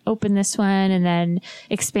gonna open this one and then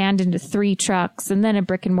expand into 3 trucks and then a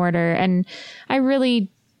brick and mortar. And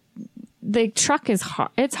the truck is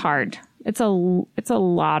hard. It's hard. It's a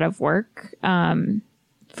lot of work.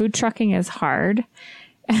 Food trucking is hard.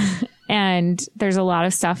 And there's a lot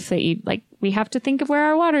of stuff that we have to think of where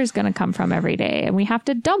our water is going to come from every day, and we have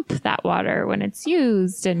to dump that water when it's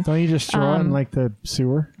used. And Don't you just throw it in like the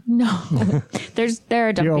sewer? no, there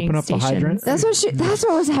are Do you dumping open up the stations. hydrant? That's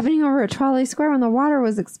what was happening over at Trolley Square when the water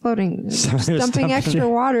was exploding. Just was dumping dumping- extra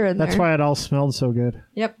water in That's there. why it all smelled so good.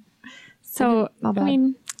 Yep. So Not I bad.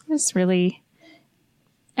 mean, it's really,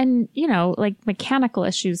 and like mechanical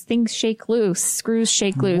issues, things shake loose, screws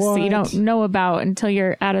shake loose that you What? don't know about until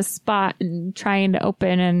you're at a spot and trying to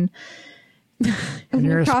open and. And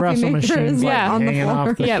your coffee espresso maker machine's is, like yeah, on the hanging floor.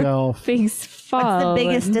 off the Yeah. shelf. Things fall. What's the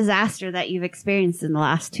biggest and- disaster that you've experienced in the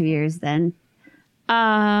last 2 years then?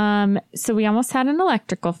 So we almost had an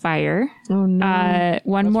electrical fire. Oh no.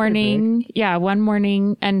 One morning,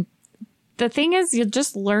 and the thing is, you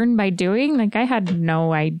just learn by doing. Like I had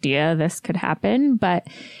no idea this could happen, but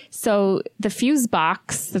so the fuse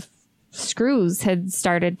box, the screws had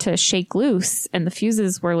started to shake loose, and the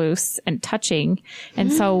fuses were loose and touching,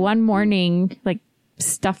 and so one morning, like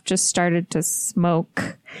stuff just started to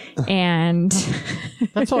smoke and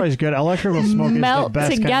That's always good. Electrical smoke is the melt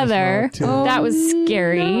best together. kind of smoke, too. That was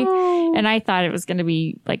scary. And I thought it was going to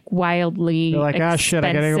be like wildly You're like, expensive. shit,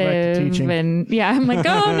 I gotta go back to teaching. And yeah, I'm like,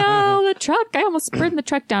 oh no, the truck. I almost burned the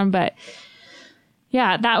truck down. But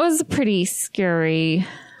yeah, that was pretty scary.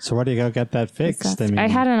 So where do you go get that fixed? I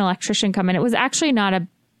had an electrician come in. It was actually not a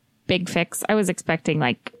big fix. I was expecting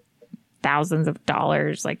like thousands of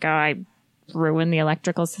dollars. Like, oh, I ruined the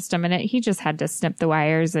electrical system in it. He just had to snip the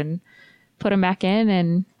wires and put them back in,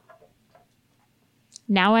 and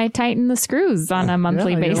now I tighten the screws on a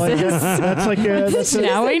monthly basis. Like, that's like that's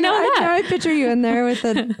Now we know that. I picture you in there with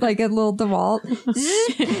a little DeWalt.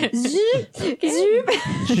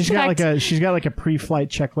 she's got like a pre-flight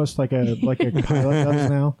checklist, like a pilot does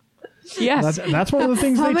now. Yes. That's one of the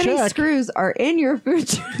things How they many check. screws are in your food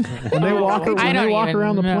truck? When they walk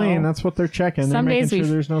around the know. plane, that's what they're checking. They're Some making days sure we-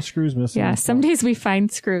 there's no screws missing. Yeah, some days we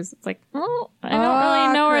find screws. It's like, oh, I don't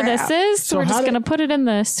really know where this is, so So we're just how going to put it in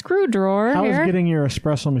the screw drawer How is here. getting your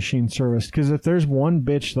espresso machine serviced? Because if there's one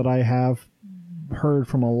bitch that I have heard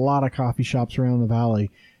from a lot of coffee shops around the valley,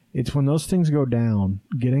 it's when those things go down,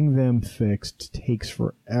 getting them fixed takes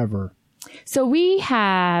forever. So we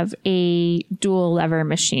have a dual lever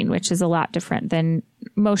machine, which is a lot different than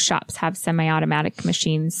most shops have semi-automatic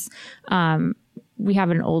machines. We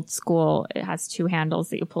have an old school. It has two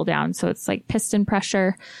handles that you pull down. So it's like piston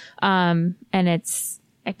pressure. And I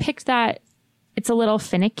picked that. It's a little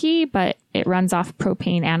finicky, but it runs off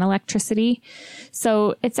propane and electricity.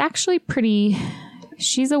 So it's actually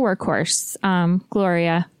she's a workhorse.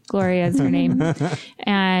 Gloria is her name.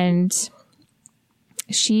 And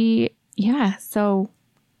so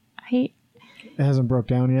it hasn't broke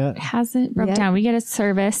down yet. Hasn't broke down. We get a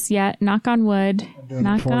service yet. Knock on wood.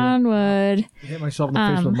 Knock on wood. I hit myself in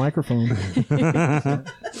the face with a microphone.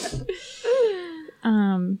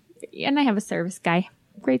 And I have a service guy.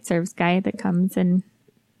 Great service guy that comes and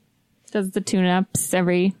does the tune-ups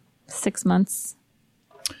every 6 months.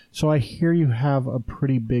 So I hear you have a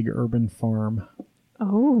pretty big urban farm.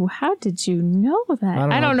 Oh, how did you know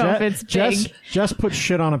that? I don't know if it's big. Just put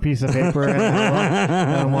shit on a piece of paper, and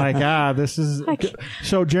I'm like, this is.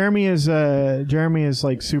 So Jeremy is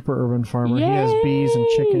like super urban farmer. Yay! He has bees and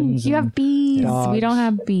chickens. You and have bees. dogs. We don't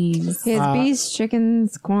have bees. He has bees,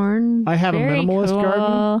 chickens, corn. I have Very a minimalist cool.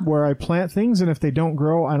 garden where I plant things, and if they don't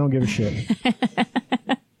grow, I don't give a shit.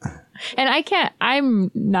 And I'm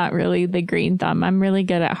not really the green thumb. I'm really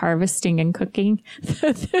good at harvesting and cooking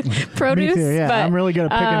the produce. Me too, yeah. But, I'm really good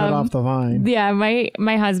at picking it off the vine. yeah,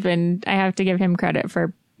 my husband, I have to give him credit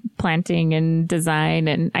for planting and design,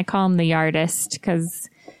 and I call him the yardist because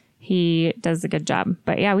he does a good job.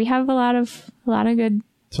 But yeah, we have a lot of good.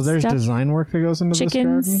 So there's stuff. design work that goes into this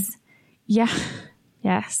garden? Chickens. Yeah.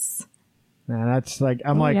 Yes. Nah, that's like,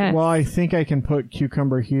 I'm yes. well, I think I can put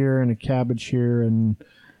cucumber here and a cabbage here and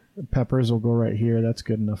peppers will go right here. That's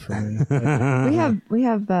good enough for me. We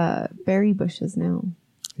have berry bushes now.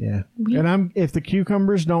 Yeah. And if the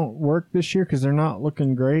cucumbers don't work this year because they're not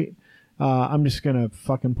looking great, I'm just going to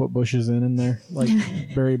fucking put bushes in there, like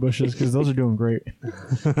berry bushes, because those are doing great.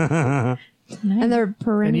 And they're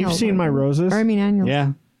perennial. And you've seen my roses. Or, I mean, annual.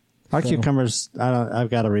 Yeah. Our cucumbers, I've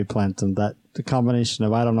got to replant them. The combination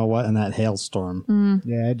of I don't know what and that hailstorm.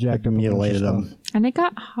 Yeah, I jacked up a bunch of Mutilated stuff. them. And it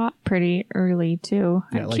got hot pretty early too.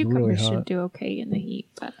 Yeah, And like cucumbers really should hot. do okay in the heat,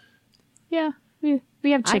 but yeah,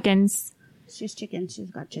 we have chickens. She's chicken. She's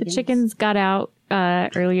got The chickens. chickens got out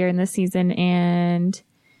earlier in the season and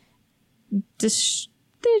just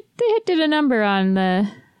they did a number on the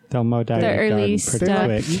They'll mow down your early garden pretty stuff.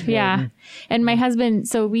 quick. Yeah. And my husband,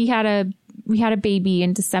 so we had a baby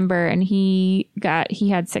in December and he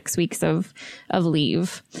had 6 weeks of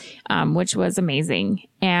leave, which was amazing.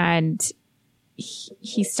 And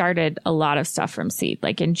he started a lot of stuff from seed.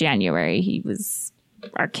 Like in January,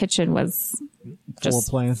 our kitchen was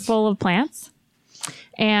just full of plants.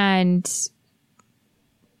 And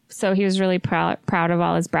so he was really proud of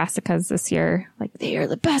all his brassicas this year. Like, they are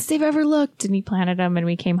the best they've ever looked. And he planted them and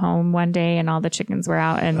we came home one day and all the chickens were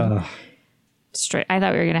out and I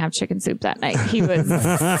thought we were going to have chicken soup that night. He was,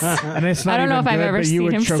 And it's not I don't know even if I've good, ever but you seen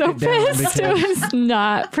would him choke so it down pissed. It because- was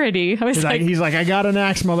not pretty. I was like, He's like, I got an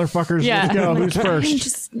axe, motherfuckers. yeah. Let's go. I'm Who's like,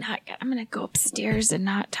 first? I'm going to go upstairs and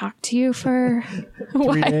not talk to you for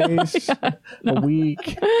 3 days, a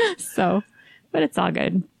week. So, but it's all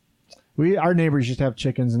good. Our neighbors used to have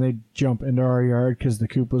chickens, and they'd jump into our yard because the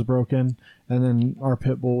coop was broken, and then our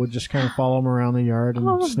pit bull would just kind of follow them around the yard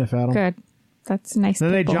and sniff at them. Good. That's nice.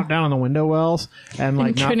 Then they'd people. jump down on the window wells and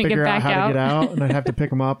like not couldn't get figure out back how to get out. out, and I'd have to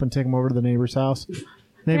pick them up and take them over to the neighbor's house.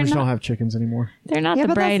 Neighbors don't have chickens anymore. They're not Yeah, the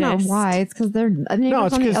but brightest. that's not why. It's because they're No, neighbors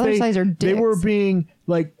it's on the because other side are dicks. they were being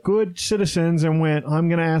like good citizens and went, I'm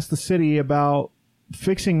going to ask the city about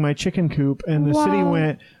fixing my chicken coop. And the city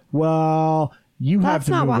went, well, you have That's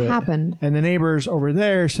to not move what it. happened. And the neighbors over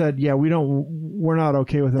there said, yeah, we're not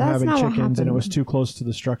okay with them That's having not what chickens, and it happened. was too close to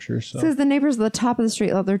the structure. So Because the neighbors at the top of the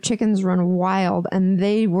street let their chickens run wild, and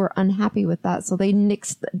they were unhappy with that. So they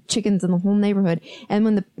nixed the chickens in the whole neighborhood. And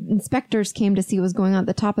when the inspectors came to see what was going on at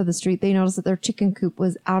the top of the street, they noticed that their chicken coop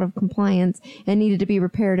was out of compliance and needed to be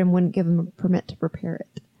repaired, and wouldn't give them a permit to repair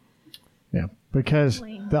it. yeah, because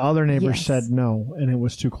the other neighbors Yes. said no, and it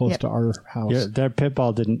was too close Yep. to our house. Yeah, their pit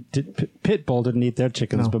bull didn't eat their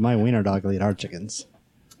chickens, No. but my wiener dog will eat our chickens.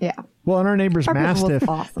 Yeah. Well, and our neighbor's Our people was mastiff,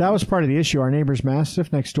 awesome. that was part of the issue. Our neighbor's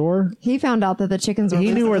mastiff next door, He found out that the chickens were he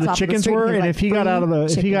loose knew at where the top of chickens street, were, was and like, if he got out of the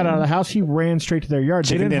chicken. house, he ran straight to their yard.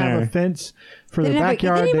 Chicken They didn't have dinner. a fence for They the didn't have a-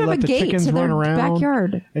 backyard. they didn't They have let a the gate chickens to their run around.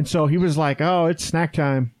 backyard. And so he was like, "Oh, it's snack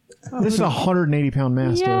time." This is a 180-pound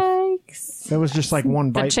mastiff. Yikes. That was just like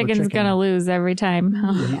one bite. The per chicken's chicken. gonna lose every time.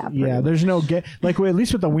 Yeah, there's no get. Like at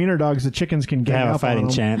least with the wiener dogs, the chickens can They gang have a up on fighting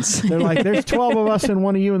them. chance. They're like, "There's 12 of us and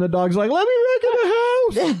one of you," and the dog's like, "Let me back in the house."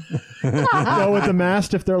 So with the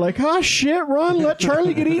mastiff, they're like, "Oh shit, run! Let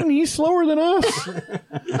Charlie get eaten. He's slower than us."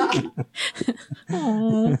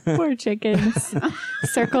 Oh, poor chickens.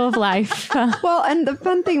 Circle of life. Well, and the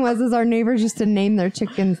fun thing is our neighbors used to name their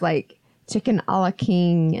chickens like Chicken a la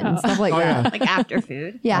King and stuff like that. Like after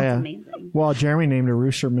food. Yeah. Yeah. Amazing. Well, Jeremy named a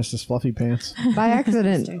rooster Mrs. Fluffy Pants. By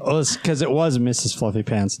accident. Well, it's because it was Mrs. Fluffy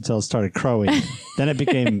Pants until it started crowing. Then it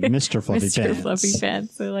became Mr. Fluffy Mr. Pants. Fluffy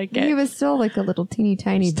Pants. I like He it. was still like a little teeny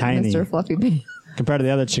tiny tiny. Mr. Fluffy Pants. Compared to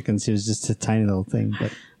the other chickens, he was just a tiny little thing.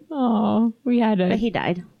 But Oh, we had But a he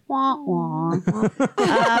died. Wah, wah.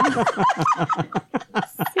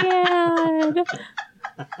 sad.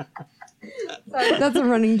 That's a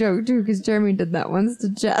running joke too, because Jeremy did that once to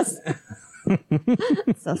Jess.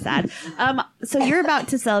 So sad. So you're about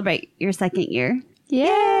to celebrate your second year.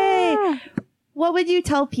 Yay! What would you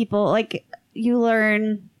tell people? Like you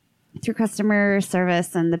learn through customer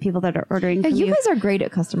service and the people that are ordering Yeah, from you you. guys are great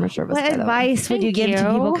at customer service. What by the way. advice would you Thank give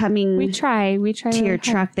to people coming We try to your really hard.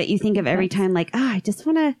 truck that you think of every time? Like, I just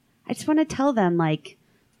want to tell them, like,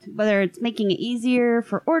 whether it's making it easier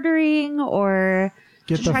for ordering or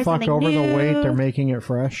Get to the try fuck something over the new. weight. They're making it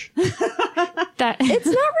fresh. That It's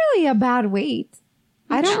not really a bad wait.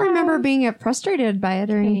 I don't remember being frustrated by it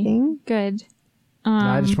or anything. good.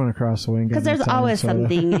 I just want to cross the way and get Because an there's Italian always soda.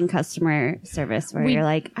 something in customer service where We- you're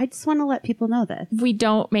like, I just want to let people know this. We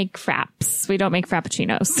don't make fraps. We don't make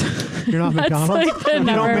frappuccinos. You're not That's McDonald's. like the you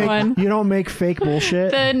number don't make, one. You don't make fake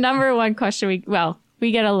bullshit. The number one question we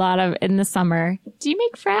get a lot of in the summer. Do you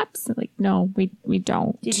make fraps? I'm like, no, we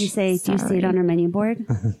don't. Did you say, do you see it Sorry. on our menu board?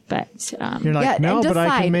 But You're like, Yeah, no, and but I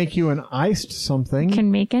decide. can make you an iced something. can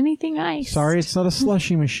make anything ice. Sorry, it's not a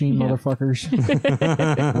slushy machine, motherfuckers.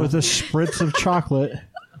 With a spritz of chocolate.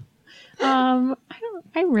 I'm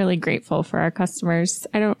really grateful for our customers.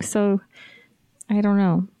 I don't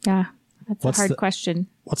know. Yeah. That's What's a hard the- question.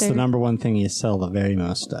 what's the number one thing you sell the very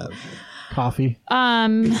most of? Coffee.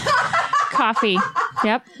 Coffee.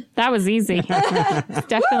 Yep. That was easy.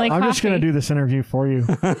 Definitely I'm coffee. just going to do this interview for you.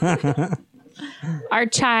 Our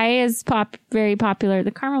chai is very popular.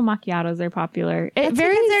 The caramel macchiatos are popular. It That's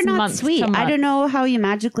varies because they're not month sweet. to month. I don't know how you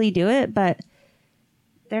magically do it, but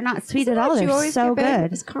they're not sweet at all. They're so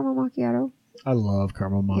good. It's caramel macchiato. I love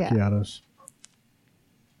caramel Yeah. macchiatos.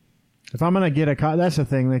 If I'm going to get that's the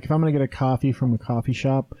thing. Like if I'm going to get a coffee from a coffee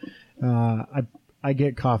shop, I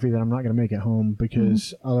get coffee that I'm not going to make at home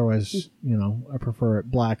because otherwise, I prefer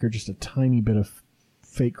it black or just a tiny bit of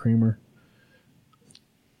fake creamer.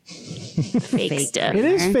 fake stuff. It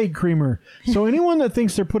is fake creamer. So anyone that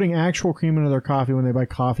thinks they're putting actual cream into their coffee when they buy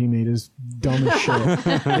Coffee Mate is dumb as shit.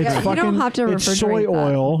 It's you don't have to it's soy refrigerate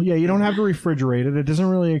that. oil. Yeah, you don't have to refrigerate it. It doesn't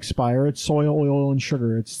really expire. It's soy oil and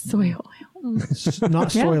sugar. It's Soy oil. not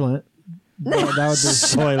Soylent. That would be,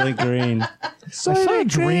 Soylent Green. I saw a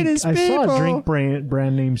drink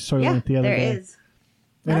brand name Soylent the other there day. is.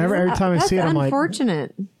 And every time I That's see it, I'm like,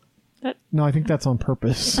 unfortunate. no, I think that's on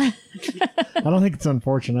purpose. I don't think it's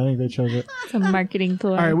unfortunate. I think they chose it. It's a marketing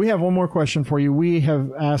ploy. All right, we have one more question for you. We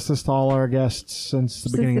have asked this to all our guests since the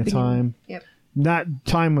beginning of time. Yep. That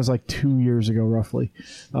time was like 2 years ago, roughly.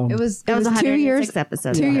 It was 2 106 years.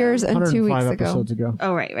 episodes. 2 ago. years and 2 weeks 105 ago. episodes ago.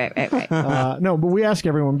 Oh, right. No, but we ask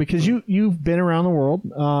everyone because you've been around the world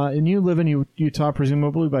and you live in Utah,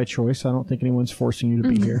 presumably by choice. I don't think anyone's forcing you to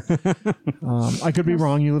be here. I could be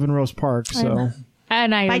wrong. You live in Rose Park, so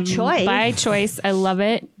And I By choice. By choice. I love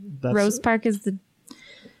it. That's- Rose Park is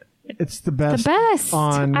it's the best. the best.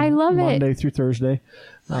 On I love Monday it. through Thursday.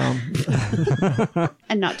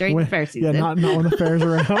 And not during the fair season. Yeah, not when the fair's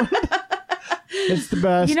around. It's the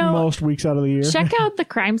best most weeks out of the year. Check out the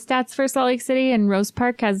crime stats for Salt Lake City, and Rose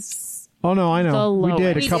Park has Oh no, I know. The We did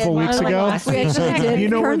a lowest. couple We weeks did. ago. We actually did. You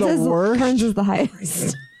know where Kearns the worst? Kearns is the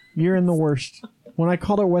highest. You're in the worst. When I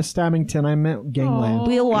called it West Abington, I meant Gangland.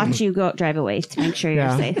 We'll watch you go drive away to make sure Yeah.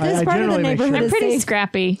 you're safe. I This part of the generally make neighborhood sure. is Pretty safe.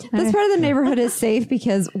 scrappy. This part of the neighborhood is safe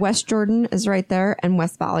because West Jordan is right there and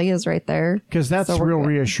West Valley is right there. Because that's So we're real good.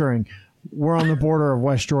 reassuring. We're on the border of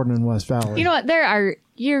West Jordan and West Valley. You know what?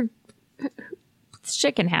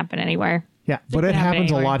 Shit can happen anywhere. yeah, but it can happen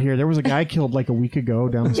happens a anywhere. lot here. There was a guy killed like a week ago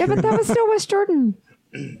down the Yeah, street. but that was still West Jordan.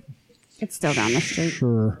 It's still down the street.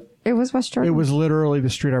 Sure. It was West Jordan. It was literally the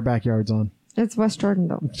street our backyard's on. It's West Jordan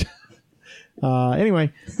though.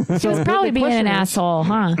 Anyway, so Probably the being question an is- asshole,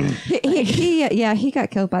 huh? He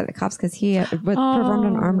got killed by the cops because he performed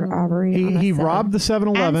an armed robbery. on a He seven. robbed the And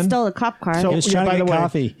 7-Eleven. stole a cop car. So- He was Yeah, trying by to the get way,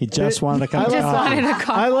 coffee. He just wanted a cup of I coffee. left,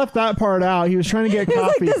 I left that part out. He was trying to get He was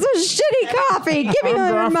like, coffee. "This was shitty coffee. Give me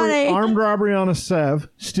your money." Armed robbery on a Sev,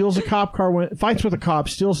 steals a cop car, fights with a cop,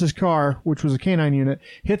 steals his car, which was a K9 unit,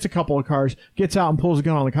 hits a couple of cars, gets out and pulls a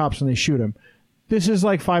gun on the cops and they shoot him. This is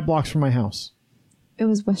like 5 blocks from my house. It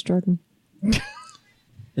was West Jordan.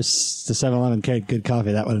 It's the 7-Eleven carried good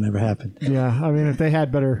coffee. That would have never happened. Yeah, I mean, if they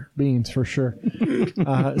had better beans, for sure.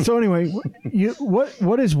 So anyway,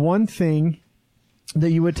 what is one thing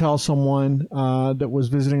that you would tell someone that was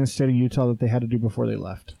visiting the state of Utah that they had to do before they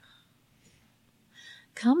left?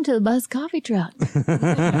 Come to the Buzz Coffee Truck.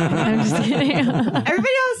 I'm just kidding. Everybody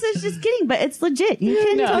else is just kidding, but it's legit. You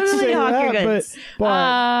can totally Say hawk your that, goods.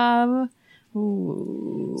 but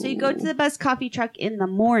So you go to the Buzz Coffee Truck in the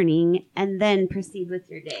morning and then proceed with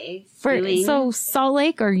your day. doing So Salt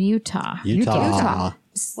Lake or Utah? Utah.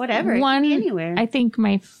 whatever. It One, can be anywhere. I think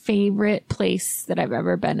my favorite place that I've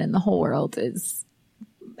ever been in the whole world is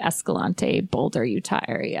Escalante, Boulder, Utah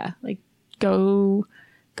area. Like go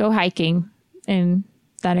hiking in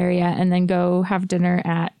that area and then go have dinner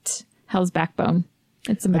at Hell's Backbone.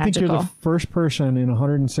 It's I think you're magical. the first person in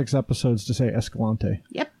 106 episodes to say Escalante.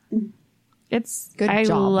 Yep. It's Good I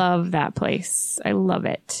job. love that place. I love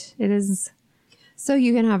it. It is So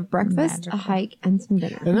you can have breakfast, Magical. a hike, and some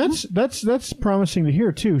dinner. And that's promising to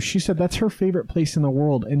hear too. She said that's her favorite place in the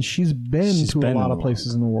world, and she's been to a lot of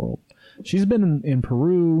places in the world. She's been in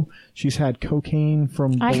Peru. She's had cocaine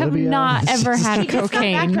from I have Bolivia. not ever had She just got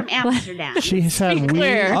back cocaine. from Amsterdam. She's had weed.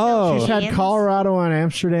 clear. Oh, She's had Colorado and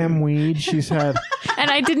Amsterdam weed. She's had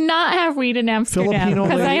And I did not have weed in Amsterdam Filipino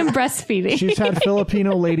because I lady. am breastfeeding. she's had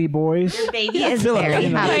Filipino lady boys. Your baby is very Filipino.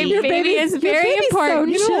 My happy. baby is very important.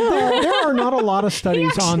 You know, there are not a lot of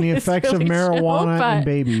studies on the is effects really of marijuana chill, in but-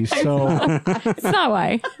 babies. So It's not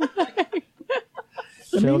why.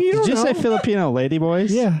 I mean, you Did don't you know. say Filipino ladyboys?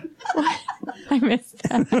 Yeah, I missed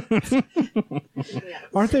that.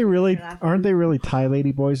 aren't they really Thai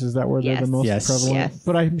lady boys? Is that where they're Yes. the most Yes. prevalent? Yes.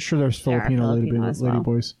 But I'm sure there's There are Filipino Filipino as well. lady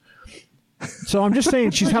boys. So I'm just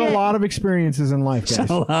saying she's had a lot of experiences in life, guys.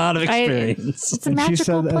 A lot of experience. It's a And she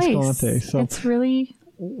magical said place. Escalante, so- It's really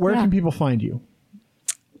Where Yeah. can people find you?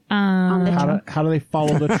 On the How do they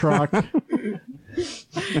follow the truck?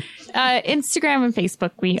 Instagram and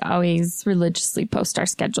Facebook. We always religiously post our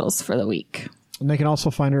schedules for the week. And they can also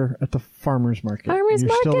find her at the farmers market. Farmers You're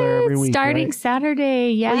market still there every week, starting right?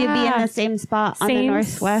 Saturday. Yeah, Will you be in the same spot on the Same-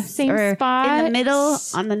 northwest, same or in spot. the middle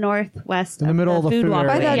on the northwest, In the middle of the food area.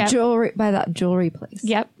 by that Yep. jewelry place.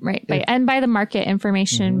 Yep, right. And by the market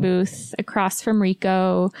information Mm-hmm. booth across from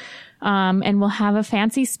Rico. And we'll have a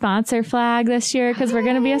fancy sponsor flag this year because we're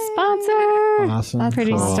going to be a sponsor. Awesome. That's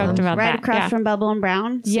Pretty cool. stoked about right that. across yeah. from Bubble and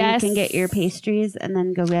Brown. So Yes. you can get your pastries and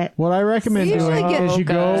then go get. What I recommend So you doing usually get- is you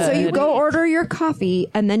go. So you go order your coffee,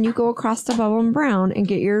 and then you go across to Bubble and Brown and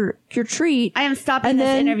get your treat. I am stopping And this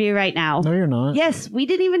then- interview right now. No, you're not. Yes, we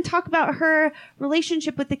didn't even talk about her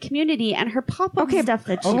relationship with the community and her pop-up stuff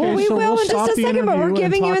that she Okay, Oh, we so will we'll in just stop a the second, but we're interview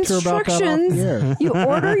and giving you talk to her about that off the instructions. air. You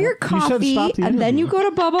order your said coffee, stop the and then you interview. go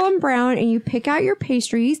to Bubble and Brown and you pick out your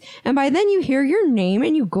pastries, and by then you hear your name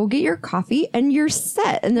and you go get your coffee and you're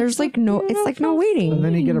set. And there's like no, it's like no waiting. And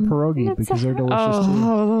then you get a pierogi because they're delicious too.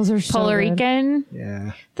 Oh, those are so Puerto good. Rican.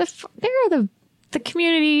 Yeah. The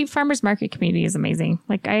community, farmers market community is amazing.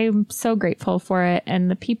 Like I'm so grateful for it. And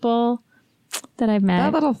the people that I've met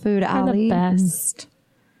That little food are the alley. best.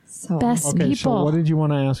 So Best Okay, people. so what did you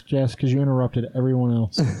want to ask Jess? Because you interrupted everyone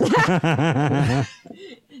else.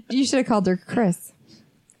 you should have called her Chris.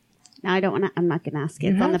 Now I don't want to. I'm not going to ask it.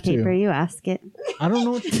 You It's on the have to. paper. You ask it. I don't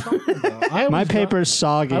know what you're talking about. My paper's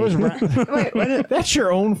soggy. I was. That's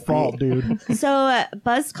your own fault, dude. So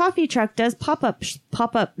Buzz Coffee Truck does pop-up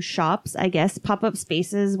shops, I guess, pop-up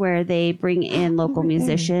spaces where they bring in local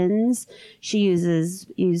musicians. She used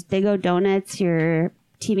Big O Donuts. You're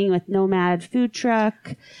teaming with Nomad Food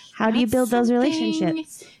Truck. How do you build those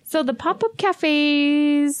relationships? So the pop-up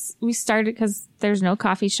cafes, we started because there's no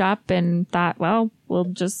coffee shop and thought, well, we'll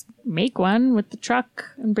just make one with the truck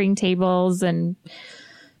and bring tables and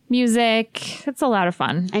music. It's a lot of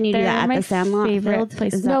fun. And you do They're that at my the Sandlot favorite field?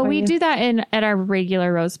 place. Is that No, where we you- do that at our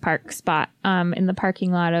regular Rose Park spot in the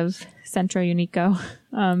parking lot of Centro Unico.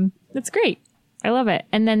 It's great. I love it.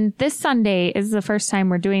 And then this Sunday is the first time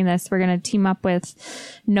we're doing this. We're going to team up with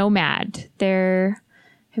Nomad.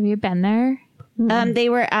 Have you been there?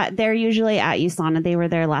 They're usually at USANA. They were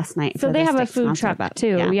there last night. So for they the have a steak food sponsor, truck but-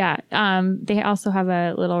 too. Yeah. They also have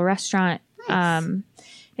a little restaurant. Nice.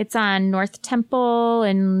 It's on North Temple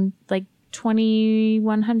and like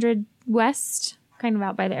 2100 West, kind of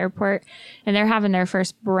out by the airport. And they're having their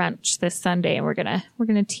first brunch this Sunday, and we're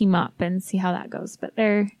gonna team up and see how that goes. But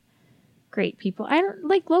they're great people. I don't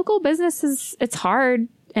like local businesses. It's hard,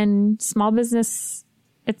 and small business.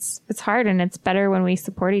 It's hard, and it's better when we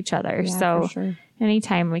support each other. Yeah, so for sure.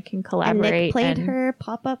 anytime we can And collaborate. Nick played and- her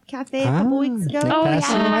pop-up cafe a couple weeks ago. Oh Nick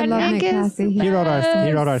Passy. yeah, I love Nick is Passy. He wrote our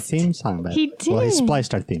best. theme song. But, He Well, he did.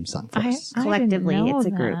 spliced our theme song for us. I Collectively, didn't know it's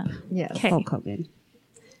a group. that. Yes. Okay. Hulk Hogan.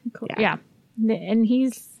 Cool. Yeah. Yeah. And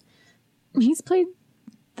he's played.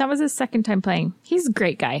 That was his second time playing. He's a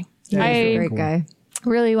great guy. Yeah, he's I very Great guy.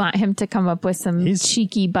 really want him to come up with some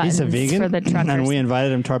cheeky buttons He's a vegan, for the truckers. and we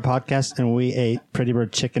invited him to our podcast, and we ate Pretty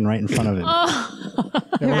Bird chicken right in front of him.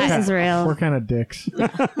 That is real. We're kind of dicks.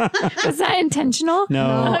 Was that intentional?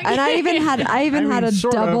 No, And I even had a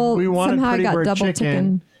sort of. double. We wanted Somehow I Pretty got Bird double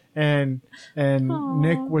chicken. and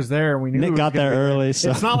Nick was there. We knew Nick it was got gonna there be early,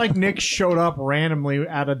 so It's not like Nick showed up randomly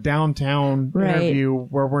at a downtown Right. interview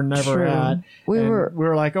where we're never True. at. We And were- we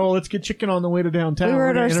were like, oh, let's get chicken on the way to downtown. We were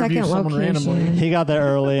at gonna our interview second someone location. randomly. he got there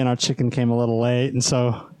early, and our chicken came a little late, and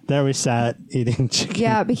so there we sat eating chicken.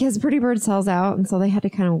 Yeah, because Pretty Bird sells out, and so they had to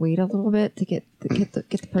kind of wait a little bit to get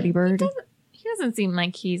the Pretty Bird. He doesn't seem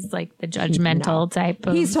like he's like the judgmental type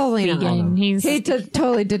of He's totally vegan. not. He's He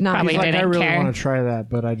totally did not. Probably He's like, I didn't really care. want to try that,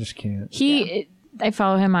 but I just can't. I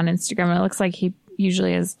follow him on Instagram, and it looks like he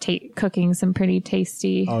usually is cooking some pretty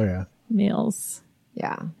tasty Oh yeah. meals.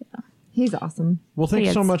 Yeah, he's awesome. Well, thanks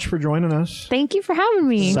Yes. so much for joining us. Thank you for having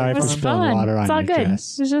me. Sorry it for was spilling fun. water on it's all your good.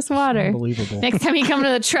 dress. It's just water. Unbelievable. Next time you come to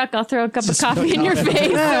the truck, I'll throw a cup of coffee in your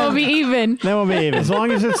face. So it'll be even. Then we'll be even. As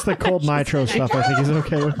long as it's the cold nitro stuff, I think he's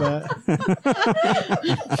okay with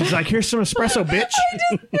that. She's like, here's some espresso, bitch.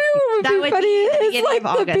 That would Funny, be the it's beginning like of the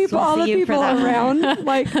August. people, We'll all see the you for people that. around,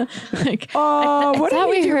 like, Like, what thought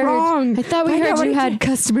did he do wrong? I thought we Find out heard what you he had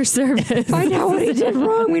customer service. Find out what he did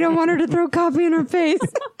wrong. We don't want her to throw coffee in her face.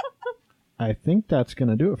 I think that's going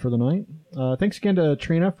to do it for the night. Thanks again to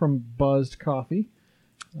Trina from Buzzed Coffee.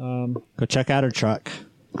 Go check out her truck.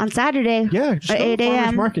 On Saturday. Yeah, just at go to 8 the farmers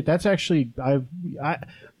a.m. market. That's actually I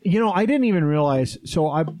didn't even realize.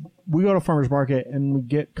 So we go to farmers market and we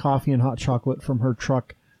get coffee and hot chocolate from her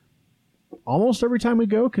truck almost every time we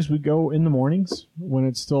go, because we go in the mornings when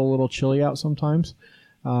it's still a little chilly out sometimes.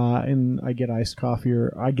 And I get iced coffee,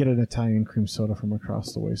 or I get an Italian cream soda from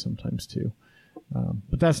across the way sometimes too.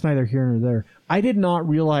 But that's neither here nor there. I did not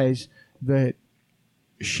realize that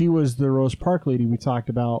she was the Rose Park lady we talked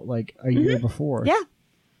about like a year before. Yeah.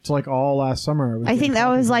 It's like all last summer. I think that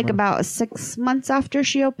was like about 6 months after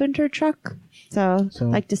she opened her truck. So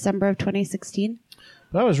like December of 2016.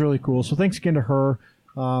 That was really cool. So thanks again to her.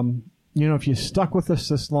 If you stuck with us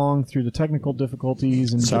this long through the technical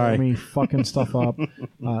difficulties and Sorry. me fucking stuff up,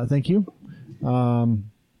 thank you.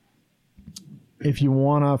 If you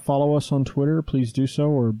want to follow us on Twitter, please do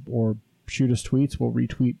so, or shoot us tweets. We'll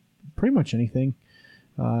retweet pretty much anything.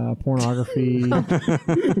 Pornography,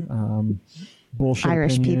 bullshit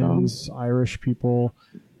Irish opinions, Irish people.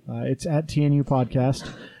 It's at TNU Podcast.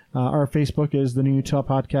 Our Facebook is The New Utah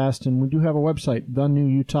Podcast, and we do have a website,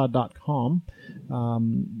 thenewutah.com.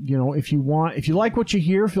 If you like what you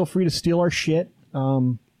hear, feel free to steal our shit.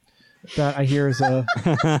 That I hear is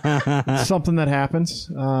something that happens.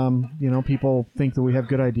 People think that we have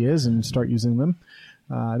good ideas and start using them.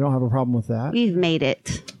 I don't have a problem with that. We've made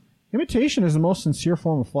it. Imitation is the most sincere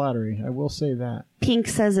form of flattery. I will say that. Pink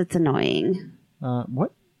says it's annoying.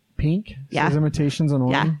 What? Pink Yeah. says imitation's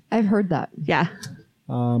annoying? Yeah. I've heard that. Yeah.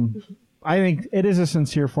 I think it is a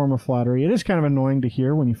sincere form of flattery. It is kind of annoying to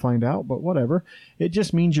hear when you find out, but whatever. It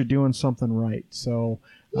just means you're doing something right. So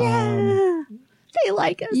Yeah. They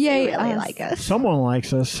like us. Yay, They really us. like us. someone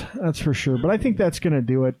likes us, that's for sure. But I think that's going to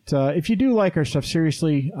do it. If you do like our stuff,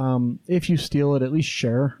 seriously, if you steal it, at least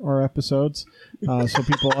share our episodes so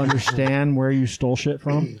people understand where you stole shit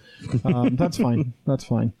from. That's fine. That's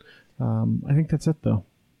fine. I think that's it, though.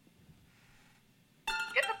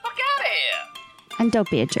 Get the fuck out of here! And don't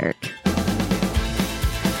be a jerk.